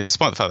I say,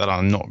 despite the fact that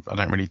I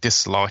don't really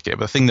dislike it,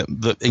 but the thing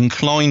that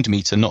inclined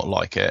me to not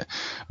like it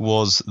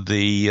was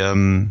the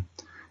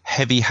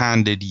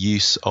heavy-handed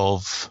use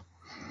of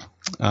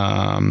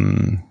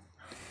oh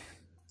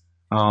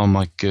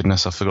my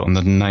goodness, I've forgotten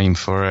the name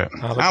for it.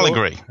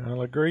 Allegory.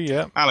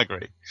 Yeah.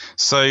 Allegory.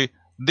 So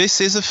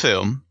this is a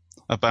film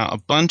about a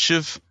bunch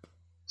of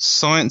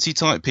sciencey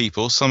type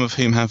people, some of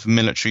whom have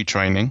military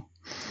training,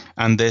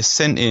 and they're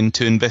sent in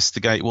to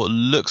investigate what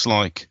looks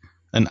like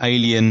an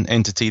alien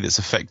entity that's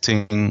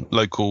affecting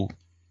local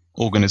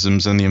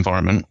organisms and the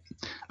environment.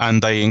 And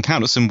they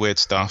encounter some weird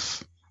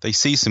stuff, they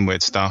see some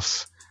weird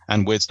stuff,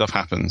 and weird stuff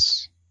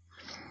happens.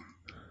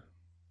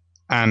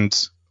 And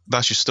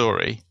that's your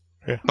story.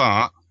 Yeah.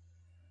 But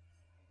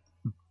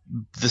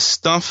the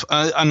stuff,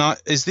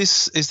 is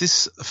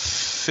this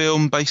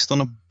film based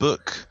on a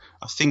book?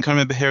 I think I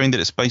remember hearing that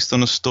it's based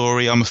on a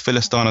story. I'm a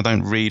Philistine. I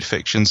don't read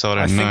fiction, so I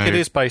don't know. I think it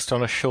is based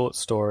on a short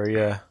story,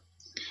 yeah.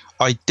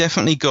 I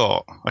definitely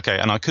got, okay,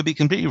 and I could be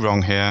completely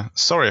wrong here.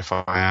 Sorry if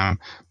I am,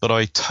 but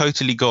I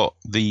totally got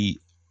the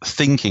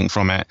thinking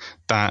from it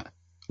that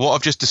what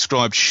I've just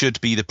described should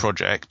be the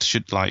project,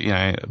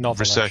 Novel,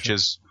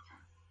 researchers.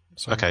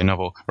 Okay,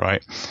 novel,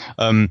 right.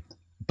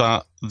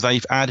 But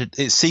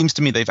it seems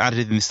to me they've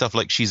added in stuff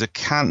like she's a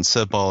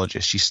cancer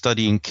biologist. She's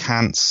studying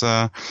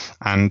cancer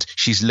and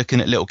she's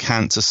looking at little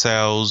cancer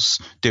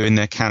cells doing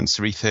their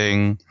cancery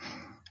thing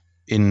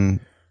in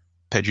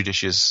Petri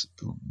dishes,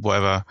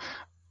 whatever.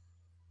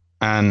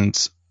 And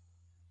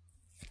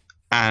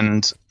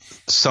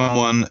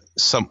someone,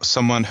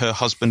 her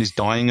husband is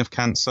dying of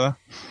cancer.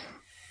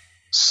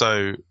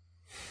 So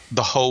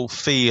the whole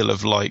feel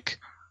of like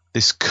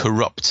this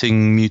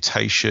corrupting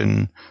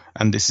mutation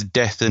and this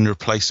death and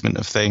replacement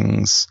of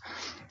things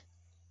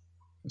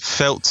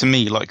felt to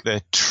me like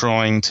they're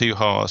trying too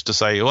hard to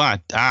say,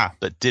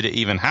 but did it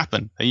even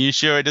happen? Are you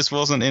sure it just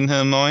wasn't in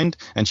her mind?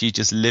 And she's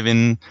just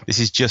living, this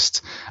is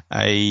just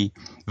a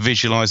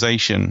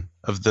visualization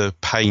of the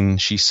pain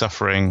she's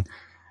suffering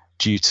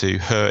due to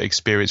her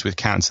experience with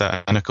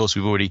cancer. And of course,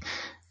 we've already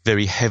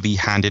very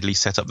heavy-handedly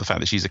set up the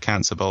fact that she's a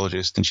cancer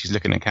biologist and she's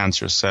looking at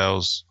cancerous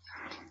cells.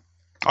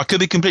 I could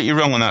be completely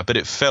wrong on that, but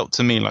it felt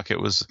to me like it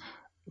was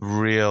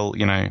real,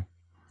 yeah,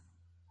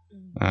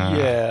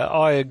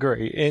 I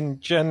agree.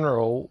 In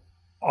general,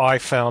 I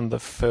found the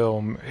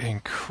film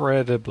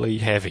incredibly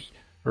heavy,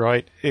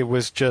 right? It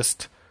was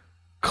just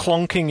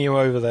clonking you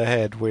over the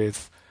head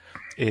with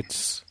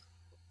its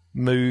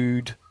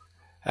mood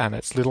and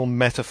its little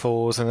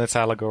metaphors and its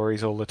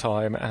allegories all the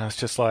time, and I was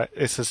just like,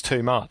 this is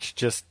too much.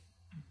 Just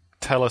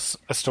tell us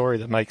a story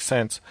that makes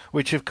sense,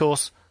 which of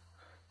course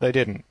they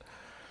didn't.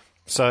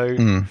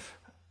 So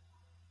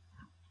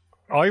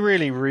I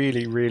really,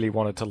 really, really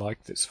wanted to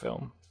like this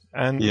film.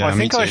 And I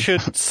think I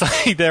should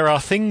say there are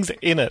things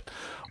in it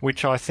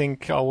which I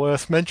think are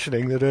worth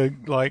mentioning that are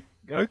like,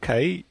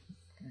 okay,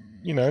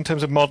 in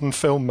terms of modern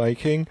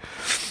filmmaking,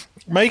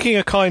 making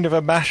a kind of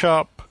a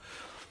mashup,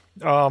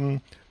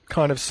 kind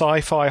of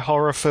sci-fi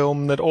horror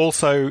film that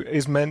also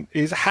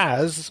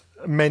has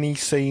many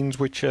scenes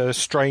which are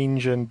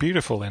strange and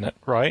beautiful in it,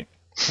 right?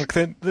 Like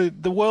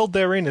the world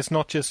they're in is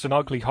not just an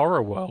ugly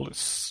horror world.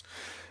 It's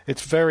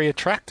very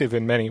attractive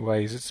in many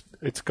ways.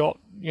 It's got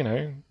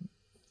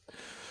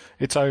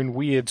its own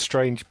weird,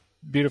 strange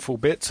beautiful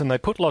bits, and they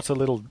put lots of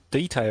little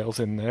details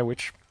in there,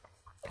 which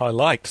I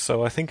liked.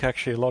 So I think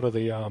actually a lot of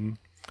the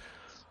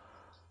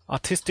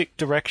artistic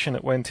direction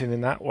it went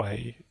in that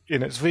way,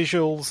 in its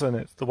visuals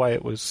and the way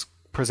it was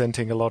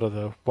presenting a lot of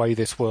the way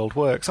this world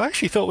works, I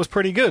actually thought was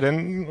pretty good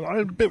and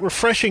a bit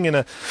refreshing in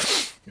a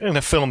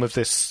film of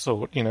this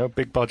sort,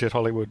 big budget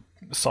Hollywood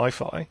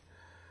sci-fi.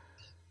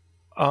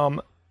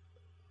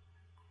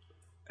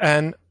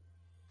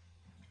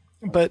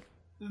 But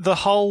the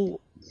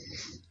whole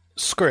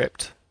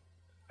script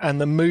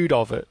and the mood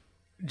of it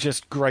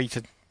just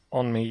grated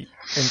on me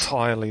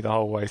entirely the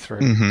whole way through.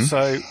 Mm-hmm.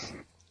 So,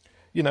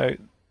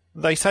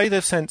 they say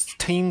they've sent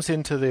teams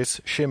into this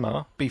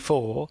shimmer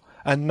before,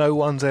 and no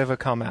one's ever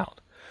come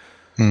out.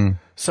 Mm.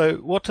 So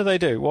what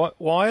do?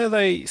 Why are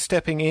they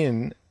stepping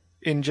in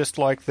just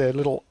like their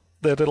little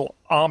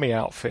army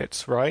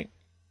outfits, right?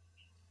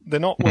 They're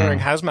not wearing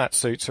hazmat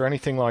suits or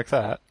anything like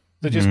that.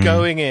 They're just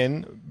going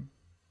in,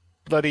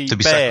 bloody to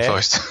be bare,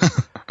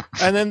 sacrificed.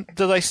 and then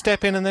do they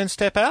step in and then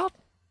step out?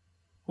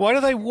 Why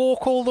do they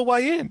walk all the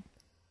way in?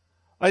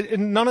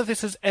 None of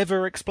this is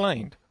ever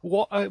explained.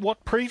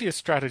 What previous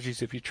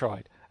strategies have you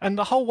tried? And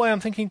the whole way I'm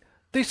thinking,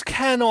 this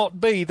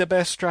cannot be the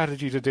best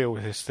strategy to deal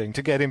with this thing,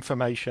 to get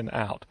information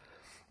out.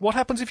 What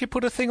happens if you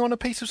put a thing on a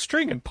piece of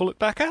string and pull it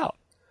back out?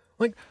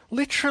 Like,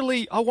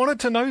 literally, I wanted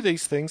to know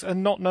these things,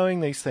 and not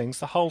knowing these things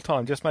the whole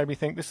time just made me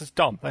think this is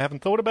dumb. They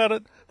haven't thought about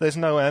it. There's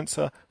no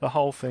answer. The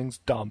whole thing's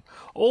dumb.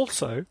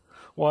 Also,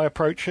 why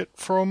approach it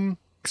from...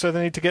 So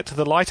they need to get to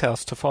the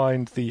lighthouse to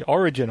find the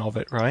origin of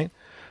it, right?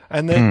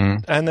 And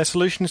then and their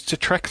solution is to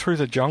trek through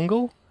the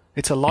jungle?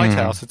 It's a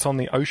lighthouse. It's on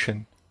the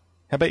ocean.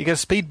 How about you get a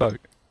speedboat?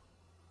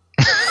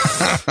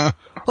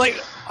 Like,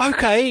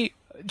 okay,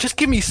 just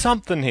give me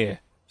something here.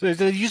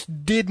 They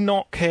just did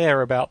not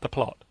care about the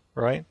plot,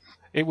 right?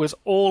 It was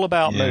all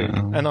about mood.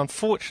 And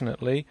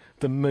unfortunately,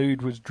 the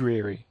mood was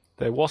dreary.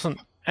 There wasn't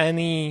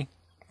any...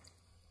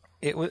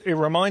 It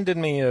reminded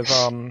me of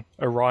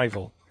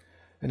Arrival.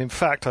 And in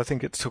fact, I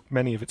think it took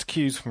many of its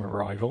cues from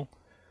Arrival.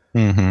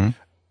 Mm-hmm.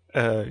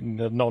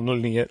 The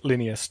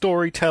non-linear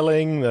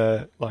storytelling,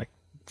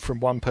 from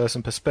one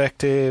person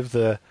perspective,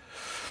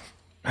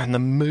 and the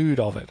mood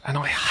of it. And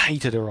I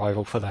hated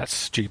Arrival for that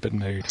stupid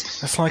mood.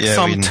 It's like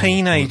some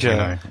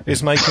teenager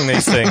is making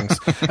these things.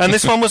 And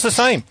this one was the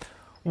same.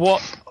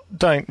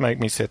 Don't make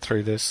me sit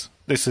through this.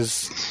 This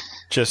is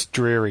just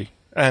dreary.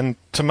 And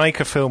to make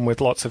a film with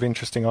lots of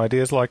interesting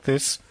ideas like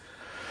this,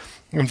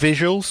 and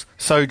visuals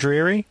so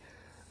dreary,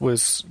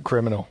 was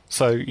criminal.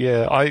 So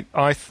yeah,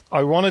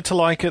 I wanted to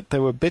like it.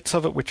 There were bits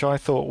of it which I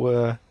thought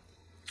were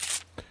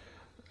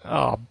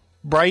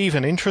brave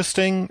and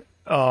interesting.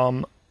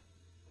 In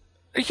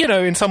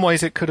some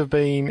ways it could have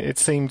been. It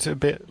seemed a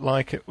bit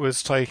like it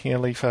was taking a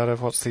leaf out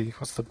of what's the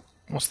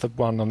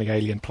one on the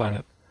alien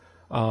planet.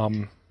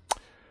 The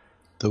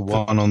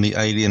one on the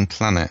alien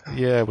planet.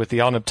 Yeah, with the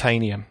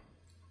unobtainium.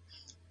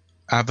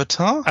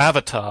 Avatar?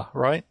 Avatar,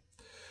 right?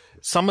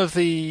 Some of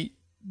the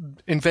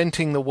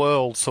inventing the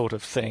world sort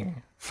of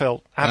thing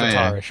felt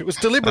Avatar-ish. It was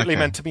deliberately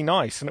meant to be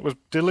nice, and it was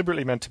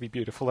deliberately meant to be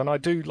beautiful, and I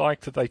do like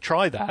that they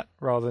try that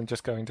rather than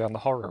just going down the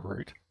horror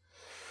route,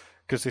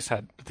 because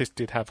this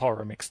did have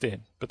horror mixed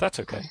in, but that's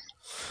okay.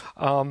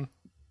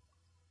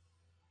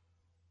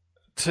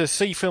 To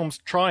see films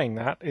trying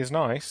that is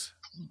nice,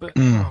 but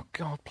oh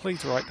god,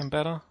 please write them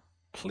better.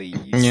 Please.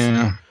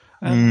 Yeah.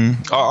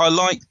 I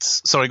liked...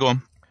 Sorry, go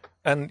on.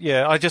 And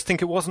yeah, I just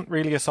think it wasn't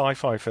really a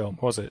sci-fi film,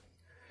 was it?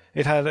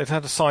 It had a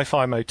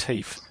sci-fi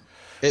motif.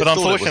 But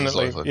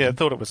unfortunately, I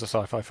thought it was a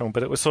sci-fi film,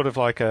 but it was sort of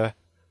like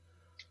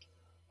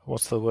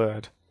what's the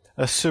word?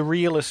 A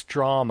surrealist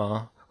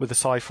drama with a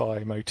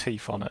sci-fi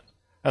motif on it.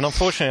 And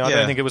unfortunately, I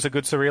don't think it was a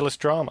good surrealist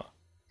drama.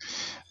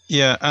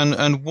 Yeah,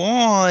 and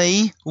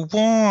why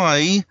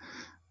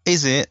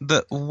is it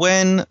that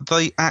when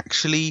they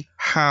actually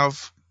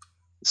have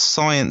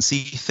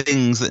sciencey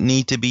things that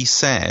need to be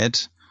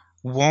said,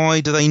 why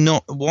do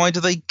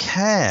they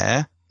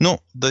care?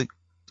 Not the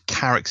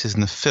characters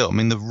in the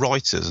film, the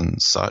writers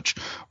and such.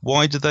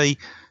 Why do they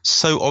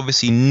so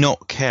obviously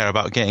not care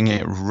about getting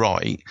it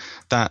right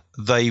that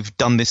they've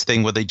done this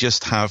thing where they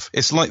just have...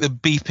 It's like the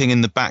beeping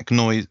in the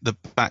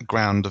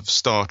background of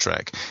Star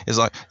Trek. It's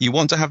like you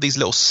want to have these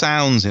little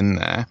sounds in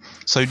there.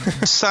 So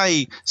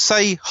say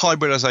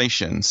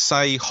hybridization,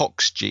 say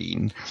Hox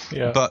gene,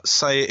 but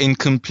say it in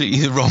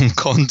completely the wrong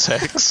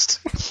context.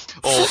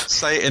 Or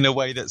say it in a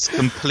way that's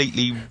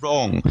completely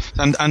wrong.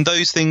 And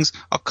those things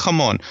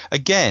come on.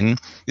 Again,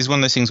 is one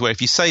of those things where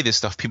if you say this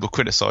stuff, people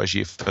criticize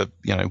you for,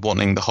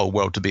 wanting the whole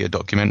world to be a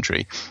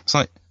documentary. It's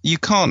like, you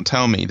can't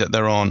tell me that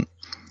there aren't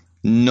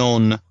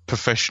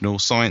non-professional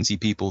sciencey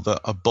people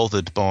that are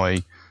bothered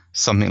by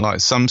something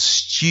like some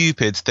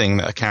stupid thing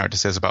that a character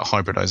says about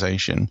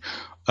hybridization.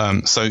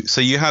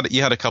 So you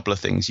had a couple of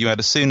things. You had,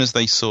 as soon as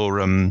they saw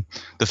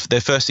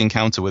their first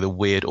encounter with a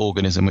weird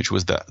organism, which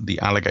was the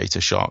alligator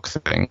shark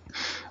thing,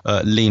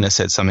 Lena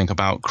said something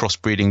about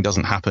crossbreeding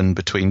doesn't happen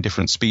between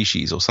different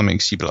species or something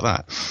stupid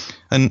like that.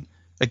 And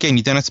again,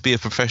 you don't have to be a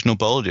professional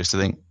biologist to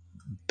think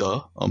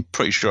duh. I'm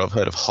pretty sure I've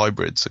heard of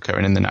hybrids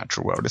occurring in the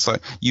natural world. It's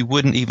like, you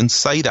wouldn't even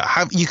say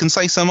that. You can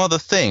say some other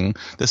thing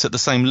that's at the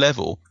same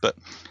level, but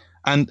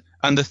and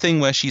the thing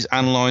where they're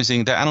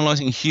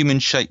analyzing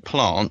human-shaped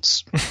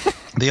plants.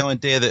 the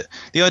idea that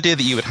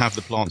you would have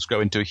the plants grow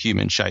into a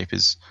human shape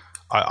is,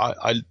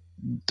 I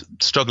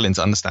struggling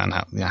to understand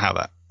how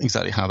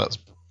that's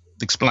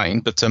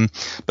explained. But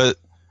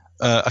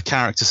a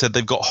character said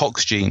they've got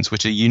Hox genes,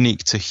 which are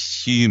unique to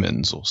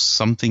humans or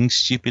something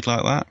stupid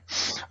like that.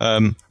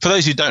 For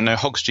those who don't know,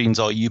 Hox genes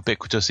are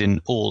ubiquitous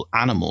in all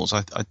animals.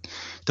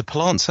 Do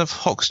plants have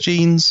Hox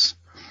genes?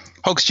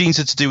 Hox genes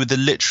are to do with the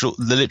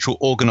literal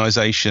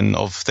organization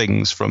of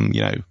things, from,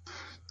 you know,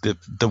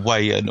 the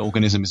way an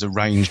organism is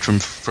arranged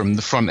from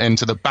the front end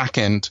to the back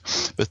end.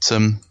 But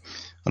I'm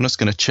just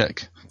going to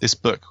check this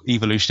book,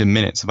 Evolution in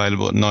Minutes,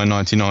 available at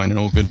 $9.99 in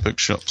all good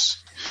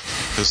bookshops,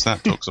 because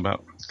that talks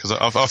about. Because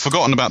I've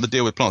forgotten about the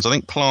deal with plants. I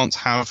think plants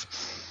have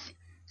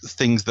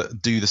things that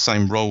do the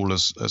same role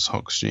as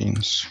Hox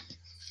genes.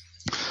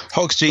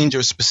 Hox genes are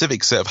a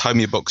specific set of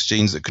homeobox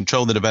genes that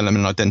control the development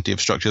and identity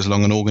of structures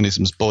along an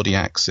organism's body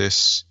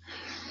axis.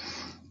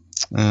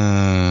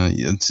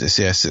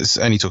 It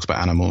only talks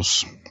about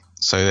animals.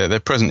 So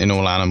they're present in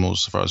all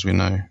animals, as far as we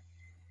know.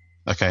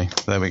 Okay,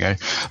 there we go.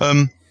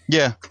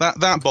 Yeah,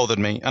 that bothered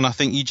me, and I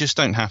think you just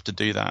don't have to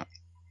do that.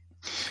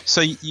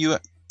 So you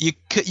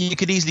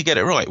could easily get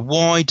it right.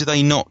 Why do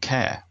they not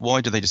care?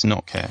 Why do they just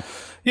not care?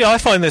 Yeah, I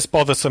find this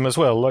bothersome as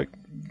well.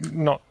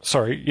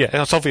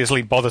 It's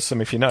obviously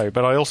bothersome if you know,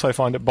 but I also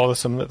find it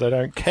bothersome that they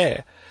don't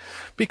care.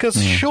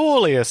 Because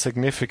surely a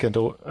significant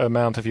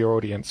amount of your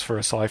audience for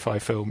a sci-fi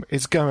film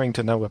is going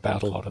to know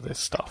about a lot of this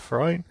stuff,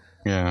 right?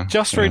 Yeah.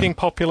 Just reading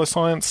popular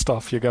science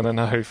stuff, you're going to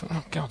know,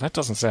 oh, God, that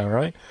doesn't sound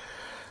right.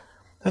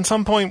 And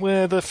some point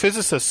where the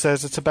physicist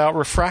says it's about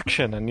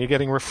refraction and you're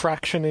getting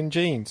refraction in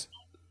genes.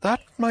 That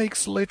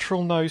makes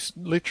literally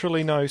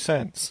no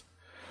sense.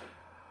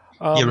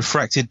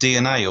 Refracted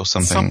DNA or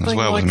something as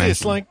well. Like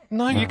this.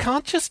 You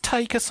can't just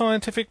take a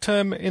scientific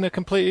term in a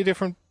completely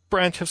different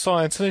branch of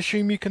science and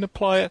assume you can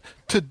apply it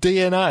to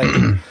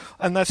DNA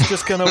and that's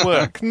just going to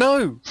work.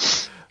 No.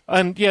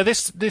 And yeah,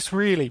 this is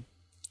really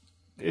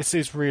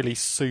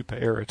super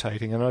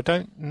irritating, and I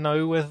don't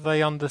know whether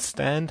they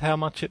understand how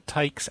much it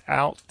takes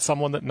out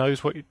someone that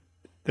knows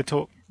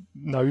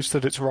knows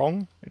that it's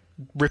wrong. It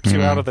rips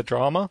you out of the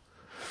drama.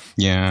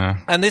 Yeah.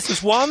 And this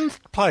is one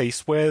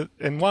place where,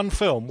 in one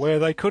film, where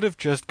they could have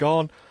just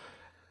gone,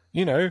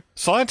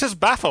 scientists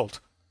baffled.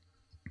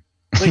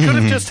 They could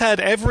have just had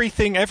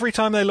everything. Every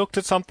time they looked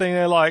at something,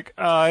 they're like,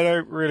 I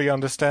don't really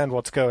understand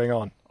what's going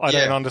on. I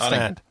don't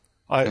understand.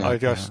 I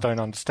just don't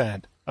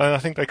understand. And I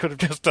think they could have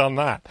just done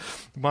that.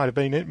 It might have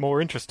been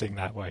more interesting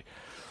that way.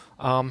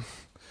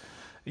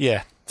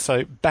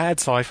 So bad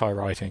sci-fi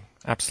writing.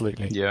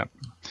 Absolutely. Yeah.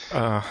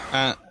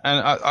 And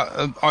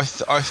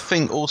I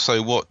think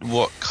also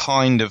what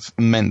kind of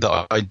meant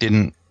that I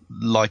didn't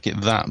like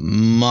it that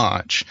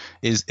much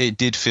is it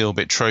did feel a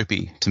bit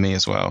tropey to me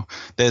as well.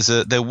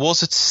 There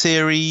was a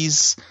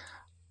series,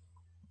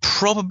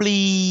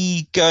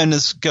 probably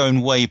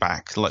going way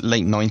back, like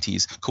late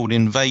 90s, called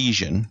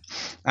Invasion,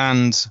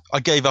 and I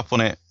gave up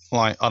on it,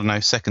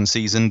 second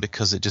season,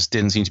 because it just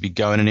didn't seem to be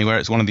going anywhere.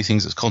 It's one of these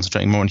things that's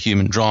concentrating more on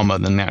human drama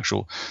than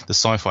the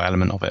sci-fi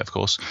element of it, of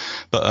course.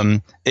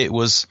 But it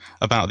was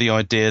about the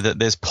idea that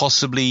there's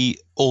possibly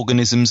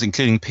organisms,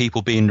 including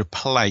people, being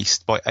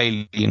replaced by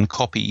alien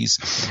copies,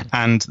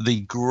 and the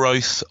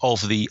growth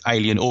of the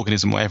alien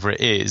organism, whatever it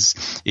is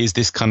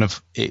this kind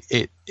of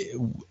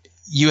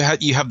you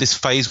have this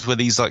phase where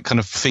these kind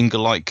of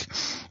finger-like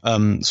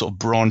sort of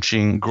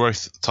branching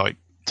growth type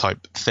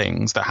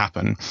things that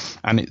happen,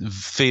 and it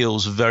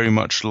feels very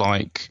much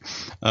like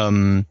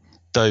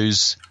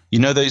those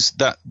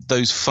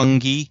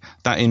fungi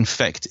that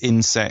infect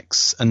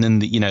insects, and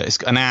then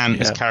an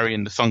ant is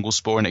carrying the fungal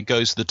spore and it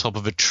goes to the top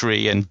of a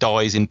tree and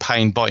dies in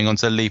pain biting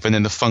onto a leaf, and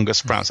then the fungus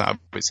sprouts out of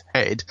its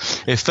head.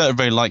 It felt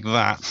very like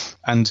that,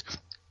 and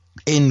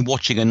in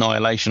watching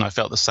Annihilation, I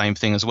felt the same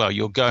thing as well.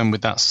 You're going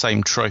with that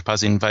same trope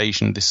as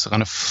Invasion, this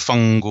kind of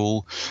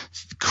fungal,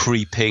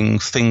 creeping,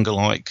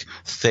 finger-like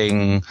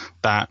thing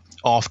that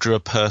after a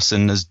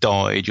person has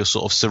died, you're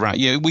sort of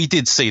surrounded. We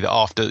did see that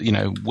after,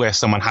 where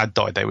someone had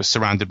died, they were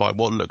surrounded by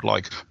what looked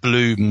like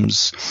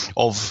blooms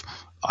of,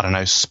 I don't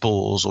know,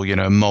 spores or,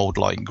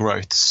 mold-like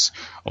growths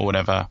or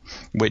whatever,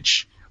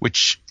 which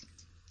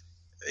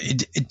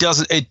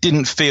it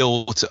didn't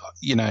feel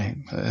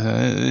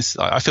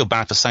I feel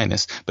bad for saying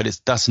this, but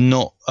that's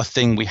not a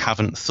thing we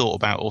haven't thought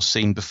about or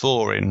seen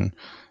before in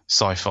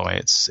sci-fi.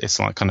 It's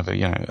like kind of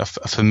a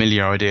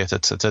familiar idea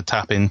to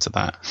tap into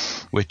that,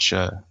 which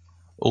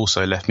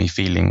also left me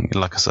feeling,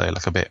 like I say,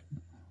 like a bit,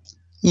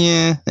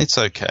 it's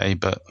okay,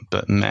 but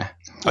meh.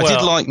 I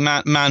did like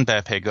Man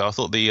Bear Pig though. I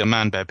thought the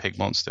Man Bear Pig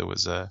monster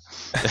was the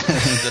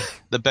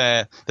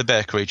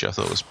bear creature I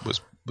thought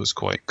was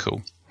quite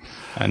cool.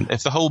 And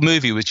if the whole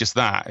movie was just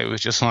that, it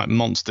was just like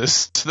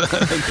monsters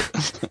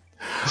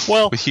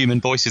with human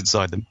voices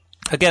inside them.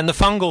 Again, the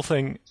fungal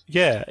thing,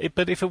 yeah,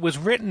 but if it was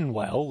written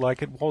well,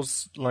 like it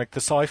was, like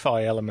the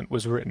sci-fi element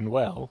was written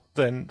well,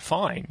 then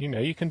fine.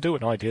 You can do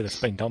an idea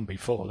that's been done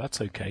before. That's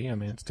okay. I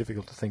mean, it's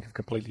difficult to think of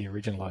completely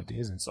original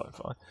ideas in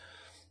sci-fi.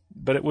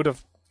 But it would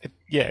have,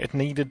 it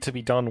needed to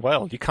be done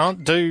well. You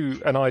can't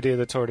do an idea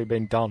that's already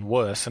been done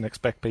worse and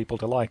expect people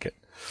to like it.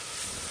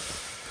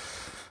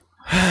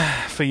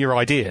 For your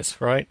ideas,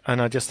 right?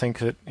 And I just think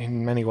that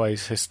in many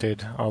ways this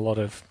did a lot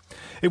of...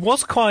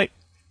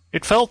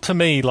 It felt to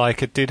me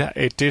like it did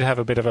have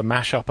a bit of a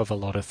mashup of a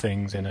lot of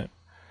things in it.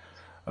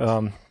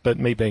 But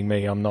me being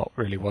me, I'm not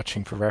really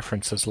watching for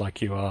references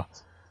like you are,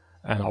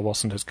 and I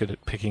wasn't as good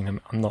at picking them.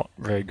 I'm not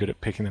very good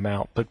at picking them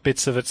out, but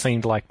bits of it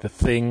seemed like The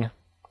Thing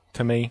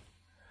to me.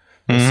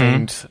 There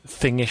seemed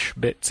thingish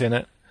bits in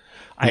it.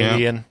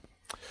 Alien.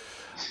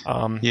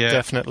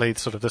 Definitely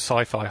sort of the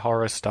sci-fi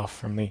horror stuff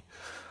from the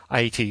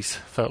 80s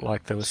felt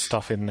like there was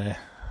stuff in there.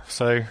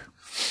 So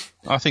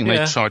I think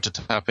they tried to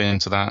tap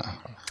into that.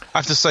 I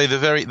have to say the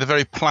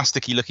very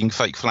plasticky looking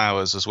fake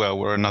flowers as well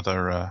were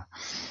another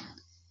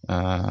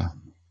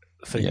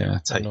thing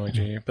that annoyed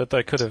you. But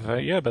they could have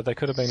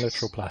been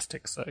literal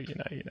plastic, so you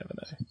never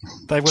know.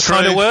 They were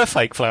kind of were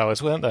fake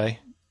flowers, weren't they?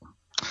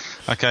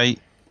 Okay,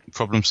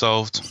 problem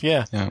solved.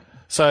 Yeah.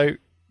 So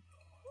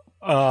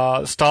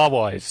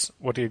Star-wise,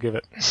 what do you give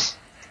it?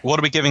 What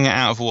are we giving it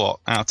out of what?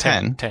 Out of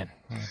 10? 10.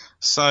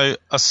 So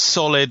a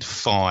solid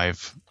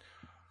 5.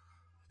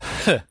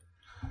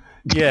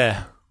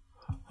 Yeah.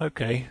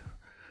 Okay.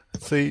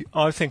 See,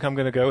 I think I'm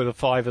going to go with a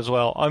 5 as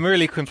well. I'm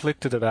really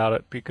conflicted about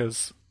it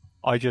because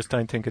I just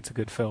don't think it's a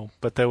good film.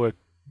 But there were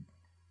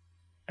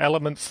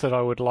elements that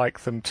I would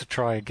like them to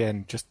try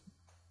again, just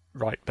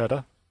write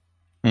better.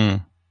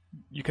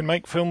 You can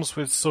make films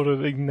with sort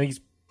of in these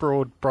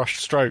broad brush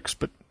strokes,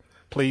 but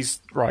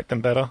please write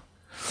them better.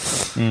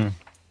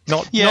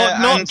 Not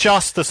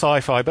just the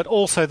sci-fi, but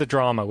also the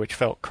drama, which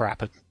felt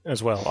crap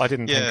as well. I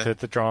didn't think that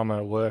the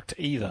drama worked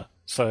either.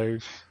 So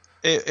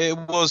it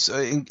was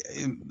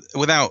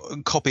without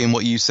copying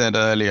what you said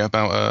earlier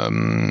about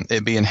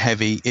it being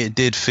heavy. It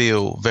did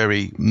feel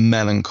very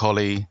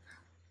melancholy.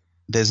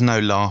 There's no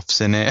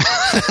laughs in it.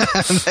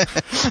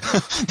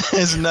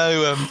 There's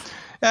no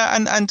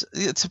and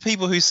to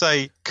people who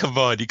say, "Come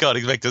on, you can't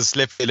expect to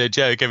slip in a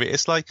joke."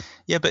 It's like,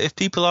 yeah, but if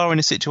people are in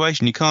a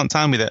situation, you can't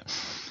tell me that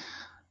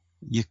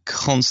you're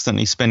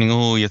constantly spending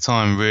all your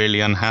time really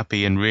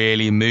unhappy and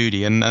really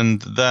moody, and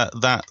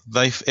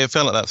it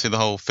felt like that through the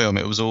whole film.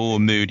 It was all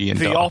moody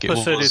and dark. The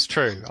opposite is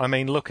true. I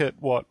mean, look at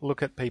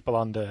people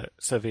under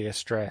severe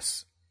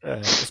stress,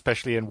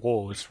 especially in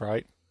wars,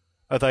 right?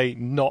 Are they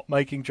not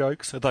making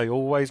jokes? Are they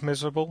always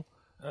miserable?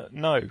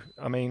 No.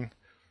 I mean,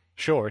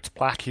 sure, it's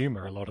black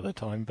humor a lot of the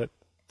time, but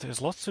there's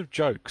lots of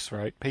jokes,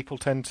 right? People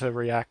tend to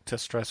react to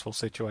stressful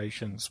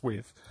situations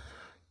with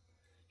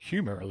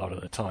humor a lot of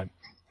the time.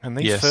 And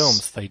these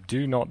films, they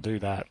do not do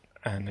that,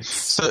 and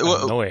it's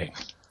annoying.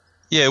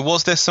 Yeah,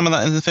 was there some of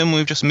that in the film?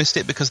 We've just missed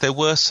it because there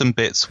were some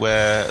bits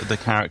where the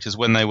characters,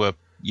 when they were,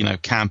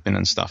 camping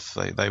and stuff,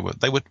 they were.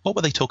 What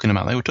were they talking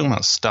about? They were talking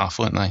about stuff,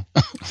 weren't they?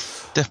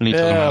 Definitely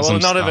talking about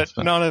some stuff.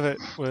 None of it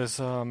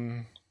was.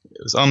 It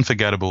was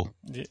unforgettable.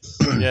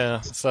 Yeah.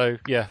 So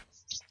yeah.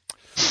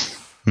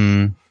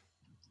 Yeah.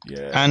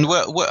 And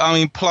I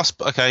mean, plus,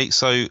 okay,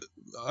 so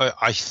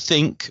I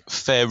think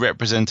fair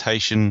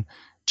representation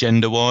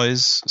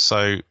gender-wise,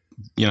 so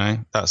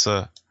that's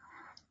a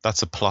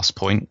plus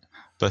point.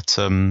 But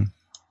the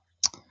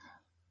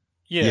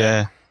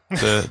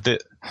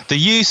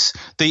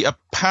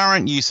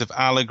apparent use of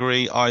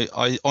allegory,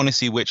 I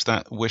honestly wish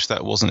that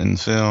wasn't in the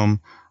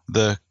film.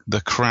 The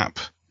crap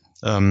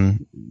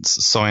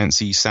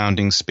sciencey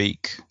sounding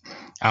speak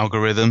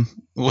algorithm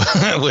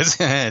was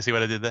see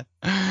what I did there?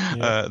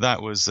 Yeah.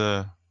 That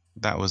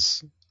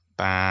was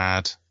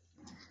bad.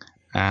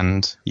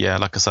 And yeah,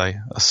 like I say,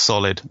 a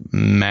solid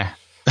meh.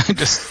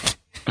 Just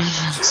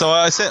so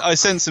I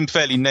sent some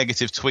fairly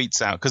negative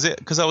tweets out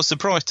because I was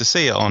surprised to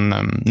see it on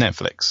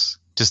Netflix.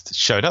 Just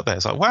showed up there.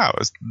 It's like, wow,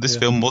 this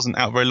film wasn't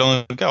out very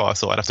long ago. I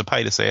thought I'd have to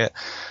pay to see it.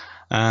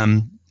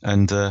 And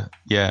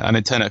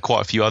it turned out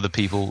quite a few other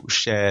people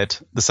shared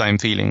the same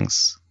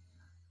feelings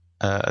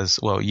as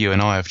well. You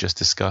and I have just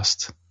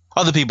discussed.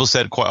 Other people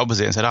said quite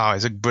opposite and said, "Oh,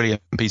 it's a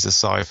brilliant piece of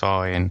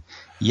sci-fi," and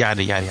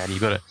yada yada yada.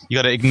 You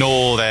got to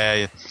ignore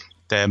their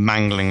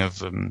mangling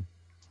of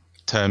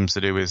terms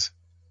to do with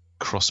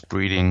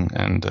crossbreeding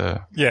and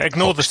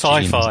ignore the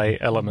sci-fi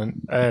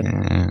element.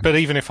 But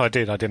even if I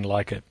did, I didn't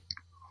like it.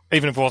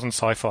 Even if it wasn't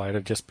sci-fi,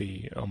 it'd just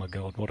be, oh my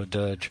god, what a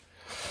dirge.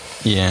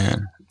 Yeah.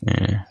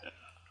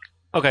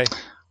 Okay.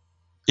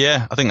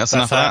 Yeah, I think that's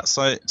enough of that.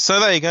 So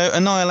there you go.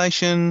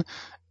 Annihilation.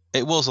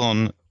 It was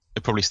on.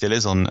 It probably still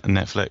is on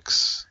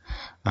Netflix.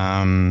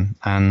 Check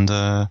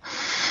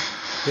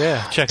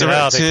it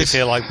out if you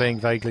feel like being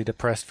vaguely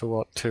depressed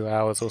for 2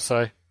 hours or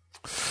so.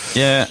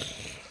 Yeah,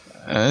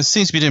 it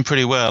seems to be doing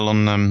pretty well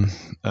on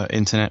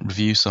internet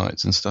review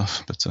sites and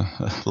stuff, but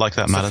like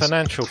that matters. It's a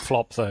financial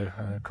flop, though,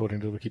 according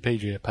to the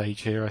Wikipedia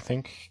page here. I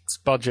think its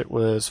budget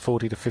was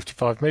 40 to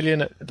 55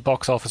 million. At the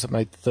box office, it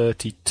made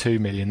 32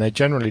 million. They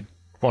generally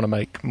want to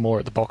make more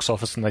at the box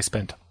office than they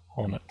spent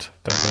on it.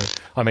 Don't know.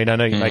 I mean, I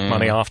know you make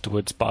money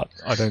afterwards, but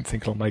I don't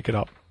think it'll make it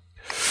up.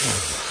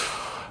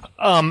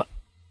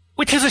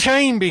 Which is a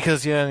shame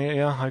because,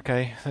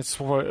 okay, that's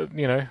what,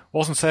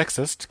 wasn't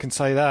sexist, can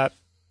say that,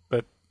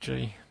 but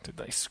gee, did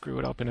they screw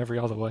it up in every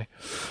other way.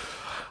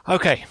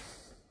 Okay.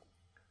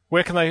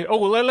 Where can they... Oh,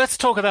 well, let's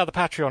talk about the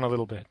Patreon a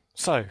little bit.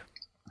 So,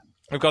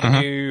 we've got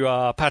a new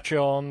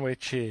Patreon,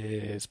 which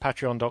is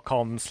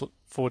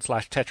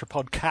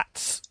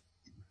patreon.com/tetrapodcats.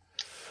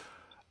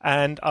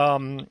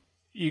 And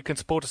you can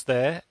support us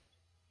there.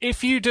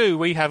 If you do,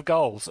 we have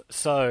goals.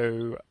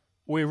 So,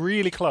 we're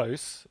really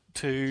close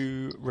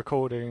to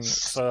recording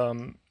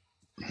some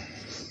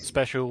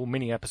special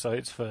mini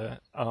episodes for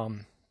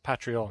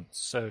Patreon.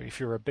 So,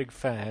 if you're a big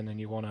fan and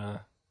you want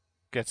to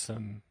get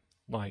some,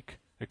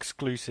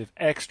 exclusive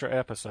extra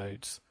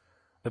episodes,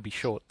 they'll be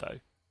short though,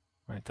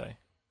 won't they?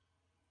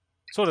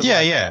 Sort of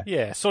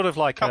sort of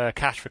like a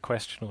Cash for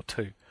Question or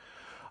two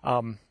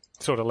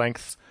sort of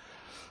lengths.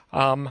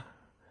 Then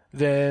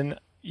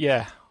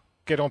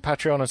get on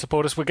Patreon and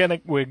support us. We're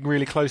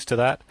really close to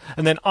that.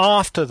 And then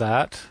after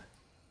that,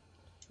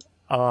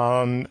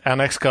 our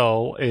next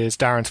goal is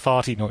Darren's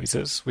farty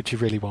noises, which he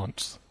really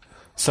wants.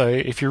 So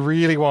if you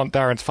really want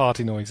Darren's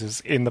farty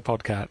noises in the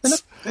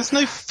podcast, there's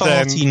no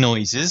farty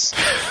noises.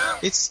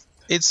 It's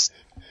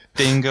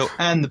Dingo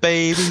and the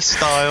Baby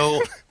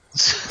style.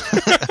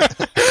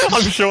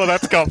 I'm sure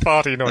that's got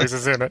farty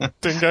noises in it.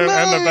 Dingo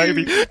and the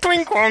Baby.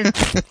 Twink quong.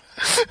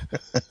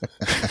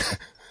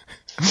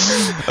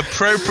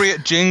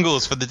 Appropriate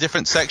jingles for the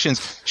different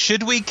sections.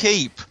 Should we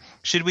keep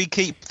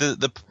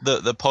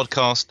the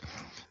podcast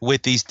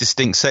with these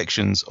distinct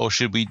sections, or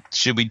should we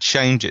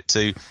change it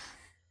to?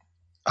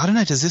 I don't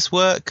know. Does this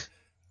work?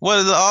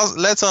 Well,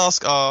 let's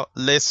ask our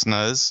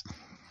listeners.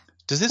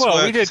 Does this work?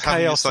 Well, we did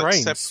Chaos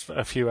Reigns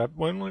a few.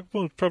 Well,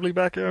 probably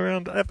back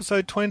around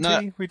episode 20.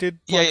 No, we did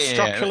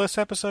structureless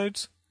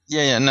episodes.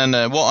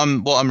 No. What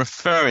I'm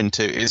referring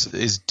to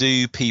is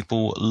do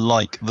people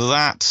like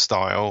that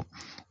style?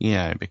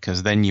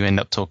 Because then you end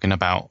up talking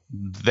about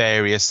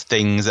various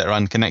things that are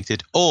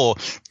unconnected, or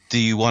do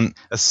you want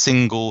a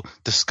single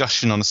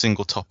discussion on a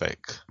single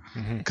topic?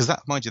 Because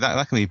that, mind you,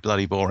 that can be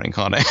bloody boring,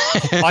 can't it?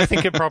 I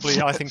think different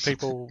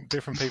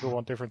people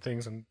want different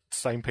things, and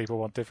same people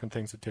want different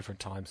things at different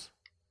times.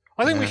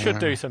 I think we should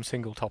do some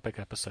single topic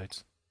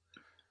episodes.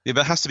 Yeah,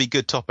 but it has to be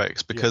good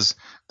topics, because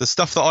the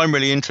stuff that I'm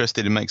really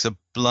interested in makes a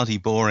bloody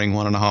boring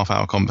 1.5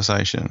 hour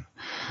conversation.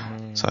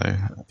 So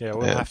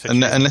we'll have to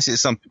unless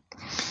it's something.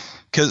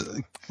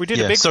 Because we did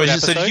a big episode.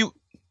 So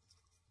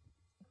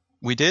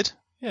we did?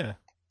 Yeah,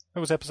 that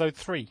was episode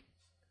 3.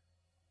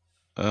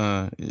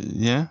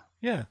 Yeah.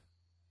 Yeah.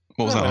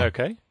 What was that?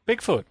 Okay.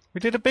 Bigfoot. We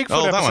did a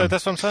Bigfoot episode.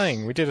 That's what I'm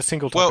saying. We did a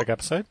single topic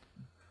episode.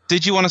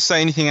 Did you want to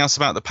say anything else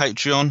about the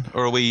Patreon,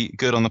 or are we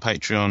good on the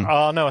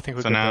Patreon? No, I think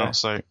we're for good now. There.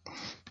 So.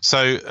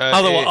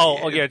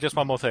 Just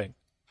one more thing.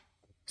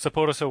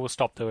 Support us, or we'll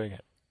stop doing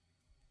it.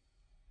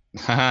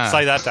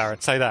 Say that,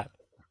 Darren. Say that.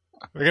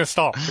 We're going to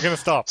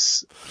stop.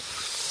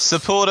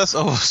 Support us,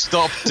 or we'll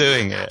stop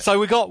doing it. So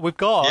we've got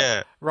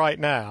right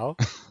now,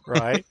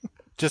 right?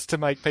 Just to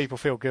make people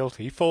feel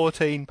guilty,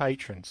 14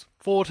 patrons.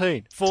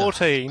 14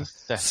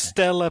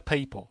 stellar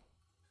people.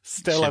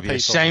 Stellar people.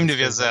 Ashamed of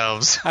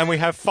yourselves. And we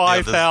have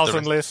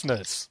 5,000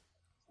 listeners.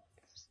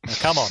 Now,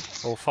 come on.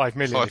 Or 5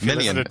 million if you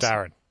listen to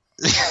Darren.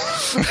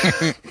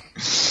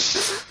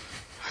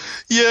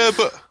 Yeah,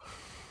 but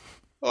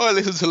I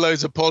listen to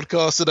loads of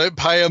podcasts and don't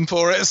pay them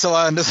for it, so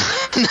I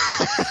understand.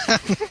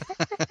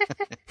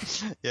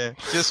 Yeah,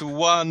 just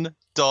 $1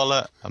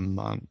 a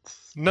month.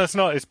 No, it's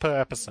not. It's per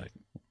episode.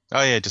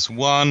 Oh, yeah, just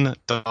 $1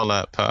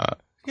 per.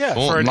 Yeah,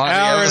 for an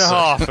hour and a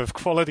half of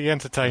quality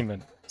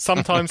entertainment.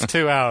 Sometimes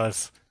 2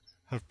 hours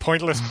of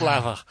pointless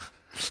blather.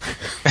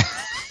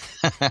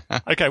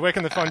 Okay, where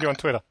can they find you on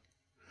Twitter?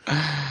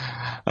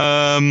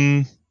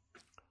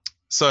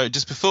 So,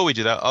 just before we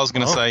do that, I was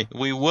going to say,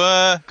 we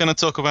were going to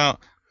talk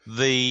about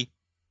the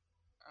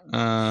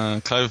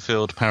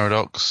Cloverfield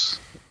paradox.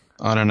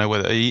 I don't know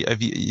whether I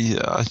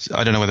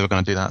don't know whether we're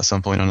going to do that at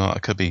some point or not.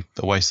 It could be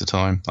a waste of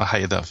time. I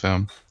hated that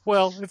film.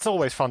 Well, it's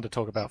always fun to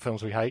talk about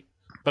films we hate,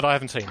 but I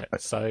haven't seen it.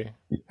 So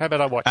how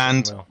about I watch it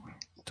and we'll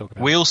talk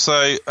about it. We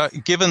also,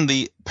 given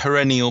the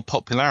perennial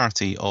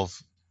popularity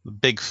of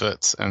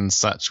Bigfoot and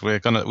such,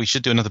 we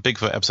should do another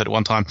Bigfoot episode at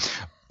one time.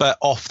 But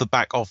off the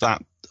back of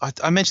that,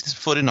 I mentioned this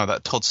before, didn't I?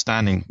 That Todd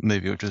Stanning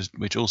movie,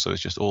 which also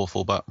is just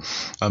awful. But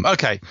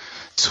okay,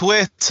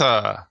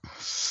 Twitter.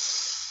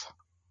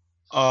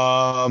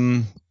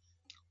 I'm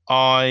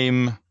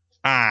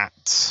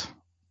at.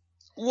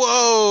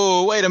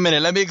 Whoa! Wait a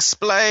minute. Let me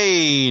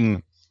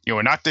explain. You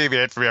will not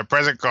deviate from your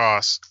present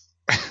course.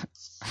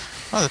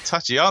 Oh, they're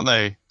touchy, aren't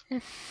they?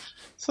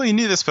 So you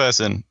knew this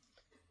person.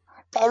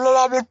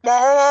 Well,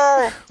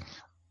 that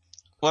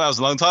was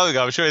a long time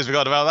ago. I'm sure he's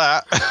forgot about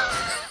that.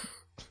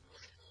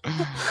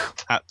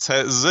 At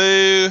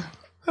Tetsu.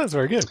 That's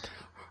very good.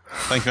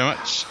 Thank you very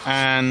much.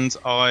 And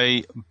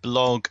I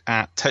blog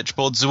at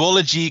Tetrapod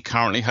Zoology,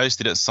 currently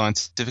hosted at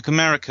Scientific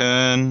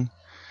American.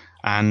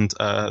 And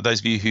those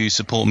of you who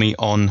support me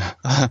on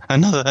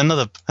another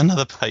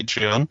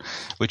Patreon,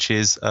 which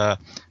is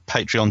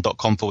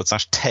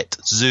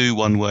patreon.com/TetZoo,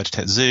 one word,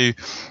 TetZoo.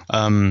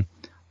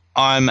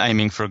 I'm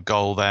aiming for a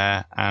goal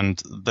there,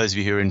 and those of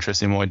you who are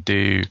interested in what I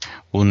do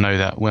will know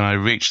that when I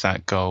reach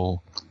that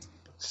goal,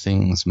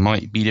 things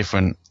might be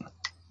different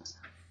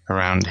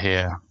around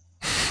here.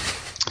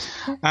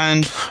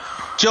 And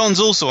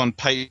John's also on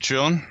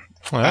Patreon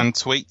and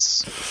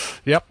tweets.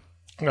 Yep.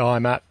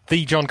 I'm at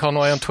the John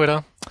Conway on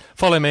Twitter.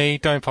 Follow me.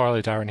 Don't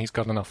follow Darren. He's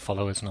got enough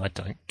followers and I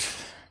don't.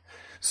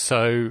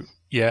 So,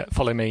 yeah,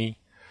 follow me.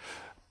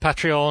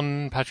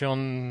 Patreon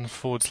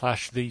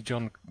 /the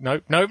John... No,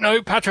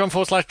 Patreon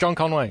 /John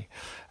Conway.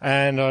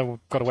 And I've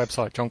got a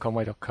website,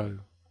 johnconway.co.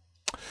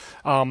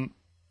 I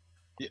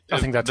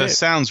think that's it.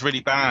 Sounds really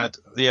bad.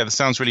 Yeah, that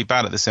sounds really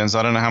bad at this end. So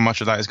I don't know how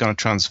much of that is going to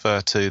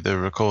transfer to the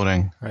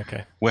recording.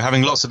 Okay. We're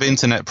having lots of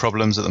internet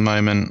problems at the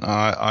moment.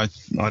 I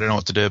don't know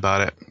what to do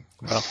about it.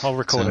 Well, I'll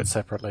record it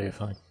separately or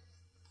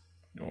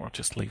I'll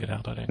just leave it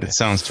out. I don't know. It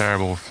sounds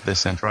terrible for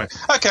this end, right?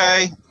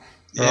 Okay.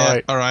 Yeah,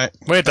 right. All right.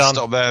 We're done.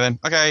 Stop there then.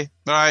 Okay.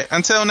 All right.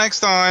 Until next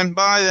time.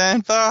 Bye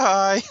then.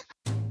 Bye.